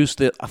you've introduced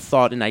a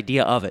thought and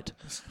idea of it.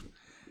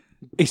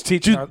 He's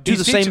teaching,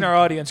 our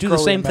audience. Do the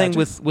Crowley same and thing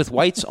magic. with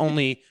whites,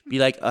 only be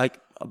like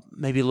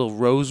maybe a little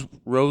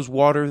rose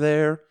water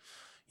there,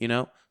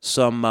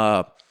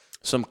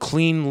 some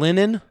clean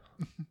linen.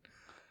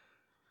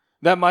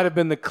 That might have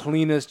been the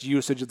cleanest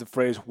usage of the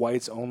phrase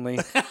whites only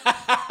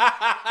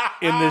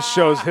in this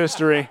show's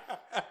history.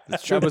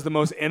 That was the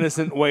most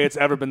innocent way it's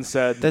ever been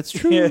said. That's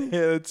true. Yeah,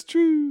 that's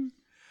true.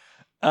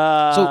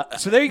 So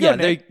there you go. Yeah,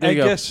 Nick. there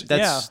you I go.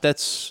 guess,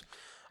 That's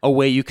a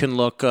way you can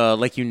look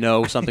like you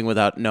know something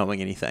without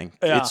knowing anything.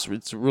 Yeah.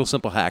 It's a real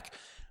simple hack.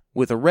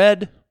 With a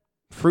red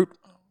fruit,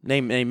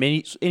 name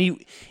any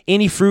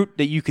fruit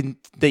that you can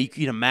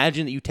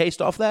imagine that you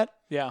taste off that.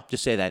 Yeah.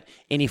 Just say that.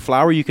 Any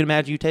flower you can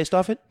imagine you taste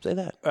off it. Say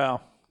that. Oh,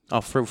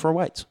 Oh, for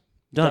whites.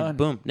 Done.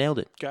 Boom. Nailed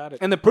it. got it.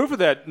 And the proof of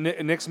that,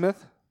 Nick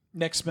Smith,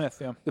 Nick Smith,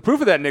 yeah. The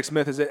proof of that, Nick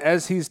Smith, is that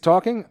as he's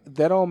talking,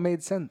 that all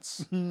made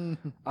sense.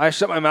 I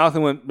shut my mouth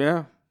and went,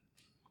 yeah.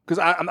 Because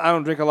I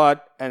don't drink a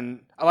lot,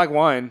 and I like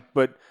wine,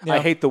 but I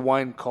hate the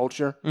wine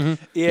culture. Yeah,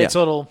 it's a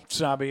little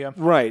snobby, yeah.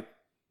 Right.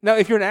 Now,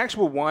 if you're an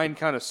actual wine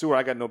connoisseur,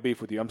 I got no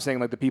beef with you. I'm saying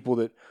like the people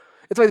that...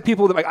 It's like the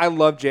people that... like I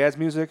love jazz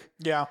music.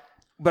 Yeah.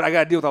 But I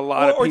got to deal with a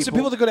lot of people. Or it's the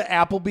people that go to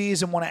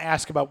Applebee's and want to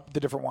ask about the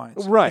different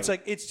wines. Right. It's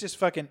like, it's just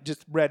fucking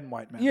just red and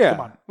white, man. Yeah.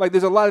 Come on. Like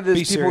there's a lot of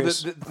these people that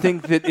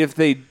think that if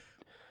they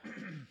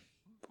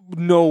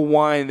know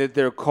wine that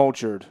they're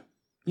cultured.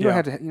 You don't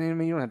have to. You know what I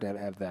mean? You don't have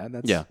to have that.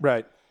 That's,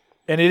 Right.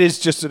 And it is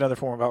just another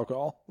form of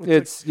alcohol.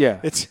 It's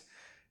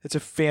a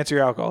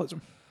fancier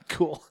alcoholism.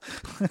 Cool.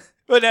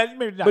 But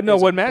maybe not. But no,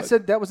 what Matt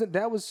said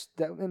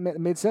that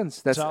made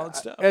sense. That's solid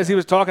stuff. As he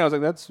was talking, I was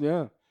like, that's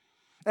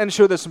And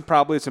sure, there's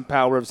probably some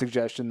power of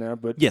suggestion there,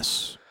 but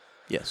Yes.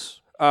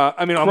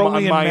 I mean,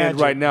 on my end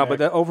right now, Magic.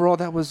 but overall,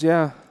 that was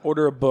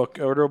Order a book.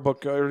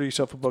 Order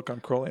yourself a book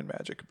on Crowley and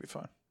Magic. It'd be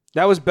fun.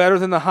 that was better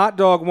than the hot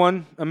dog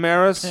one,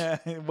 Amaris. Yeah,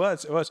 it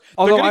was. Although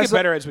They're going I to get saw-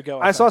 better as we go.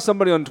 I saw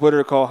somebody on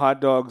Twitter call hot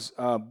dogs.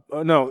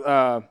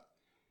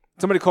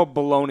 Somebody called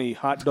bologna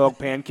hot dog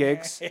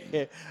pancakes,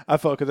 I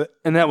fuck with it.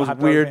 and that was Hot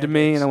dog weird to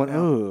me. And I went,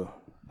 pancakes, "Oh,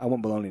 I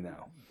want bologna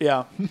now."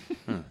 Yeah.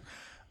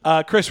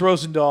 Chris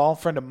Rosendahl,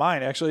 friend of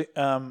mine, actually,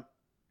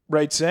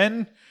 writes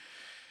in,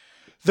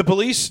 the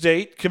police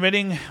state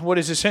committing what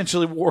is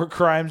essentially war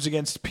crimes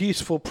against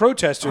peaceful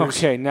protesters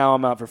Okay, now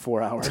I'm out for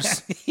 4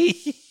 hours.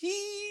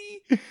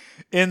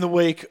 in the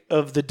wake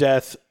of the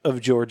death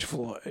of George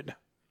Floyd.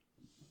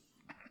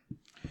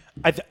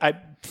 I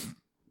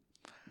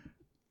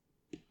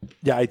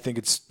think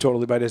it's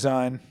totally by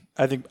design.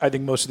 I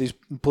think most of these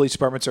police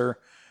departments are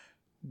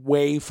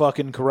way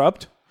fucking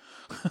corrupt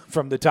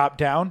from the top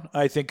down.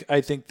 I think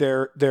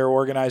they're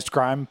organized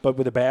crime, but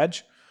with a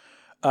badge.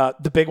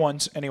 The big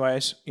ones,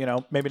 anyways.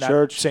 Maybe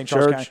not St.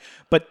 Charles County.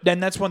 But then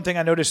that's one thing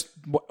I noticed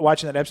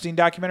watching that Epstein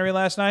documentary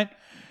last night.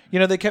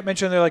 They kept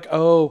mentioning, they're like,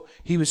 oh,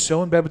 he was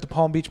so in bed with the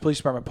Palm Beach Police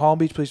Department, Palm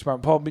Beach.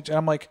 And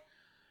I'm like,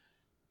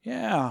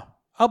 yeah,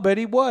 I'll bet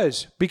he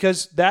was.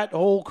 Because that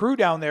whole crew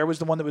down there was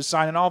the one that was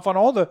signing off on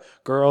all the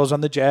girls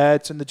on the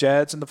jets and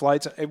the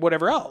flights and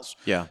whatever else.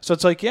 Yeah. So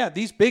it's like, yeah,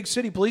 these big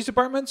city police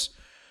departments,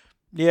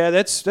 yeah,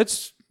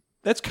 that's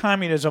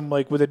communism,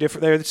 like with a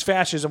different, it's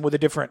fascism with a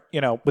different,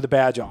 with a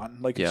badge on.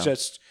 Like it's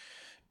just,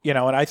 and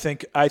I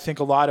think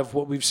a lot of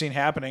what we've seen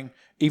happening,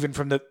 even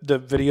from the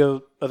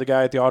video of the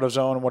guy at the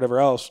AutoZone and whatever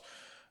else,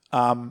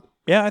 I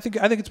think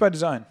it's by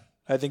design.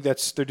 I think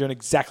they're doing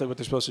exactly what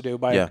they're supposed to do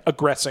by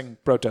aggressing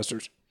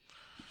protesters.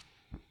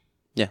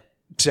 Yeah.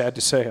 Sad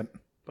to say it,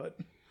 but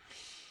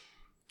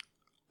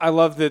I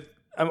love that.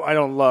 I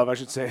don't love, I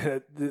should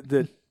say,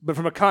 that, but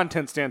from a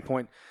content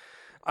standpoint,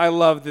 I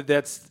love that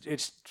that's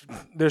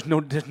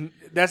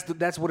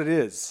what it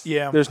is.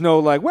 Yeah. There's no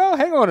like, well,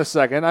 hang on a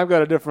second, I've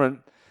got a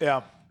different.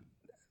 yeah.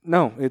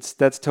 No, it's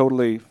that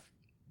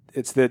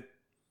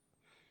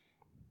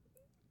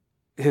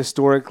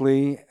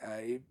historically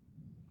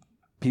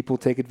people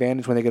take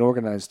advantage when they get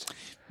organized.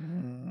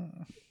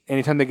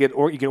 Anytime you get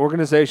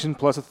organization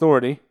plus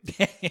authority,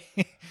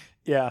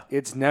 Yeah.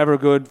 it's never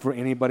good for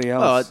anybody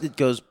else. It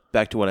goes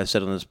back to what I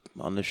said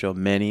on this show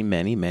many,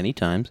 many, many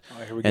times.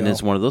 Here we And go.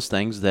 it's one of those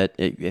things that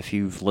if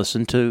you've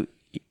listened to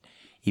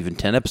even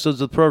 10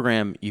 episodes of the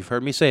program, you've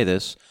heard me say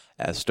this.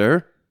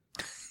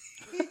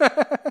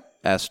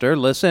 Esther,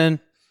 listen.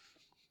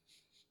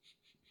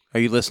 Are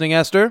you listening,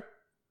 Esther?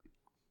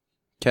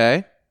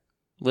 Okay.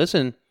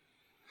 Listen.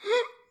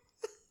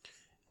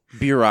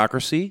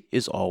 Bureaucracy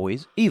is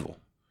always evil.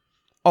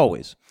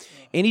 Always.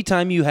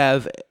 Anytime you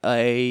have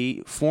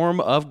a form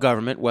of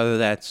government, whether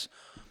that's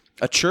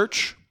a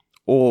church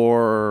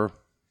or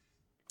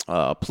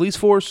a police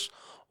force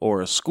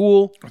or a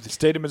school, The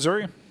state of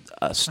Missouri.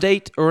 a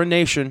state or a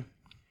nation,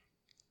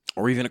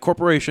 or even a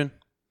corporation,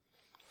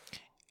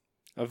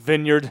 A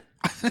vineyard.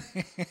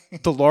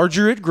 the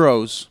larger it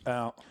grows,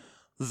 Oh.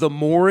 the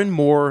more and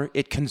more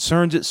it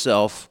concerns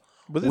itself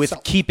With with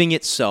itself. keeping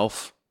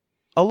itself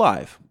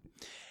alive.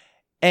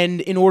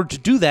 And in order to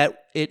do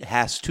that, it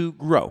has to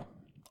grow.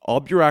 All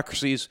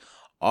bureaucracies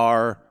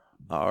are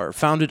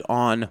founded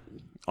on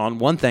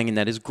one thing, and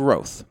that is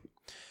growth.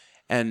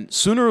 And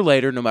sooner or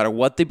later, no matter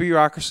what the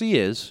bureaucracy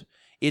is,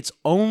 its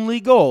only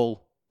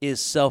goal is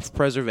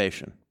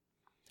self-preservation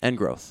and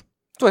growth.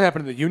 That's what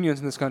happened to the unions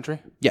in this country.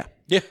 Yeah.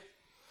 Yeah.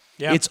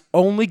 Yeah. Its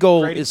only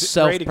goal Great is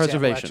great example,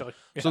 self-preservation. actually.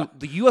 Yeah. So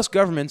the U.S.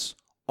 government's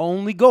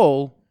only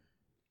goal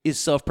is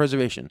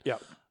self-preservation. Yeah.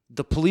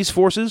 The police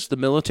forces, the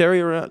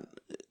military,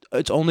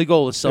 its only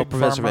goal is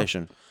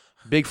self-preservation.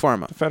 Big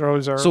Pharma. Federal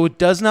Reserve. So it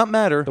does not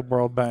matter the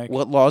World Bank.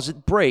 what laws it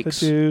The breaks,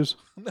 Jews.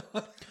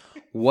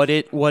 what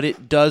it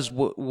does,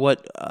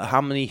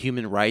 how many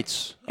human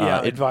rights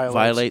it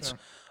violates,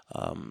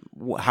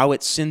 how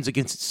it sins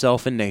against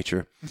itself in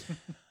nature.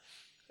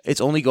 Its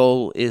only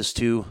goal is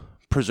to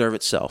preserve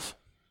itself.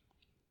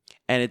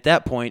 And at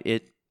that point,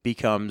 it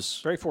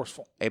becomes Very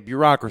forceful. a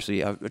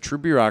bureaucracy, a true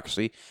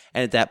bureaucracy.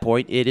 And at that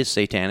point, it is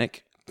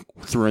satanic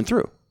through and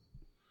through.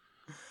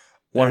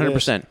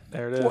 100%.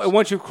 There it is.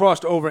 Once you've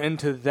crossed over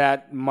into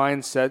that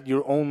mindset,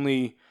 your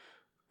only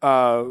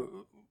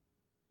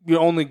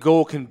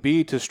goal can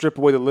be to strip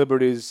away the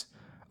liberties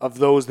of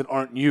those that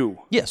aren't you.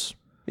 Yes.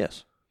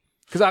 Because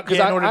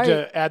in order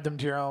to add them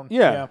to your own.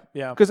 Yeah.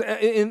 Because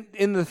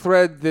in the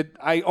thread that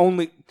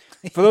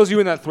for those of you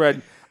in that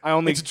thread, I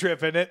only It's a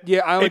trip, isn't it? Yeah,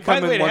 I only By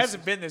come the way, in it once.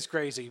 hasn't been this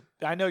crazy.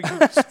 I know you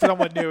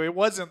someone new. It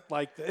wasn't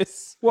like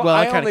this. Well, Well,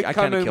 I I only kinda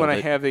come in when killed I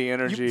it. have the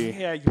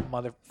energy. You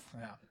mother.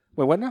 Yeah.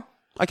 Wait, what now?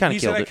 I kind He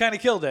of said killed I it. kind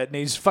of killed it, and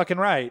he's fucking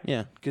right.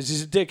 Yeah. Because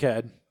he's a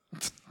dickhead.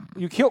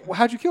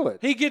 How'd you kill it?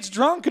 He gets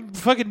drunk and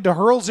fucking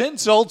hurls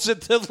insults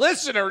at the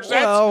listeners.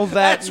 Well,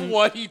 That's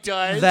what he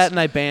does. That and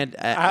I banned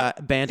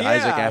banned yeah,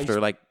 Isaac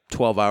after like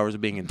 12 hours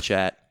of being in the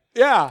chat.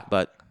 Yeah.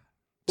 But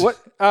What?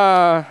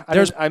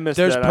 I missed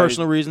there's that.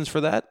 personal reasons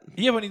for that.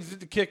 Yeah, when he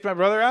kicked my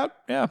brother out?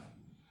 Yeah.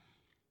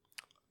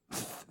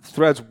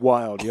 Thread's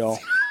wild, y'all.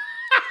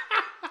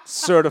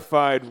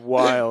 Certified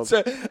wild.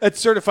 It's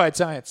certified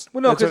science.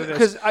 Well, no, That's what it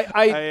is. because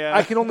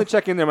I can only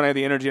check in there when I have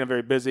the energy and I'm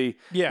very busy.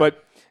 Yeah.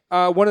 But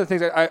one of the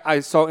things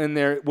I saw in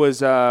there was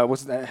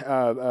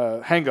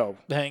Hango.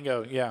 The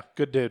Hango, yeah.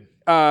 Good dude.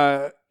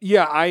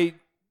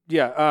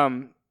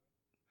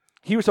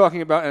 He was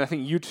talking about, and I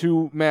think you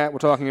too, Matt, were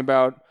talking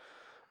about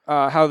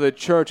how the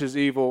church is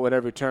evil at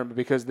every turn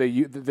because they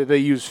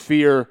use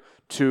fear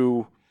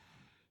to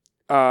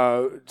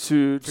corral,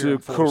 to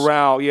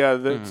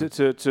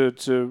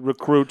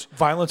recruit.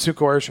 Violence through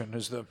coercion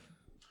is the...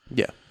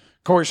 Yeah.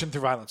 Coercion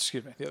through violence,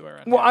 excuse me. The other way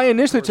around. Well, I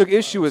initially took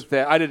issue with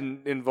that. I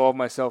didn't involve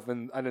myself I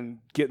didn't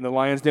get in the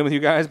lion's den with you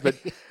guys, but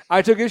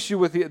I took issue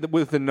with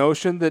the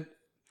notion that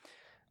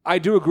I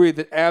do agree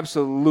that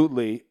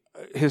absolutely,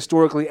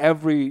 historically,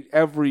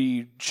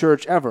 every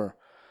church ever,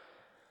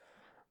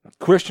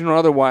 Christian or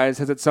otherwise,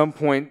 has at some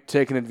point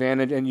taken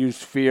advantage and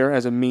used fear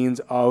as a means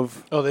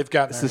of they've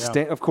gotten there,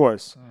 sustain. Of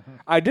course,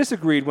 I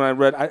disagreed when I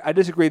read. I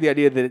disagreed with the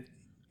idea that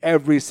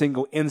every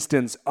single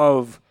instance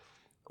of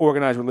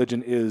organized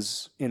religion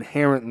is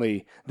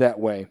inherently that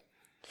way.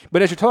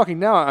 But as you're talking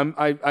now,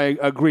 I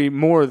agree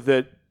more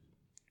that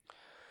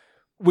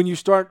when you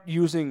start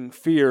using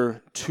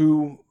fear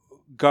to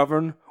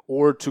govern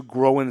or to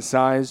grow in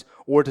size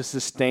or to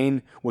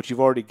sustain what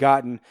you've already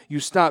gotten, you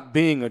stop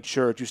being a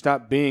church, you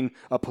stop being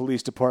a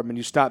police department,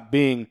 you stop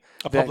being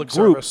a that public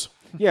group. service.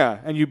 Yeah,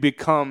 and you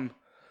become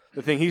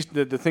the thing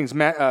the things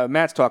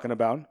Matt's talking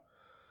about.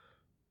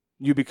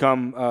 You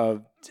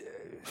become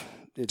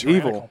it's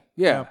evil.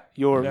 Yeah.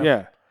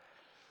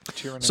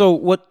 Tyranny.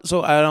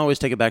 So I always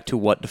take it back to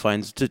what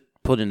defines, to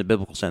put in a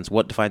biblical sense,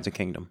 what defines a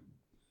kingdom?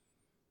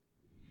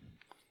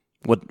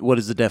 What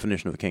is the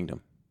definition of a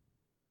kingdom?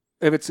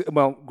 If it's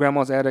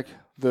grandma's attic,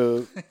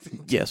 the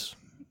Yes.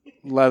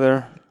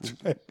 leather,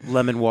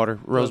 Lemon water,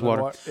 rose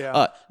water.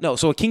 yeah. No,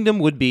 so a kingdom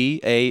would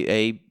be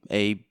a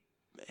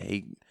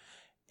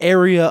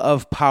area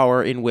of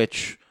power in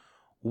which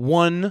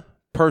one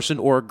person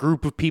or a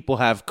group of people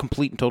have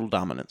complete and total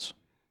dominance.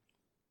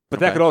 but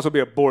that could also be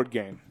a board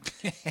game.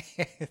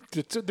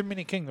 They're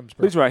mini kingdoms,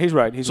 bro. He's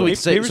right. So we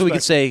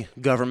could say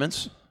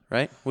governments,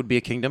 right, would be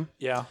a kingdom.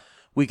 Yeah.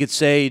 We could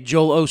say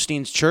Joel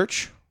Osteen's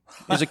church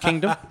is a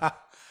kingdom.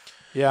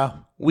 Yeah.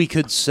 We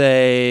could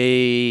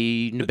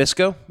say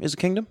Nabisco is a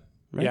kingdom.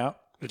 Right? Yeah.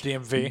 The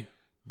DMV.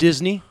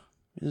 Disney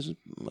is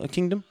a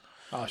kingdom.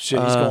 Oh, shit.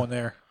 He's going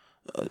there.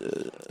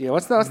 Yeah,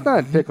 let's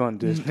not pick on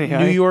Disney.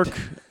 New York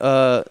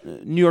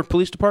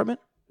Police Department,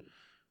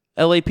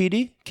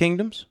 LAPD,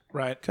 kingdoms.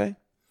 Right. Okay.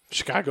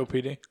 Chicago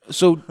PD.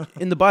 So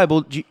in the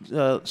Bible,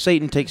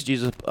 Satan takes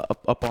Jesus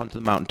up onto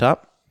the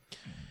mountaintop,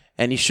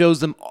 and he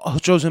shows him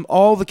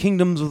all the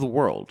kingdoms of the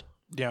world,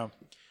 Yeah.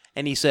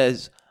 and he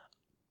says,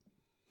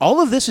 "All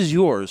of this is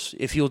yours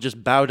if you'll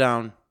just bow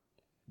down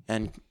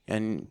and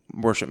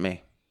worship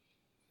me."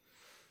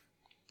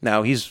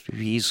 Now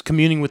he's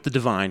communing with the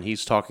divine.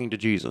 He's talking to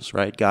Jesus,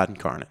 right? God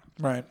incarnate.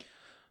 Right.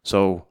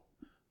 So,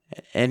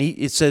 and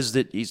it says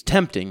that he's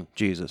tempting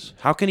Jesus.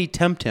 How can he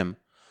tempt him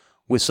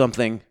with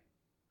something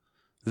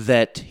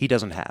that he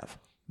doesn't have?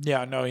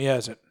 Yeah, no, he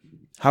hasn't.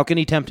 How can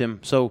he tempt him?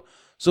 So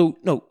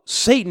no,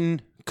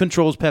 Satan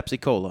controls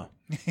Pepsi Cola.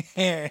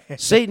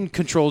 Satan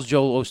controls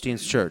Joel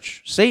Osteen's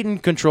church. Satan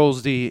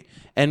controls the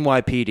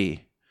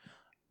NYPD.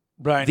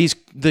 Right.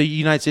 The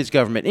United States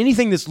government.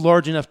 Anything that's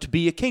large enough to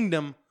be a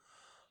kingdom.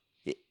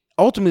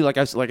 Ultimately, like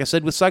I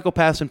said with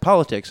psychopaths in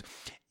politics,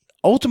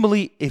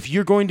 ultimately, if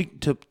you're going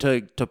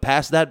to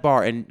pass that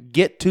bar and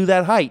get to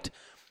that height,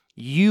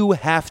 you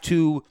have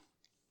to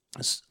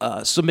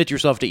submit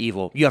yourself to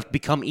evil. You have to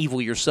become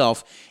evil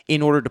yourself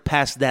in order to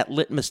pass that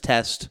litmus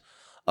test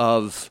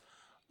of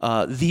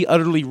the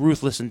utterly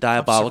ruthless and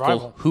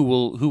diabolical who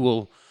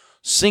will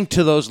sink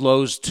to those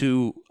lows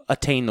to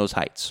attain those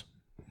heights.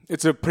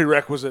 It's a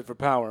prerequisite for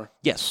power.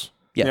 Yes.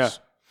 Yeah.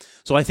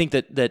 So I think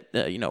that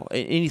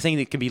anything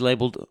that can be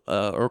labeled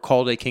or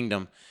called a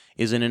kingdom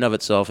is in and of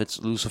itself, it's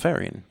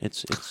Luciferian.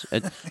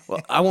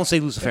 Well, I won't say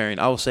Luciferian.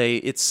 I will say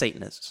it's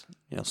Satanist.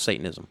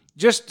 Satanism.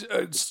 Just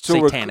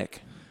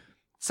Satanic.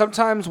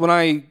 Sometimes when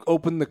I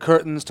open the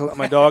curtains to let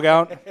my dog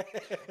out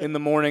in the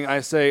morning,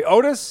 I say,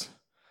 "Otis,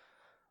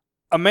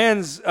 a man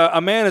is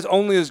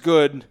only as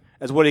good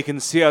as what he can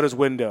see out his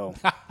window.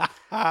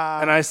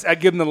 And I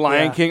give him the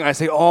Lion King. I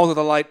say, all that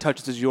the light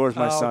touches is yours,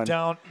 my son.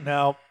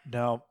 No.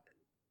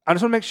 I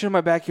just want to make sure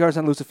my backyard's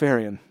not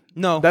Luciferian.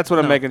 No. That's what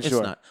I'm making it's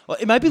sure. Not. Well,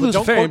 it might be Well,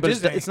 don't Luciferian, quote but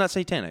Disney. it's not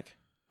satanic.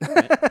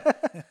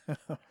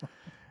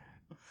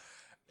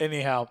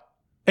 Anyhow,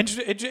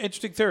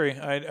 interesting theory.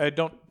 I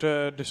don't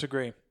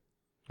disagree.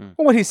 Well,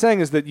 what he's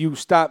saying is that you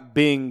stop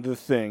being the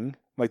thing,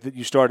 like that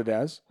you started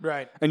as,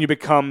 Right. and you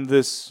become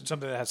this.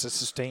 Something that has to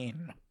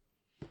sustain.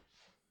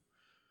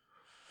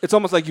 It's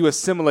almost like you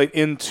assimilate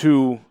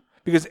into,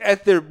 because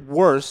at their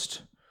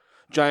worst,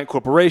 giant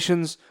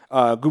corporations,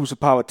 groups of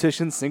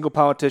politicians, single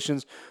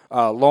politicians,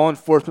 law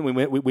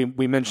enforcement.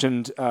 We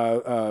mentioned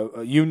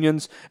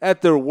unions.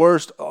 At their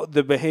worst,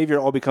 the behavior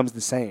all becomes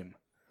the same.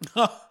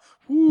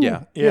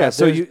 Yeah.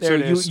 So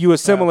you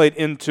assimilate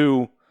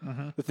into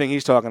the thing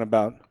he's talking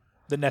about.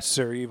 The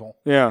necessary evil.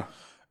 Yeah.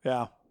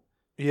 Yeah.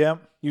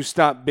 You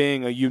stop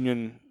being a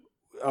union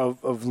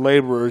of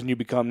laborers and you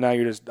become, now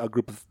you're just a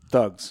group of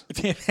thugs.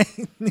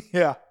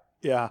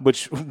 Yeah.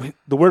 Which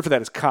the word for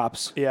that is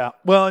cops. Yeah.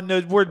 Well, and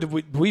the word that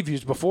we've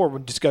used before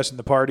when discussing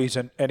the parties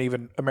and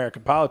even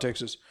American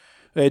politics is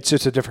it's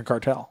just a different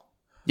cartel.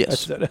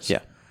 Yes. Yeah.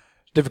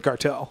 Different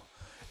cartel.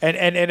 And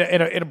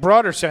in a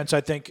broader sense,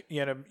 I think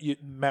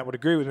Matt would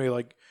agree with me.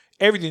 Like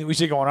everything that we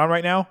see going on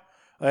right now,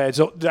 I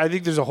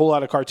think there's a whole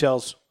lot of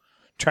cartels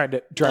trying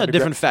to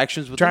different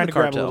factions within trying the to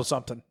grab a cartel. little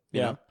something.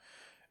 Yeah.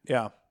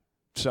 Yeah.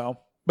 So,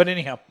 but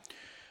anyhow,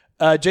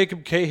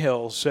 Jacob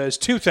Cahill says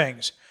 2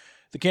 things: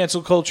 the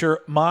cancel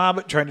culture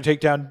mob trying to take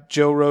down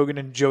Joe Rogan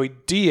and Joey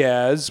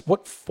Diaz.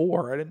 What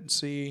for? I didn't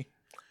see.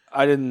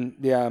 I'm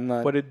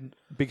not.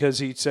 Because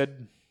he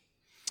said.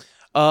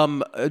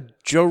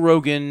 Joe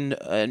Rogan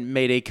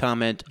made a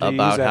comment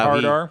about how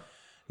hard R?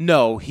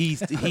 No, he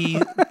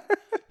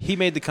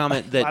made the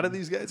comment that A lot of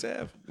these guys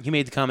have. He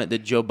made the comment that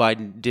Joe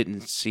Biden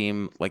didn't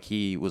seem like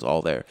he was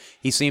all there.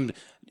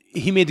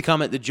 He made the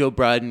comment that Joe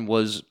Biden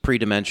was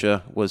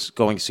pre-dementia, was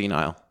going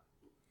senile.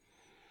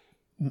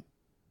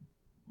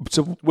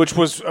 So, which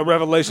was a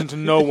revelation to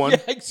no one. Yeah,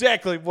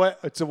 exactly.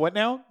 What? So what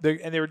now?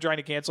 They were trying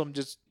to cancel him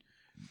just.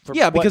 For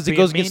Because it being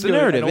goes mean against the to an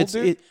narrative. old It's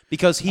dude?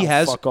 because he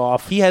has fuck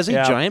off. He has a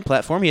Yeah. giant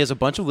platform. He has a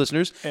bunch of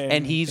listeners,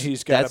 and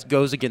got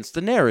goes against the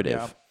narrative.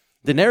 Yeah.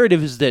 The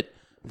narrative is that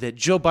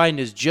Joe Biden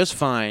is just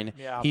fine.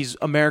 Yeah. He's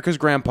America's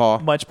grandpa.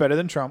 much better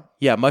than Trump.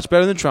 Yeah, much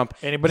better than Trump.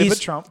 Anybody He's-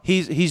 but Trump.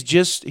 He's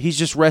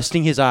just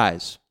resting his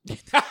eyes.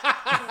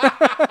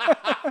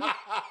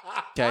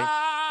 Okay.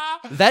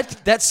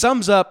 That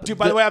sums up. Dude,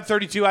 by the way, I'm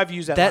 32. I've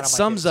used that. line on my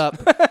sums kids.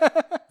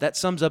 up. That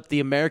sums up the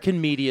American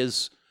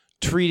media's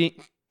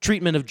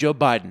treatment of Joe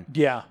Biden.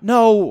 Yeah.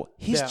 No,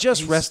 he's Yeah,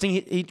 just he's-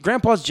 resting.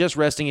 Grandpa's just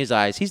resting his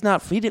eyes. He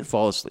didn't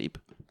fall asleep.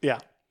 Yeah.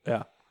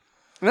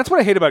 And that's what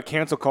I hate about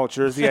cancel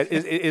culture is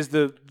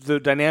the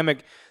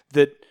dynamic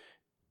that,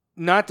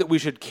 not that we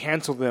should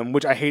cancel them,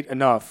 which I hate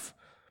enough,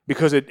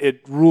 because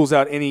it rules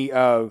out any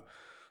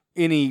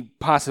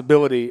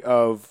possibility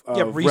of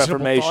reasonable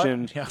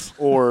reformation thought. Yeah.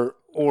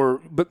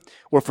 or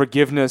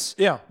forgiveness.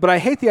 Yeah. But I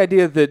hate the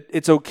idea that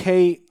it's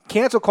okay.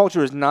 Cancel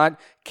culture is not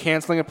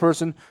canceling a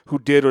person who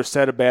did or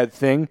said a bad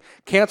thing.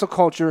 Cancel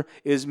culture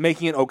is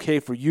making it okay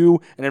for you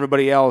and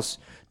everybody else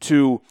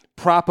to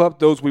prop up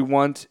those we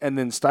want and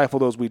then stifle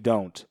those we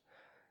don't.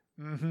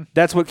 Mm-hmm.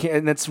 That's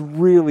and that's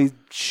really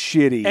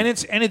shitty. And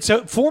it's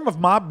a form of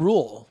mob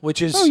rule,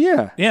 which is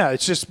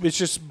it's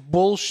just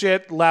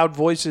bullshit. Loud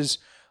voices.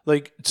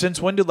 Like,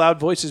 since when do loud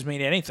voices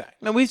mean anything?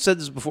 And we've said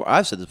this before.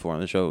 I've said this before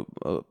on the show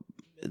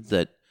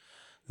that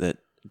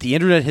the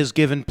internet has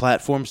given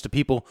platforms to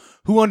people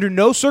who, under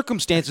no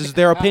circumstances,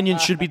 their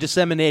opinions should be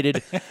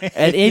disseminated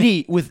at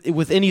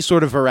with any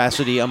sort of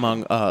veracity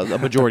among a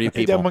majority of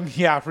people. Among,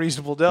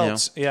 reasonable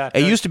adults. Yeah.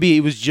 It used to be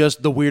it was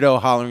just the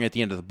weirdo hollering at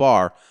the end of the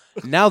bar.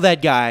 Now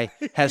that guy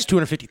has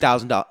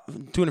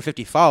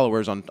 250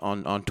 followers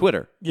on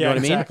Twitter. You know what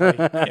exactly. I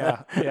mean?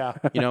 Yeah.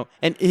 You know,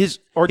 and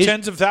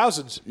Tens of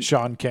thousands.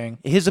 Sean King.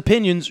 His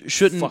opinions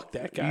shouldn't. Fuck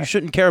that guy. You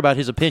shouldn't care about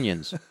his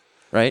opinions,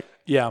 right?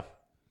 Yeah.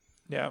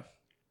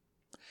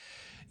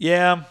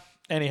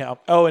 Anyhow.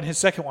 Oh, and his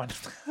second one.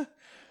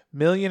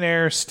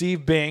 Millionaire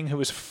Steve Bing, who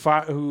was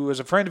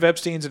a friend of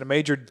Epstein's and a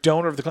major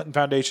donor of the Clinton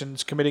Foundation,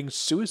 is committing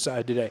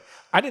suicide today.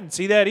 I didn't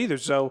see that either,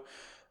 so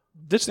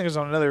this thing is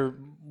on another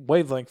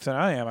wavelength than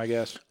I am, I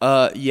guess.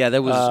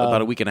 That was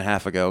about a week and a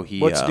half ago.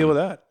 What's the deal with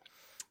that?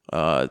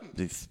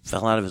 He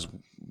fell out of his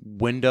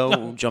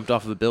window, jumped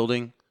off of a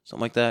building,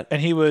 something like that.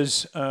 And he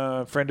was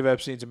a friend of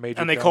Epstein's, a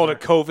major and they donor. called it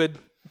COVID.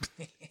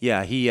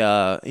 Yeah, he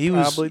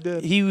Probably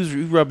did. He was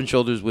rubbing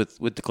shoulders with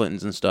the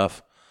Clintons and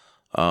stuff.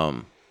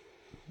 It's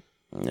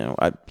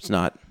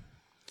not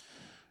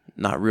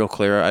real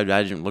clear. I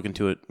didn't look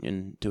into it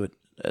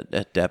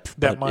at depth.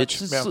 That but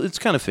much, It's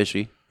kind of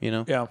fishy, you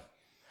know. Yeah.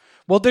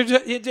 Well,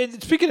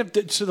 speaking of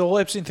the whole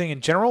Epstein thing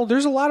in general,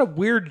 there's a lot of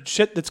weird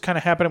shit that's kind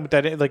of happening with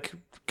that. Like,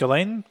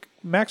 Ghislaine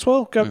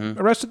Maxwell got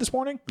arrested this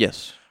morning.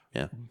 Yes.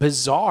 Yeah.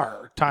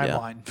 Bizarre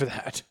timeline for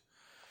that.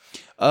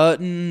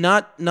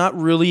 Not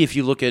really. If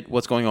you look at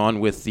what's going on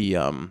with the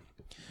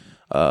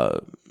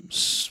what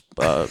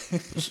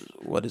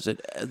is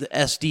it? The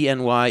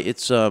SDNY.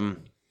 It's the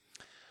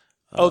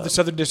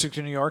Southern District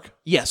of New York.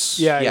 yes,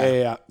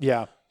 Yeah.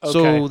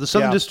 So Okay, the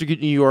Southern yeah. District of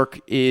New York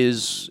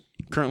is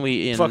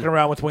currently in fucking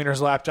around with Wiener's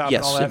laptop. yes,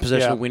 and all that. in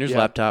possession of Wiener's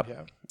laptop.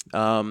 Yeah.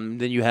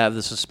 Then you have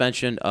the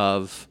suspension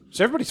of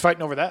So everybody's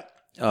fighting over that.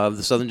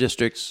 the Southern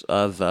Districts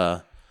of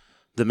the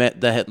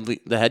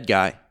head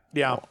guy.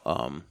 Yeah.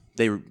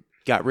 They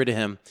got rid of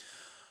him.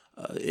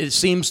 It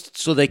seems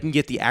so they can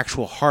get the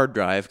actual hard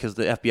drive because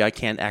the FBI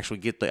can't actually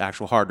get the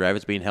actual hard drive.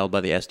 It's being held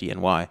by the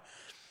SDNY.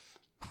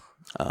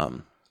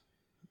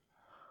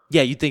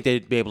 Yeah, you'd think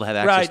they'd be able to have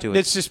access to it.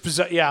 It's just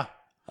bizarre. Yeah.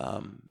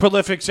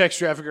 Prolific sex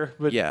trafficker.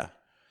 But Yeah.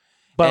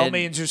 by all And-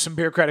 means, there's some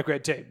bureaucratic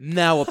red tape.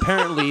 Now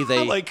apparently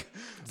they Best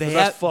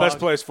have fog. Best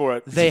place for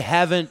it. they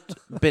haven't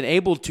been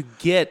able to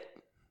get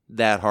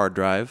that hard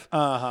drive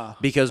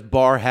because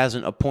Barr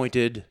hasn't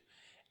appointed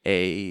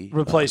a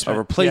replacement. a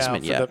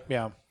replacement yeah, yet.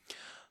 Yeah.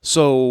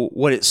 So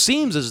what it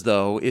seems as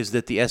though is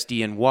that the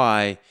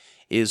SDNY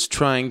is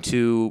trying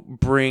to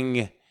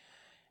bring.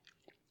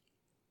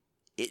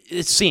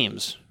 It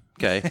seems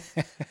okay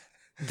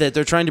that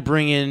they're trying to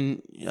bring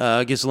in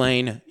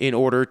Ghislaine in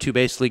order to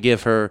basically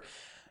give her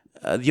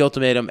the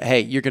ultimatum: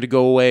 hey, you're going to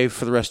go away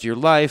for the rest of your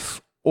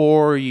life,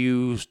 or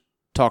you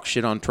talk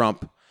shit on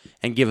Trump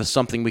and give us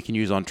something we can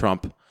use on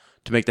Trump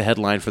to make the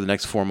headline for the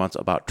next 4 months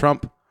about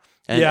Trump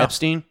and Yeah.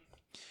 Epstein.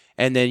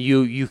 And then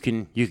you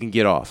can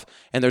get off.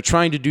 And they're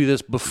trying to do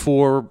this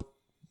before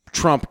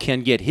Trump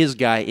can get his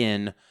guy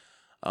in.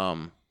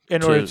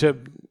 In order to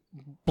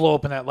blow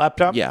open that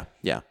laptop. Yeah.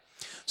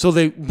 So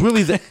they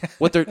really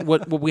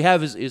what we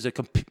have is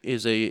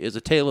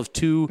a tale of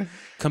two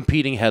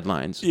competing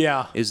headlines.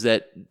 Yeah. Is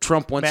that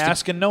Trump wants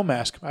Mask and no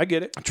mask. I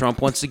get it.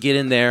 Trump wants to get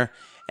in there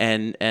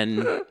and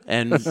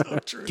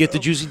get the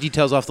juicy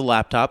details off the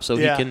laptop so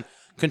Yeah. he can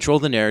control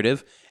the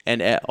narrative.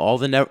 And all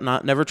the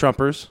never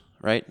Trumpers,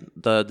 right?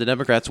 The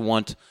Democrats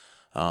want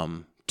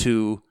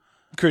to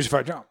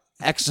Crucify Trump.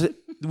 exit,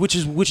 which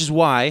is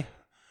why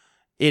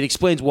it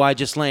explains why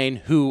Ghislaine,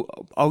 who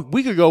a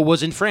week ago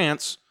was in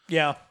France,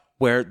 Yeah.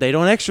 where they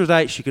don't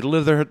extradite, she could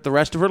live there the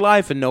rest of her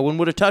life and no one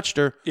would have touched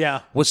her.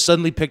 Yeah. Was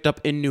suddenly picked up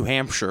in New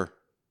Hampshire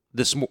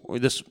this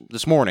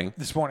morning.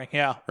 This morning.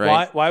 Yeah.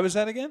 Right. Why was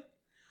that again?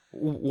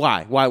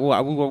 Why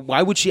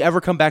would she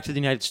ever come back to the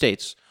United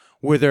States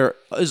where there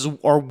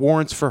are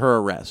warrants for her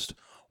arrest?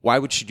 Why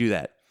would she do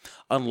that?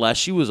 Unless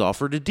she was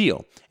offered a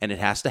deal. And it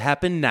has to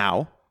happen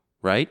now,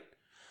 right?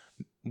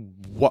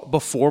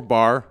 Before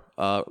Barr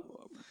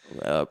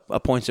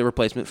appoints a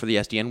replacement for the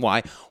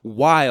SDNY,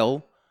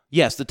 while,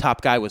 yes, the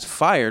top guy was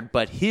fired,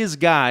 but his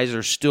guys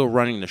are still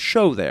running the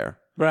show there.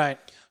 Right.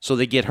 So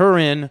they get her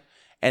in,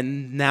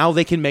 and now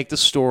they can make the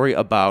story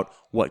about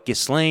what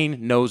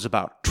Ghislaine knows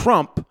about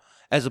Trump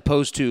as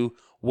opposed to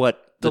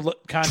what the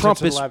contents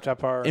Trump of the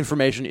laptop are.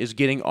 information is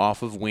getting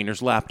off of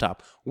Wiener's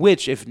laptop,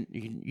 which, if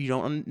you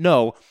don't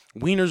know,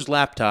 Wiener's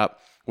laptop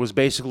was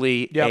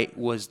basically there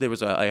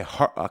was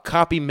a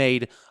copy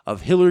made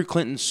of Hillary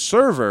Clinton's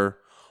server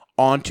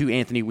onto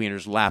Anthony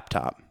Weiner's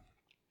laptop.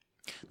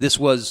 This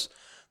was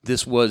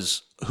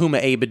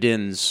Huma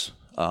Abedin's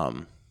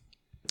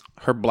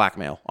her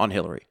blackmail on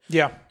Hillary.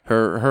 Yeah.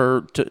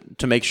 Her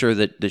to make sure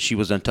that she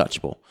was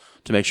untouchable,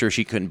 to make sure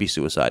she couldn't be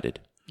suicided.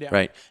 Yeah.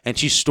 Right? And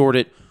she stored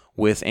it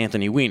with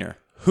Anthony Weiner,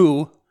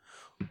 who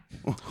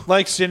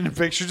Like sending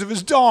pictures of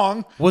his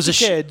dong was to a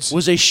kids.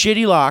 was a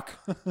shitty lock.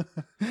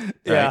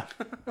 Yeah.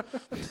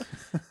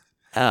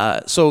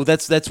 So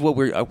that's what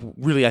we're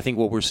really, I think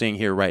what we're seeing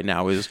here right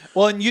now is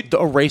Well, and you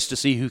a race to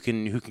see who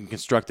can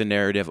construct the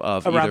narrative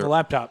of around either the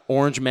laptop.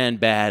 Orange Man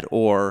bad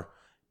or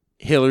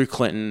Hillary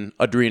Clinton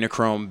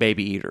adrenochrome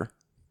baby eater.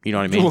 You know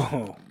what I mean?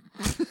 Whoa.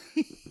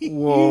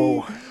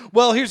 Whoa.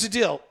 Well, here's the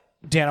deal,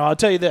 Dano. I'll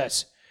tell you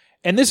this,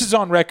 and this is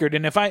on record.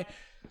 And if I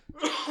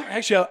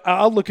actually,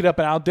 I'll look it up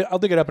and I'll dig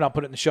it up and I'll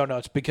put it in the show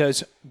notes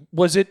because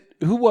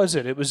who was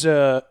it? It was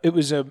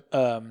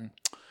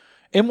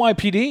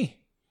NYPD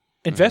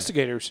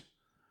investigators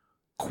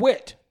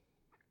quit.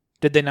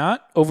 Did they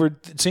not over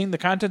seeing the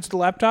contents of the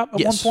laptop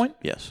at one point?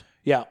 Yes.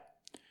 Yeah.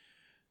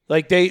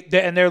 Like they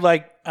and they're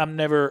like, I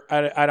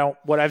don't.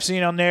 What I've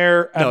seen on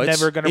there, I'm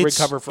never going to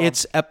recover from.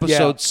 It's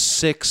episode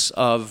 6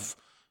 of.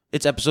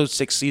 It's episode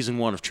 6, season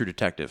 1 of True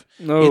Detective.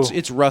 No.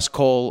 It's Russ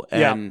Cole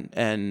and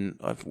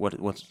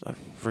what's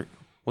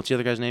the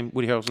other guy's name?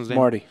 Woody Harrelson's name?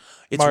 Marty.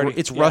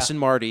 It's Russ and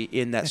Marty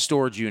in that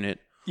storage unit.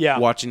 Yeah.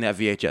 Watching that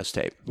VHS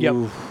tape. Yep.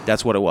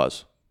 That's what it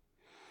was.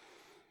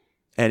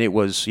 And it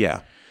was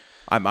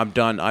I'm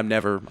done.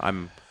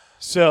 I'm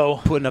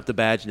So putting up the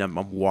badge and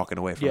I'm walking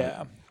away from it.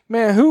 yeah.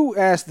 Man, who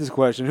asked this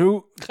question?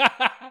 Who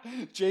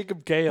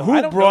Jacob Gale. Who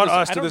I don't brought know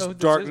us I to don't this know who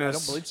darkness? I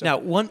don't believe so. Now,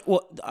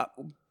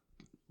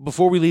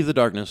 before we leave the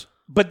darkness,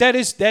 But that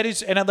is,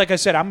 and like I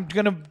said, I'm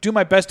gonna do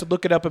my best to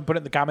look it up and put it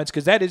in the comments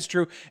because that is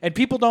true. And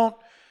people don't.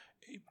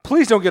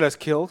 please don't get us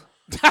killed.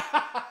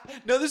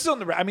 No, this is on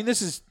the. I mean,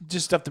 this is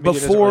just stuff the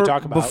media doesn't really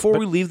talk about. before but-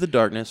 we leave the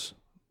darkness,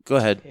 go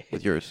ahead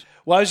with yours.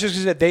 well, I was just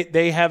gonna say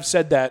they have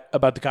said that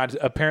about the content.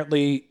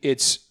 Apparently,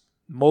 it's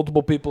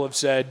multiple people have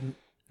said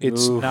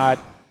It's not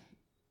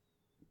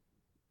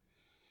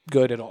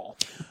good at all.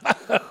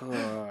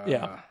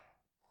 Yeah.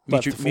 Mute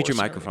Left your, the mute your force and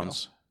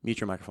microphones. Mute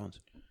your microphones.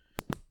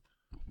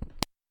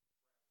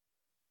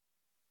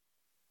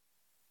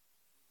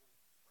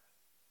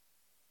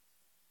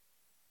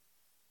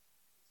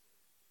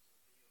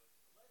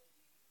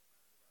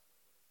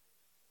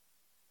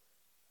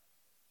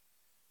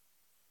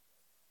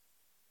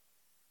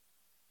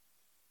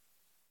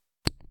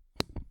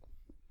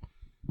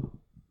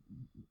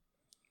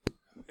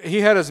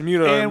 He had us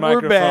mute our And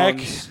we're back.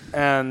 microphones.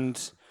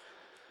 And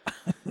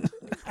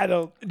I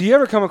don't. do you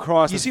ever come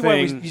across You a see thing? why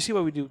you see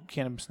why we do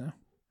cannabis now?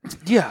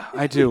 Yeah,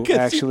 I do Because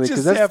you actually, because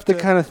just that's have the to-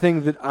 kind of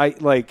thing that I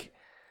like.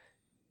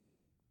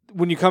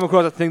 When you come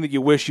across a thing that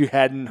you wish you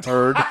hadn't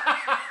heard,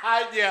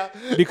 Yeah.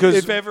 because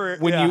If ever-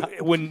 yeah.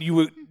 when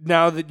you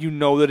now that you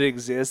know that it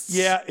exists,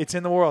 Yeah, it's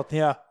in the world.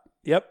 Yeah.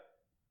 Yep.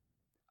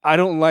 I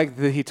don't like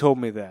that he told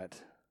me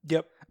that.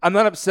 Yep. I'm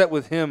not upset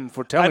with him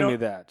for telling me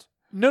don't- that,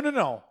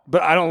 No.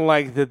 but I don't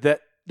like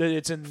that.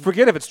 It's in.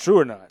 Forget if it's true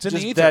or not. in the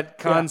Just ether. that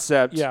Yeah.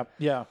 concept.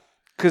 Yeah.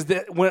 Because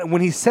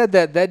when he said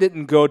that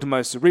didn't go to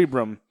my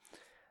cerebrum.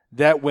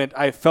 That went.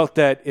 I felt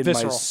that in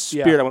Visceral. my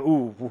spirit. Yeah. I went,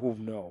 ooh,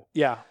 no.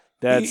 Yeah.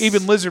 That's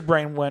Even lizard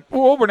brain went.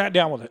 Oh, we're not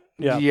down with it.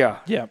 Yeah. Yeah.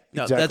 Yeah.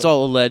 No, Exactly. that's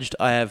all alleged.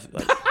 I have,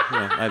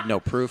 I have no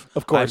proof.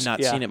 Of course, I've not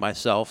yeah. seen it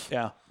myself.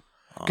 Yeah.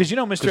 Because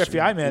Mr. 'cause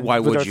FBI man why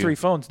with would our you? 3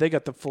 phones, they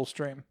got the full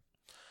stream.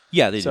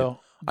 Yeah, they So- do.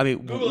 I mean,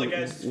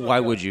 why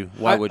would you?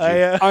 Why would you?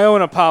 I owe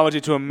an apology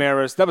to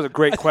Amaris. That was a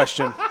great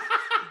question.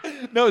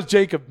 No, it's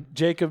Jacob.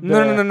 Jacob.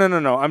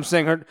 No. I'm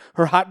saying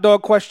her hot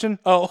dog question.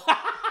 Oh,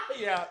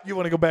 yeah. You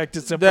want to go back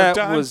to simpler That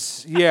times?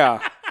 was Yeah.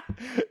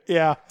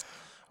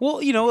 Well,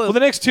 Well, the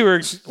next 2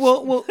 are.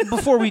 well,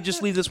 before we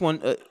just leave this one,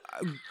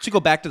 to go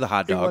back to the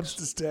hot He wants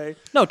dogs. to stay.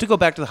 No, to go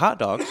back to the hot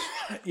dogs.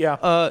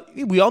 Yeah.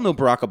 We all know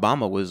Barack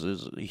Obama was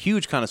a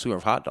huge connoisseur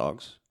of hot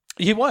dogs.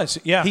 He was.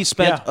 Yeah. He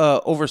spent yeah.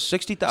 over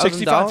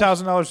 $65,000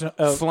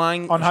 $65,000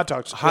 flying on hot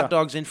dogs. Hot Yeah.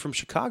 dogs in from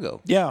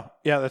Chicago Yeah.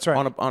 Yeah. That's right.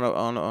 on a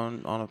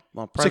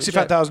private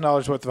jet.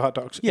 $65,000 worth of hot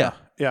dogs. Yeah.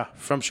 Yeah.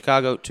 From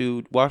Chicago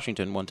to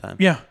Washington one time.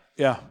 Yeah.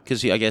 Yeah.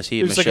 Because I guess he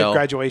It and was Michelle. like a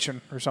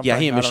graduation or something. Yeah,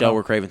 he and I don't Michelle know.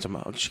 were craving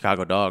some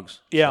Chicago dogs.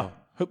 Yeah.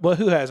 Well,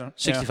 who hasn't?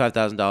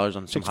 $65,000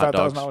 on some hot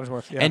dogs. $65,000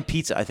 worth. Yeah. And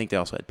pizza. I think they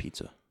also had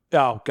pizza.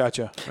 Oh,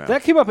 gotcha.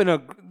 that came up in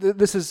a.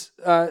 This is.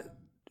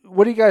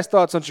 What are you guys'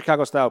 thoughts on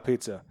Chicago style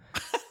pizza?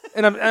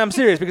 and I'm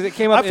serious because it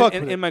came up I fuck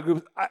in with it. my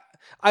group.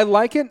 I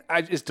like it.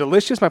 It's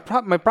delicious. My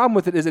problem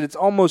with it is that it's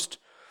almost.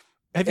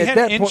 Have you At had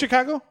that it in point-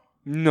 Chicago?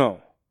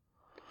 No.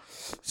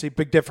 See,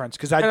 big difference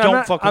because I And don't I'm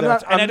not- fuck with I'm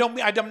that. not- And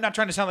I'm- I'm not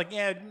trying to sound like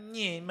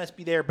it must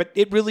be there, but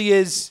it really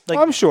is. Like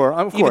I'm sure.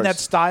 Of even course. that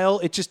style,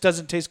 it just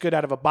doesn't taste good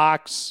out of a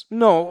box.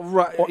 No.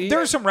 Right. Or,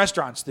 there are some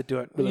restaurants that do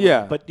it. Really Yeah.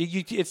 well, but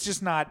it's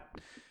just not.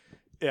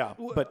 Yeah,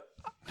 but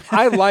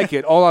I like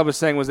it. All I was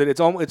saying was that it's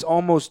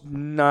almost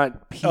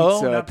not pizza.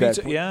 Oh, not at that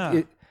pizza, point. yeah.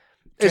 It's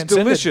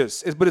Transcended.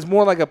 delicious, but it's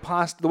more like a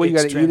pasta. The way you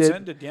got it's to eat it.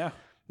 transcended. Yeah,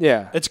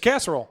 Yeah. it's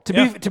casserole.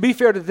 To be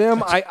fair to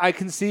them, I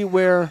can see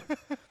where.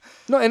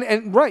 No,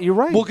 and right, you're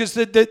right. Well, because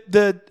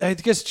the I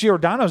guess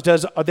Giordano's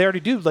does they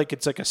already do like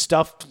it's like a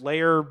stuffed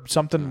layer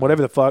something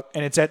whatever the fuck,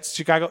 and it's at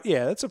Chicago.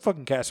 Yeah, that's a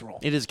fucking casserole.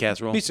 It is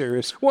casserole. Be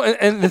serious. Well,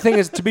 and the thing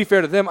is, to be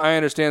fair to them, I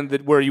understand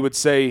that where you would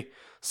say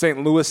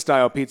St. Louis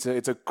style pizza,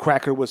 it's a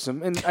cracker with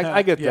some, and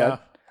I get Yeah.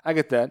 that. I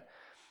get that.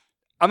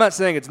 I'm not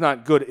saying it's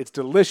not good. It's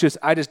delicious.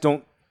 I just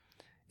don't.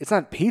 It's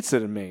not pizza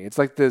to me. It's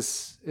like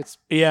this. It's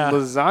Yeah.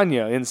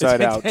 lasagna inside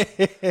out.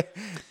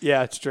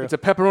 Yeah, it's true. It's a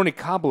pepperoni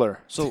cobbler,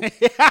 So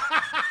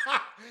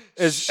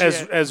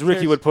as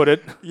Ricky would put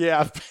it.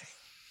 Yeah,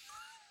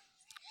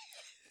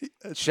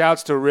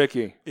 Shouts to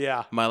Ricky.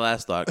 yeah. my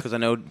last thought, because I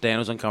know Dan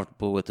was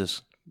uncomfortable with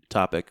this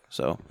topic,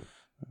 so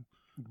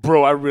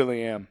Bro, I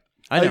really am.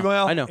 I know.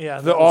 Well, I know.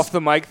 Yeah, The off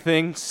the mic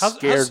thing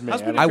scared me.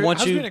 How's I want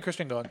how's you- being a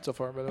Christian going so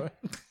far, by the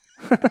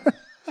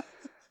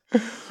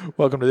way?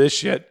 Welcome to this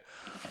shit.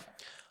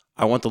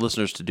 I want the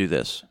listeners to do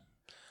this.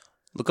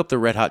 Look up the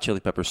Red Hot Chili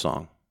Peppers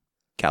song,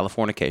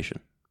 Californication.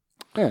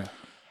 Yeah.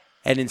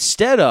 And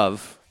instead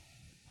of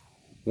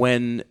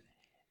when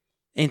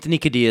Anthony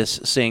Cadiz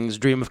sings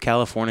Dream of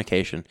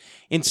Californication,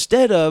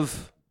 instead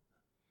of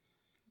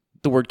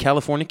the word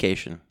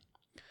Californication,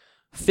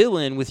 fill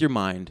in with your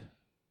mind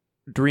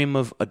Dream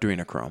of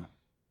Adrenochrome.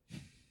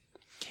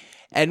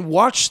 And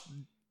watch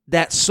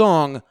that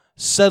song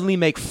suddenly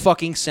make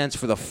fucking sense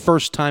for the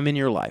first time in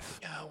your life.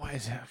 Oh, why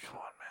is that? Come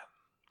on, man.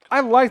 I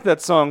liked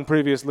that song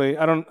previously.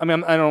 I don't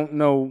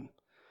know.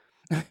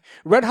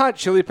 Red Hot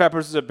Chili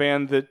Peppers is a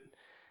band that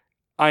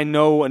I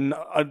know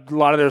a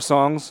lot of their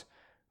songs,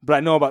 but I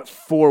know about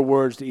 4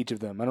 words to each of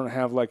them. I don't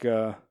have like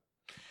a.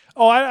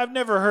 Oh, I've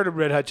never heard a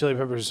Red Hot Chili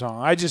Peppers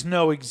song. I just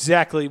know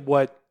exactly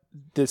what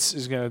this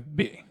is going to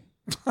be.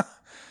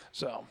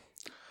 So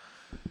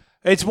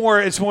it's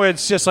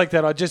just like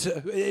that.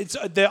 It's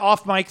the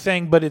off mic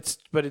thing, but it's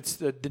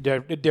a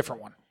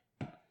different one,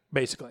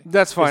 basically.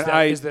 That's fine.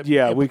 Is the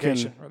we can.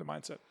 implication or the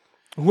mindset.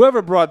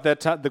 Whoever brought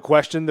the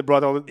question that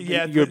brought all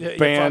your yeah,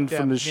 band fuck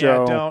from them. the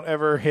show. Yeah, don't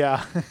ever.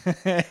 Yeah.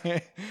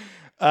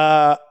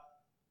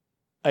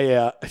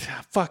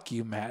 Fuck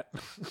you, Matt.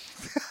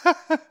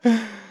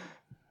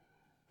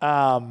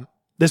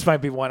 This might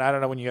be one. I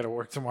don't know when you got to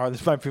work tomorrow.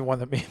 This might be one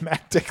that me and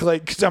Matt take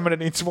late because I'm going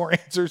to need some more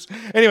answers.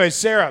 Anyway,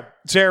 Sarah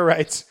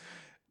writes,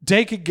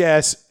 take a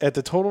guess at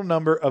the total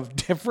number of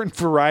different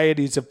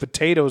varieties of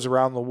potatoes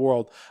around the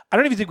world. I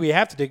don't even think we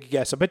have to take a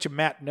guess. I bet you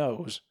Matt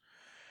knows.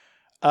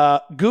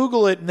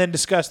 Google it and then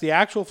discuss the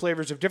actual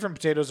flavors of different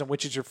potatoes and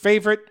which is your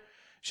favorite.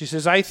 She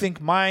says, I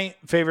think my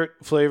favorite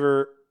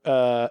flavor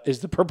is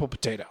the purple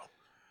potato.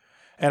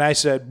 And I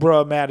said,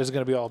 bro, Matt is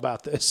going to be all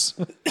about this.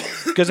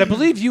 Because I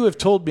believe you have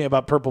told me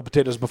about purple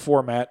potatoes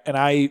before, Matt, and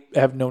I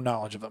have no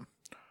knowledge of them.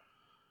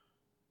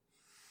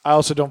 I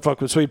also don't fuck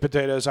with sweet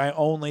potatoes. I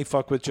only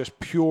fuck with just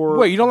pure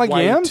Wait, you don't like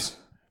yams?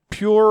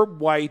 Pure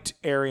white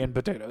Aryan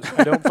potatoes.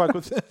 I don't fuck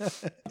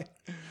with...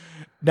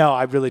 No,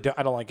 I really don't.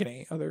 I don't like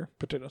any other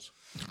potatoes.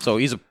 So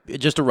he's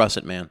just a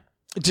russet man.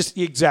 Just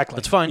exactly.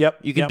 That's fine.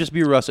 Yep. You can just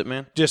be a russet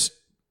man. Just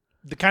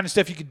the kind of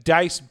stuff you could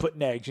dice and put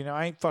in eggs.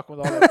 I ain't fucking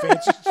with all that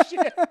fancy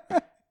shit.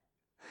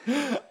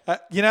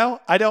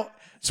 I don't.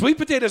 Sweet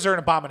potatoes are an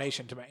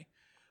abomination to me.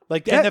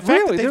 Like, and the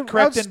fact that they've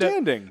crept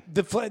into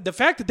the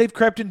fact that they've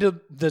crept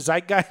into the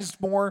zeitgeist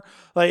more,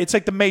 like it's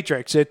like the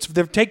Matrix.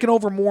 They've taken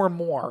over more and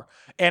more.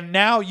 And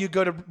now you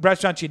go to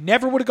restaurants you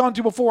never would have gone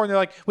to before, and they're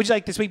like, "Would you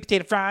like the sweet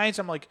potato fries?"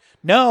 I'm like,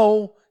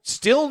 "No,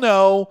 still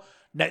no."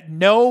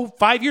 No,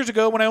 5 years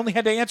ago when I only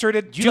had to answer it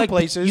at two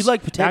places. You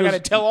like potatoes? Now I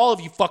got to tell all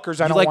of you fuckers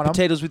I don't like want them.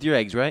 potatoes with your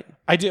eggs, right?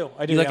 I do.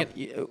 You like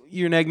it?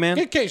 You're an egg man?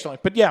 Occasionally,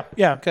 but yeah.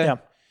 Okay. Yeah.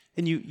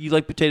 And you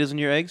like potatoes in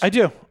your eggs? I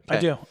do.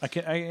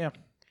 Okay. I do. Yeah.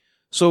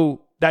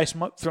 So dice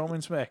them up, throw them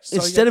in some eggs.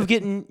 Instead of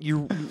getting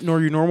your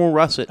normal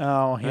russet,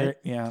 right?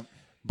 Yeah.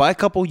 Buy a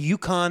couple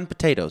Yukon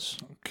potatoes,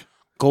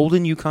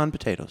 golden Yukon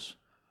potatoes.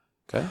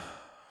 Okay.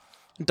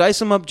 Dice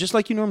them up just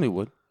like you normally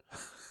would.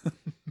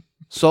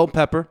 Salt,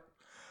 pepper.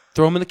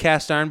 Throw them in the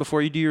cast iron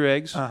before you do your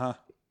eggs. Uh-huh.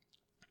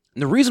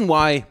 And the reason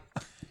why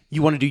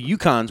you want to do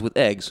Yukons with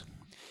eggs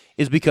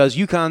is because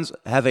Yukons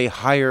have a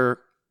higher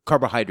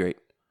carbohydrate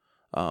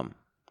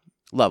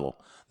level.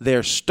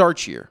 They're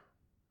starchier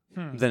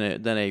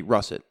than a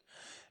russet.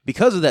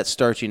 Because of that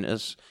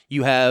starchiness,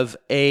 you have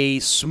a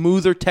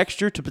smoother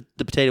texture to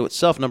the potato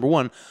itself, number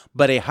one,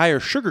 but a higher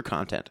sugar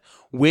content,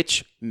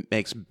 which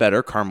makes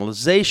better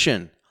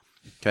caramelization.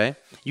 Okay,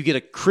 you get a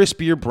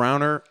crispier,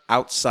 browner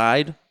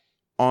outside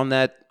on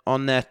that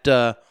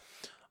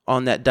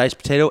diced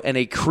potato, and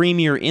a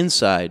creamier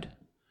inside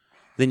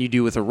than you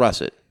do with a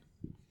russet.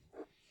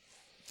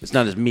 It's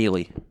not as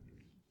mealy.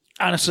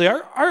 Honestly,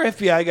 our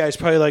FBI guy is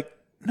probably like,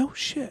 no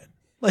shit.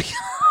 Like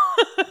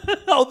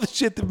all the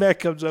shit that Matt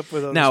comes up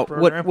with on now, this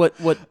program.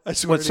 what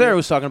Sarah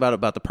was talking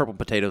about the purple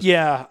potatoes.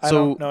 Yeah, I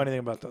don't know anything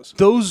about those.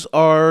 Those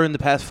are, in the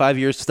past 5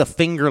 years, the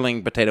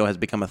fingerling potato has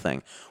become a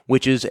thing,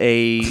 which is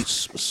a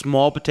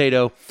small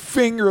potato.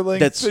 Fingerling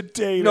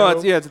potato. No,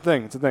 it's a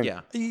thing. It's a thing.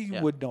 Yeah.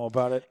 You would know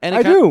about it. And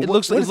I do. It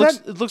looks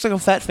like a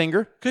fat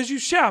finger. Because you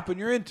shop and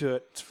you're into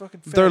it. It's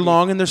fucking fatty. They're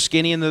long and they're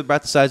skinny and they're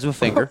about the size of a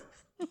finger.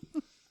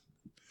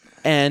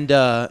 And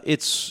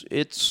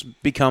it's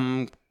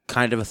become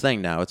kind of a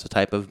thing now. It's a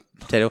type of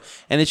potato,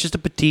 and it's just a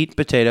petite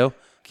potato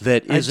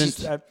that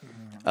isn't.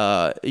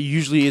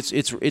 Usually,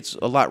 it's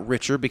a lot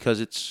richer because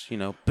it's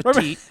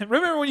petite.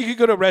 Remember when you could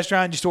go to a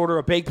restaurant and just order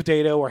a baked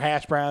potato or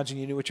hash browns and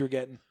you knew what you were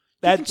getting?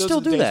 You can still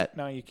do that.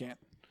 No, you can't.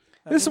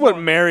 This is what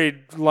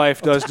married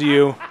life does to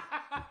you.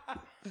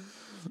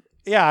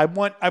 Yeah, I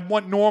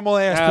want normal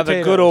ass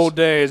potatoes. The good old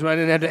days when I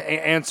didn't have to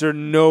answer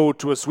no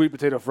to a sweet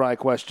potato fry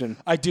question.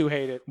 I do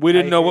hate it. We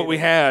didn't know what we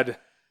had.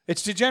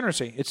 It's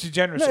degeneracy.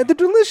 No, they're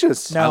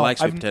delicious. No, I like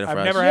sweet potato fries.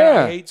 I've never had.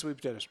 I hate sweet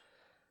potatoes.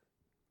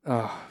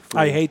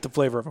 I hate the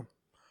flavor of them.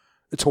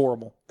 It's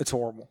horrible.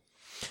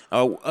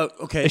 Oh,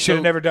 okay. I should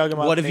have never dug them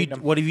up. What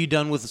have you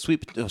done with the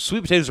sweet potatoes?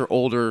 Sweet potatoes are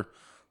older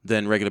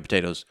than regular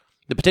potatoes.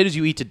 The potatoes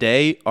you eat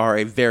today are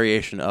a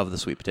variation of the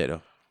sweet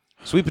potato.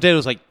 Sweet potato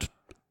is like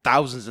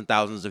thousands and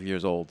thousands of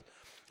years old,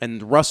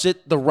 and the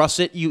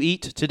russet you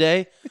eat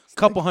today, a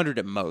couple hundred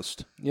at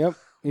most. Yep,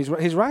 he's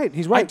right.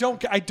 I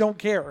don't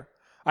care.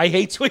 I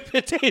hate sweet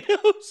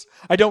potatoes.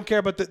 I don't care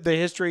about the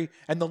history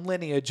and the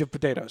lineage of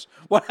potatoes.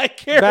 What I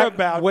care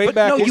about is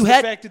the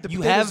fact that the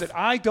potatoes that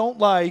I don't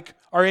like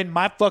are in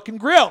my fucking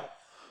grill.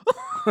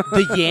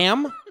 The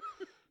yam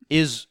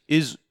is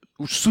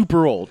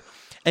super old,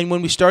 and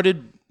when we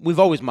started, we've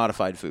always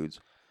modified foods,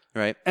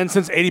 right? And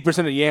since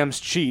 80% of yams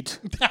cheat,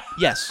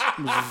 yes,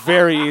 it's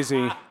very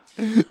easy.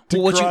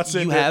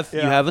 You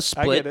have a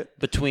split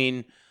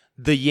between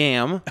the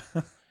yam.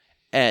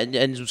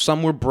 And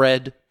some were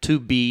bred to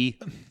be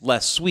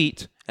less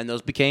sweet, and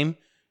those became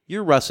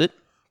your russet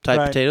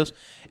type potatoes.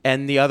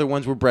 And the other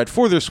ones were bred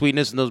for their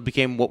sweetness, and those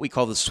became what we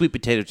call the sweet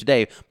potato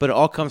today. But it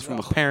all comes from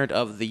a parent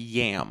of the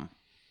yam.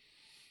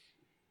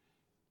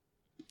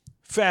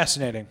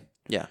 Fascinating.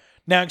 Yeah.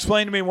 Now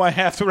explain to me why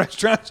half the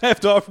restaurants have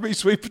to offer me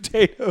sweet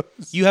potatoes.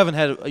 You haven't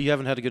had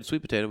a good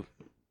sweet potato.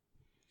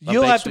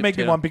 You'll have to make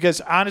me one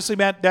because honestly,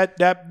 Matt,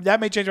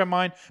 that may change my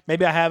mind.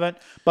 Maybe I haven't,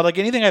 but like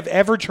anything I've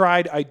ever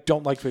tried, I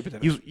don't like sweet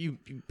potatoes.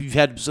 You've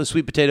had a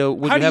sweet potato.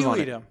 What How do you have do you on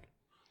eat it? them?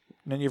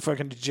 and your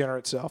fucking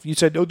degenerate self. You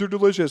said, "Oh, they're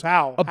delicious."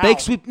 How?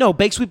 Baked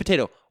sweet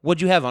potato.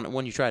 What'd you have on it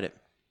when you tried it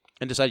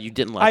and decided you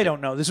didn't like it? I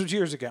don't know. This was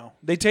years ago.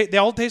 They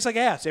all taste like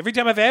ass. Every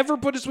time I've ever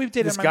put a sweet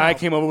potato This in my guy mouth.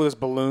 came over with his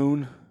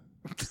balloon.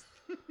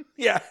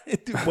 Yeah,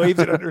 waved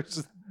it under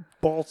his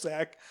ball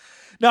sack.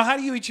 Now, how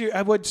do you eat your?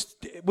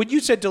 When you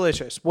said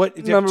delicious,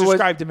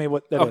 describe to me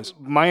what that is.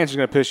 My answer's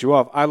gonna piss you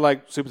off. I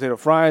like sweet potato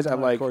fries. I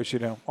like, of course, you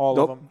know all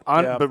of them.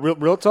 But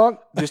real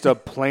talk, just a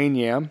plain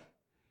yam.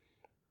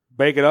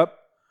 Bake it up.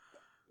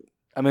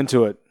 I'm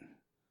into it.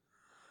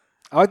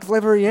 I like the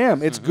flavor of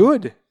yam. It's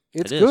good.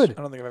 It's good.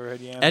 I don't think I've ever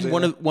had yams. And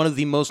one of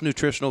the most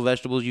nutritional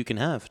vegetables you can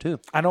have too.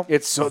 I don't.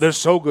 They're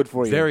so good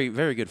for you. Very,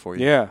 very good for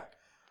you. Yeah.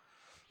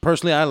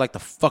 Personally, I like to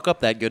fuck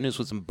up that goodness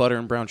with some butter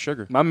and brown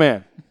sugar. My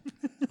man.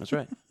 That's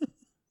right.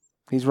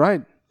 He's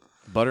right.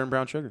 Butter and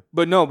brown sugar.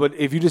 But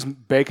if you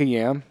just bake a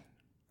yam.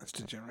 That's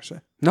degeneracy.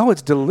 No,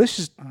 it's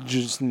delicious. I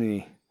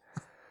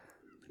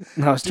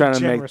was trying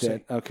to make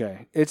that.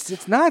 Okay.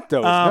 It's not, though.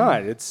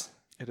 It's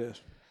not. It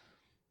is.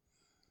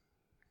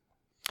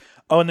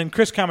 Oh, and then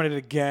Chris commented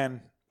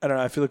again. I don't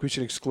know. I feel like we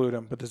should exclude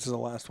him, but this is the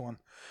last one.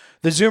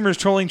 The Zoomers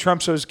trolling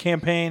Trump so his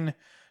campaign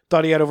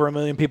thought he had over 1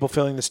 million people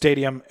filling the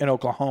stadium in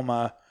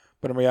Oklahoma,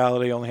 but in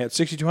reality only had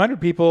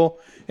 6,200 people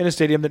in a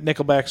stadium that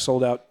Nickelback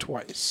sold out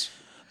twice.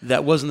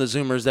 That wasn't the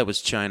Zoomers. That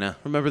was China.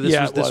 Remember, this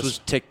was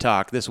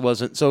TikTok. This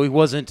wasn't. So he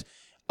wasn't.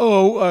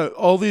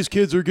 All these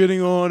kids are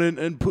getting on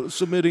and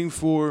submitting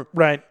for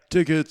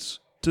tickets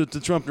to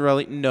Trump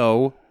rally.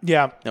 No.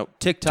 Yeah. No.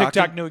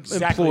 TikTok knew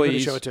exactly who to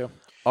show it to.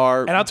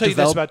 And I'll tell you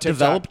this about TikTok.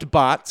 Developed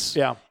bots.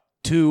 Yeah.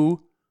 To.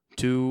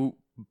 No,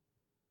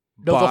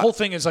 the whole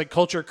thing is like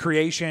culture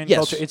creation. Yes.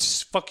 Culture.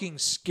 It's fucking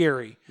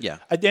scary. Yeah.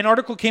 An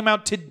article came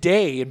out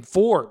today in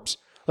Forbes.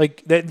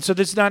 Like that, so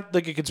this is not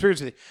like a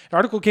conspiracy thing. An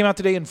article came out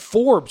today in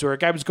Forbes where a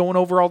guy was going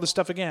over all this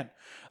stuff again.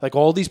 Like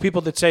all these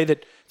people that say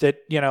that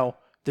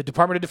the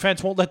Department of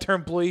Defense won't let their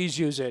employees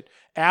use it.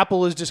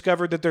 Apple has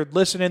discovered that they're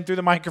listening through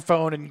the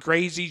microphone and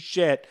crazy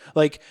shit.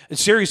 Like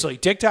seriously,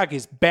 TikTok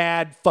is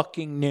bad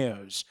fucking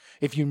news.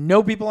 If you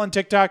know people on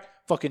TikTok,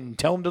 fucking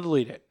tell them to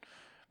delete it.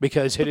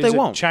 Because it is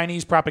a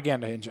Chinese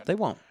propaganda engine. They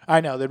won't.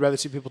 I know. They'd rather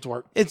see people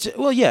twerk.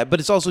 But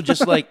it's also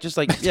just like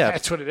yeah.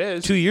 That's what it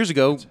is. 2 years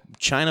ago,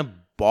 China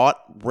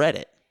bought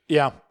Reddit.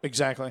 Yeah,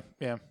 exactly.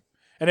 Yeah.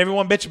 And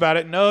everyone bitch about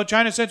it. No,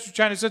 China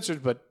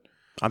censored, but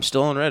I'm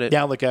still on Reddit.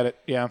 yeah, look at it.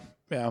 Yeah.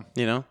 Yeah.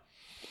 You know?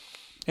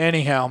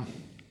 Anyhow.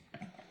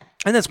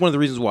 And that's one of the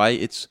reasons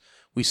why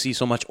we see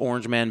so much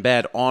Orange Man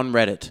Bad on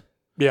Reddit.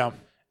 Yeah.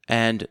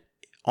 And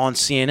on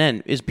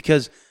CNN is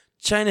because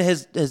China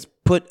has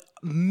put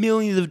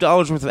millions of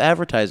dollars worth of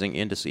advertising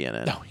into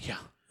CNN. Oh, yeah.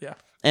 Yeah.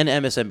 And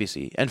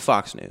MSNBC and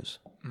Fox News.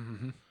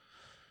 Mm-hmm.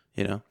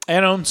 You know?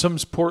 And on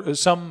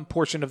some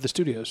portion of the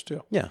studios,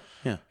 too. Yeah.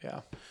 Yeah.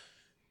 Yeah.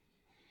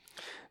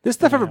 This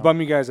stuff ever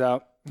bum you guys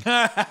out?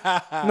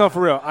 No,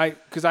 for real.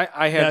 Because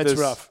I had this.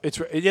 It's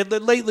rough.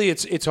 Lately,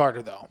 it's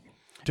harder, though.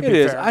 To it be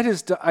is.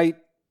 fair.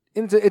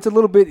 It's a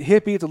little bit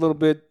hippie. It's a little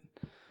bit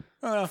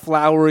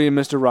flowery and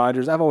Mr.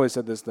 Rogers. I've always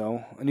said this,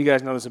 though. And you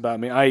guys know this about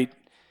me.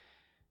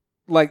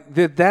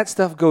 That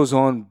stuff goes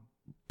on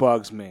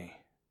bugs me.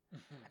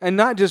 And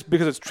not just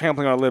because it's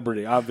trampling on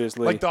liberty,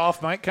 obviously. Like the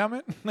off-mic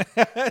comment?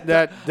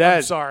 that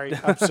I'm sorry.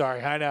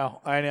 I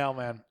know,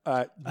 man.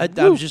 I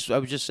was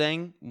just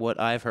saying what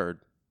I've heard.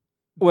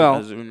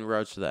 Well, in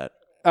regards to that,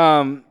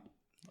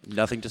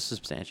 nothing to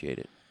substantiate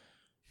it.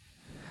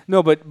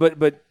 No,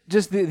 but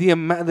just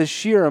the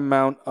sheer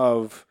amount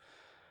of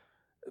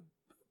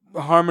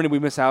harmony we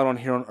miss out on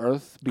here on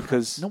Earth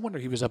because no wonder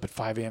he was up at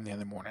 5 a.m. the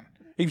other morning.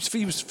 He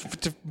was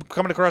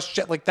coming across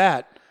shit like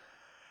that,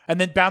 and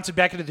then bouncing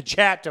back into the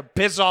chat to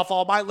piss off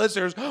all my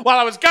listeners while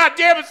I was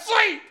goddamn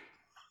asleep.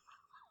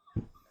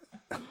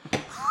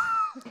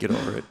 Get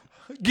over it.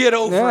 Get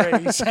over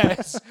it, he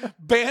says.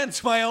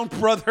 Bans my own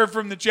brother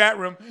from the chat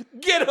room.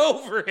 Get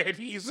over it,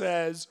 he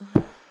says.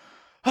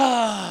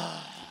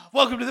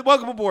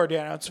 Welcome aboard,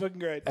 Dan. It's fucking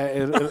great.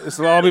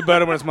 It'll all be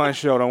better when it's my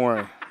show. Don't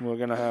worry. We're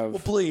gonna have. Well,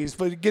 please,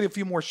 but get a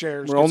few more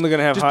shares. We're only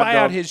gonna have just hot buy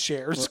dog. out his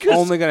shares. We're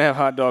only gonna have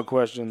hot dog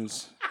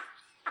questions.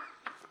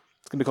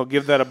 It's gonna be called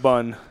 "Give That a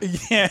Bun."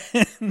 Yeah,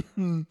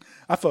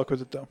 I fuck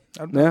with it though.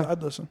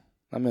 I'd listen.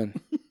 I'm in.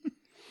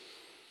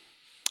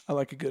 I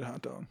like a good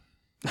hot dog.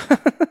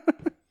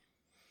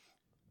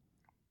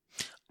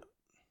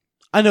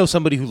 I know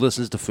somebody who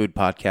listens to food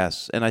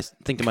podcasts, and I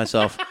think to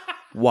myself,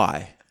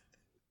 why?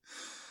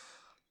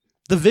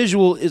 The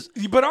visual is...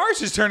 But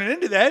ours is turning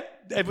into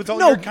that with all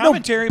your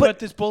commentary about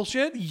this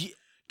bullshit.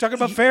 Talking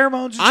about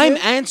pheromones and I'm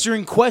shit.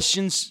 answering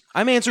questions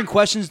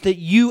that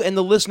you and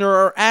the listener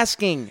are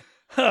asking.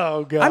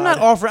 Oh, God. I'm not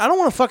offering... I don't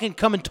want to fucking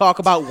come and talk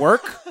about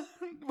work.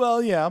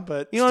 Well, yeah,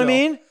 but you know what I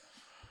mean?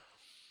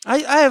 I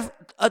have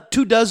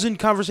 24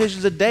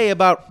 conversations a day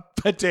about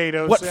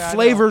potatoes. What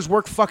flavors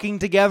work fucking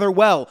together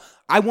well.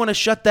 I want to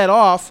shut that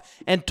off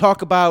and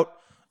talk about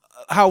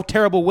how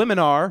terrible women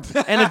are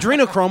and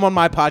adrenochrome on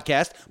my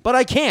podcast, but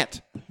I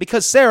can't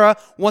because Sarah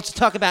wants to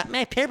talk about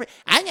my purple.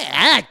 I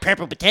like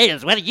purple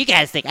potatoes. What do you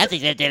guys think? I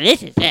think they're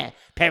delicious.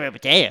 Purple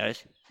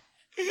potatoes.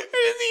 And in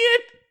the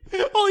end,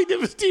 All he did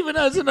was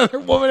demonize another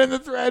woman in the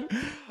thread.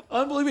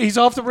 Unbelievable. He's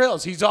off the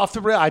rails.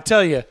 I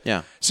tell you.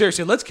 Yeah.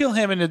 Seriously, let's kill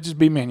him and it just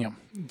be me and him.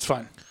 It's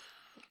fine.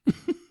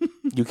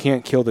 You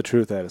can't kill the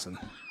truth, Addison.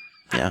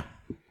 Yeah.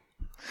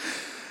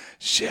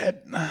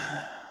 Shit.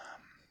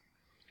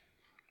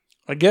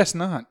 I guess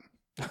not.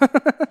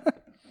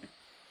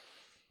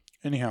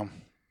 Anyhow.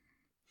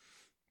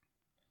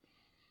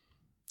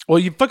 Well,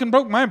 you fucking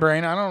broke my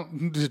brain.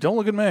 Don't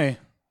look at me.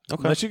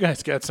 Okay. Unless you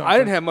guys got something. I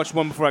didn't have much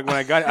one before when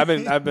I got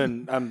it.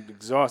 I'm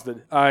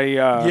exhausted.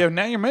 Yeah,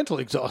 now you're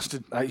mentally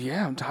exhausted.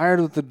 Yeah, I'm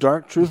tired of the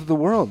dark truth of the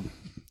world.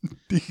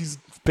 These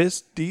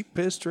deep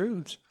pissed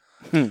truths.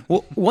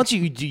 Well, once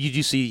you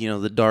do see,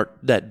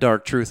 that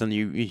dark truth, and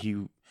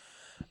you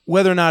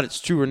whether or not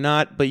it's true or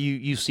not, but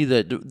you see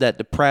that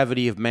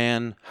depravity of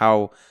man,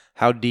 how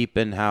deep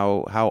and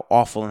how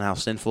awful and how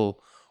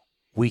sinful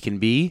we can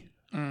be.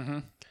 Mm-hmm.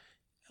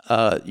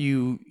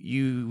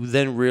 You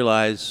then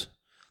realize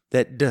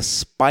that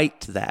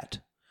despite that,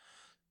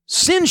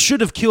 sin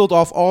should have killed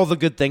off all the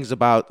good things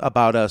about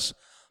us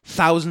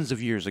thousands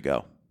of years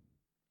ago.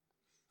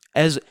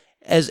 As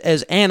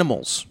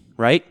animals,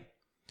 right?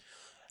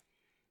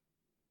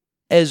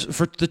 As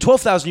for the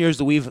 12,000 years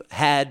that we've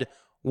had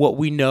what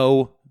we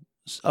know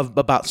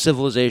about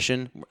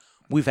civilization,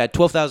 we've had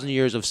 12,000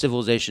 years of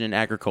civilization and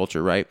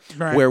agriculture, right?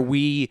 Where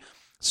we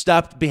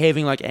stopped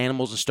behaving like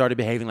animals and started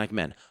behaving like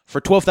men. For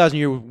 12,000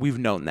 years, we've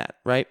known that,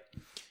 right?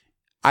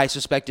 I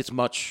suspect it's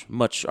much.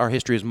 Our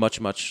history is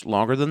much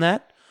longer than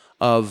that.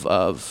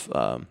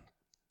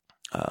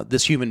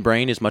 This human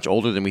brain is much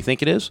older than we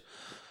think it is.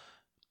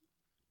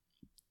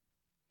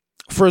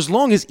 For as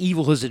long as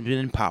evil has been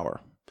in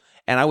power,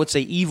 and I would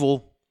say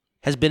evil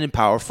has been in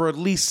power for at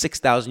least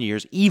 6,000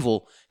 years,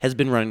 evil has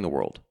been running the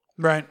world.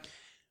 Right.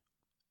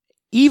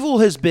 Evil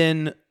has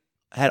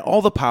had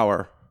all the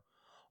power,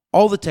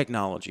 all the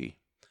technology,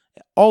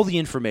 all the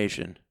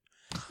information,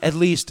 at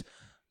least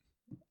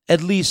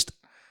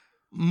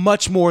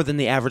much more than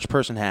the average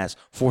person has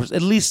for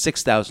at least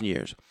 6,000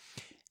 years.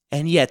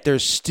 And yet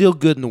there's still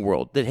good in the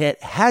world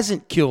that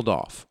hasn't killed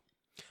off.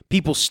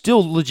 People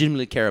still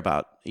legitimately care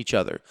about each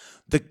other.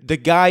 The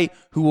guy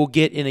who will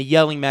get in a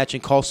yelling match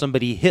and call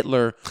somebody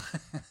Hitler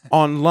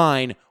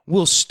online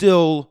will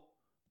still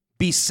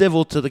be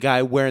civil to the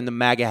guy wearing the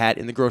MAGA hat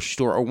in the grocery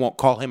store or won't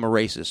call him a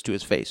racist to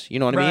his face. You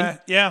know what I mean?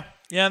 Yeah.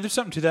 Yeah, there's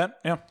something to that.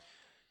 Yeah.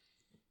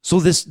 So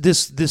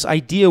this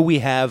idea we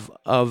have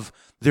of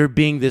there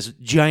being this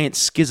giant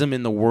schism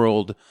in the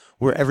world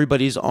where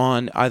everybody's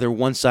on either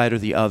one side or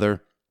the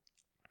other,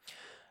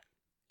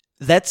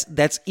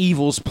 that's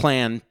evil's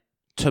plan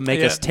to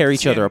make us tear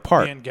each other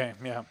apart. The end game.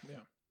 Yeah.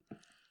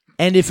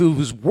 And if it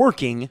was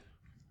working,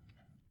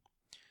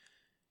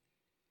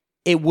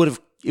 it would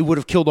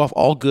have killed off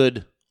all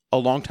good a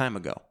long time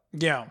ago.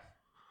 Yeah.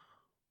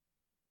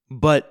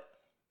 But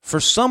for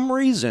some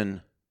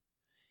reason,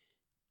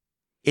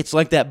 it's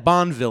like that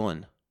Bond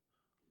villain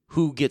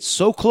who gets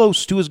so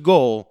close to his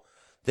goal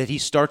that he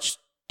starts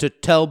to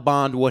tell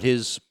Bond what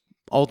his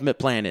ultimate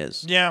plan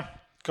is. Yeah.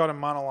 Caught him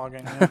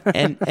monologuing.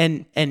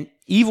 Yeah. and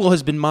evil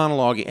has been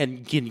monologuing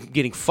and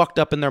getting fucked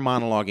up in their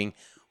monologuing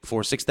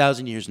for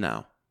 6,000 years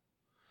now.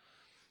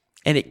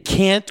 And it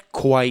can't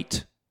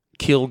quite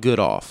kill good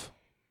off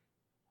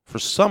for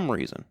some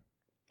reason.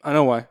 I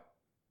know why.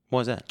 Why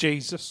is that?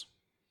 Jesus.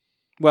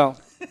 Well,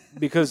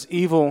 because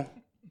evil,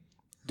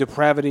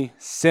 depravity,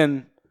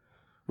 sin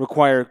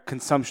require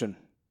consumption.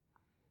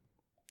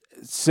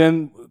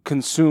 Sin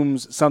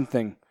consumes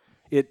something.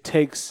 It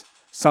takes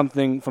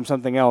something from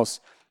something else.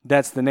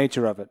 That's the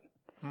nature of it.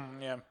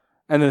 Yeah.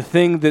 And the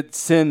thing that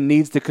sin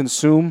needs to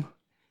consume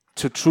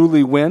to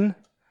truly win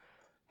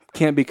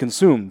can't be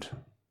consumed.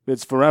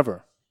 It's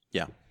forever.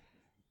 Yeah.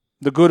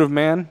 The good of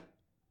man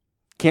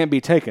can't be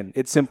taken.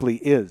 It simply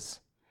is.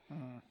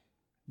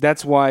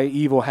 That's why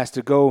evil has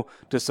to go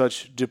to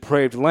such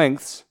depraved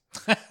lengths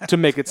to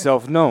make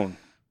itself known.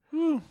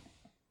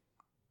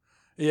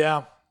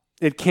 Yeah.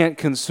 It can't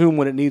consume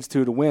what it needs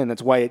to win.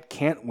 That's why it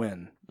can't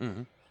win.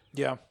 Mm-hmm.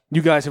 Yeah.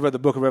 You guys have read the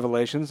Book of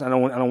Revelations. I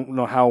don't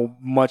know how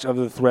much of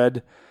the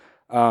thread.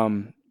 I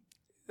don't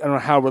know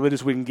how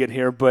religious we can get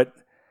here, but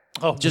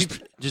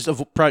just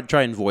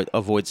try and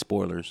avoid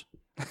spoilers.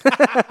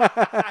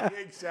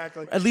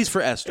 Exactly. At least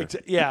for Esther.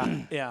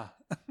 Yeah.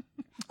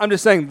 I'm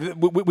just saying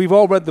we've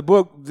all read the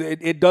book.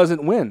 It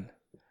doesn't win.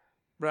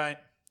 Right.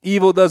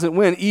 Evil doesn't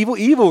win.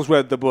 Evil's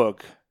read the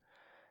book,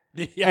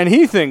 and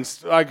he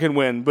thinks I can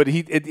win, but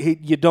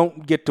you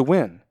don't get to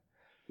win.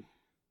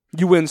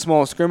 You win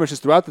small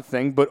skirmishes throughout the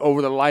thing, but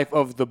over the life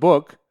of the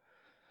book,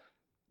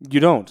 you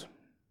don't.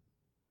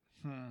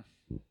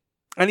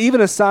 And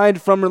even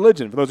aside from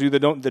religion, for those of you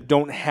that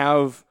don't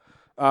have,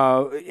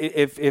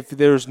 if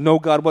there's no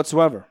God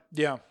whatsoever,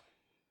 Yeah.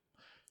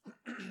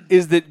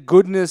 is that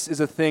goodness is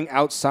a thing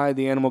outside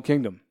the animal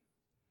kingdom.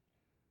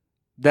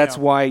 That's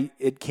why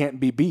it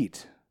can't be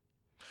beat.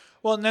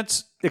 Well, and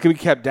that's... It can be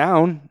kept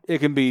down. It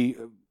can be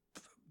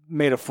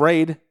made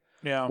afraid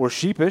or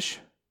sheepish,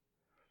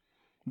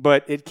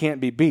 but it can't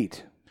be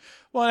beat.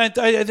 Well, and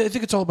I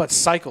think it's all about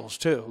cycles,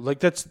 too. Like,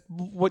 that's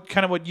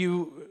what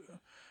you...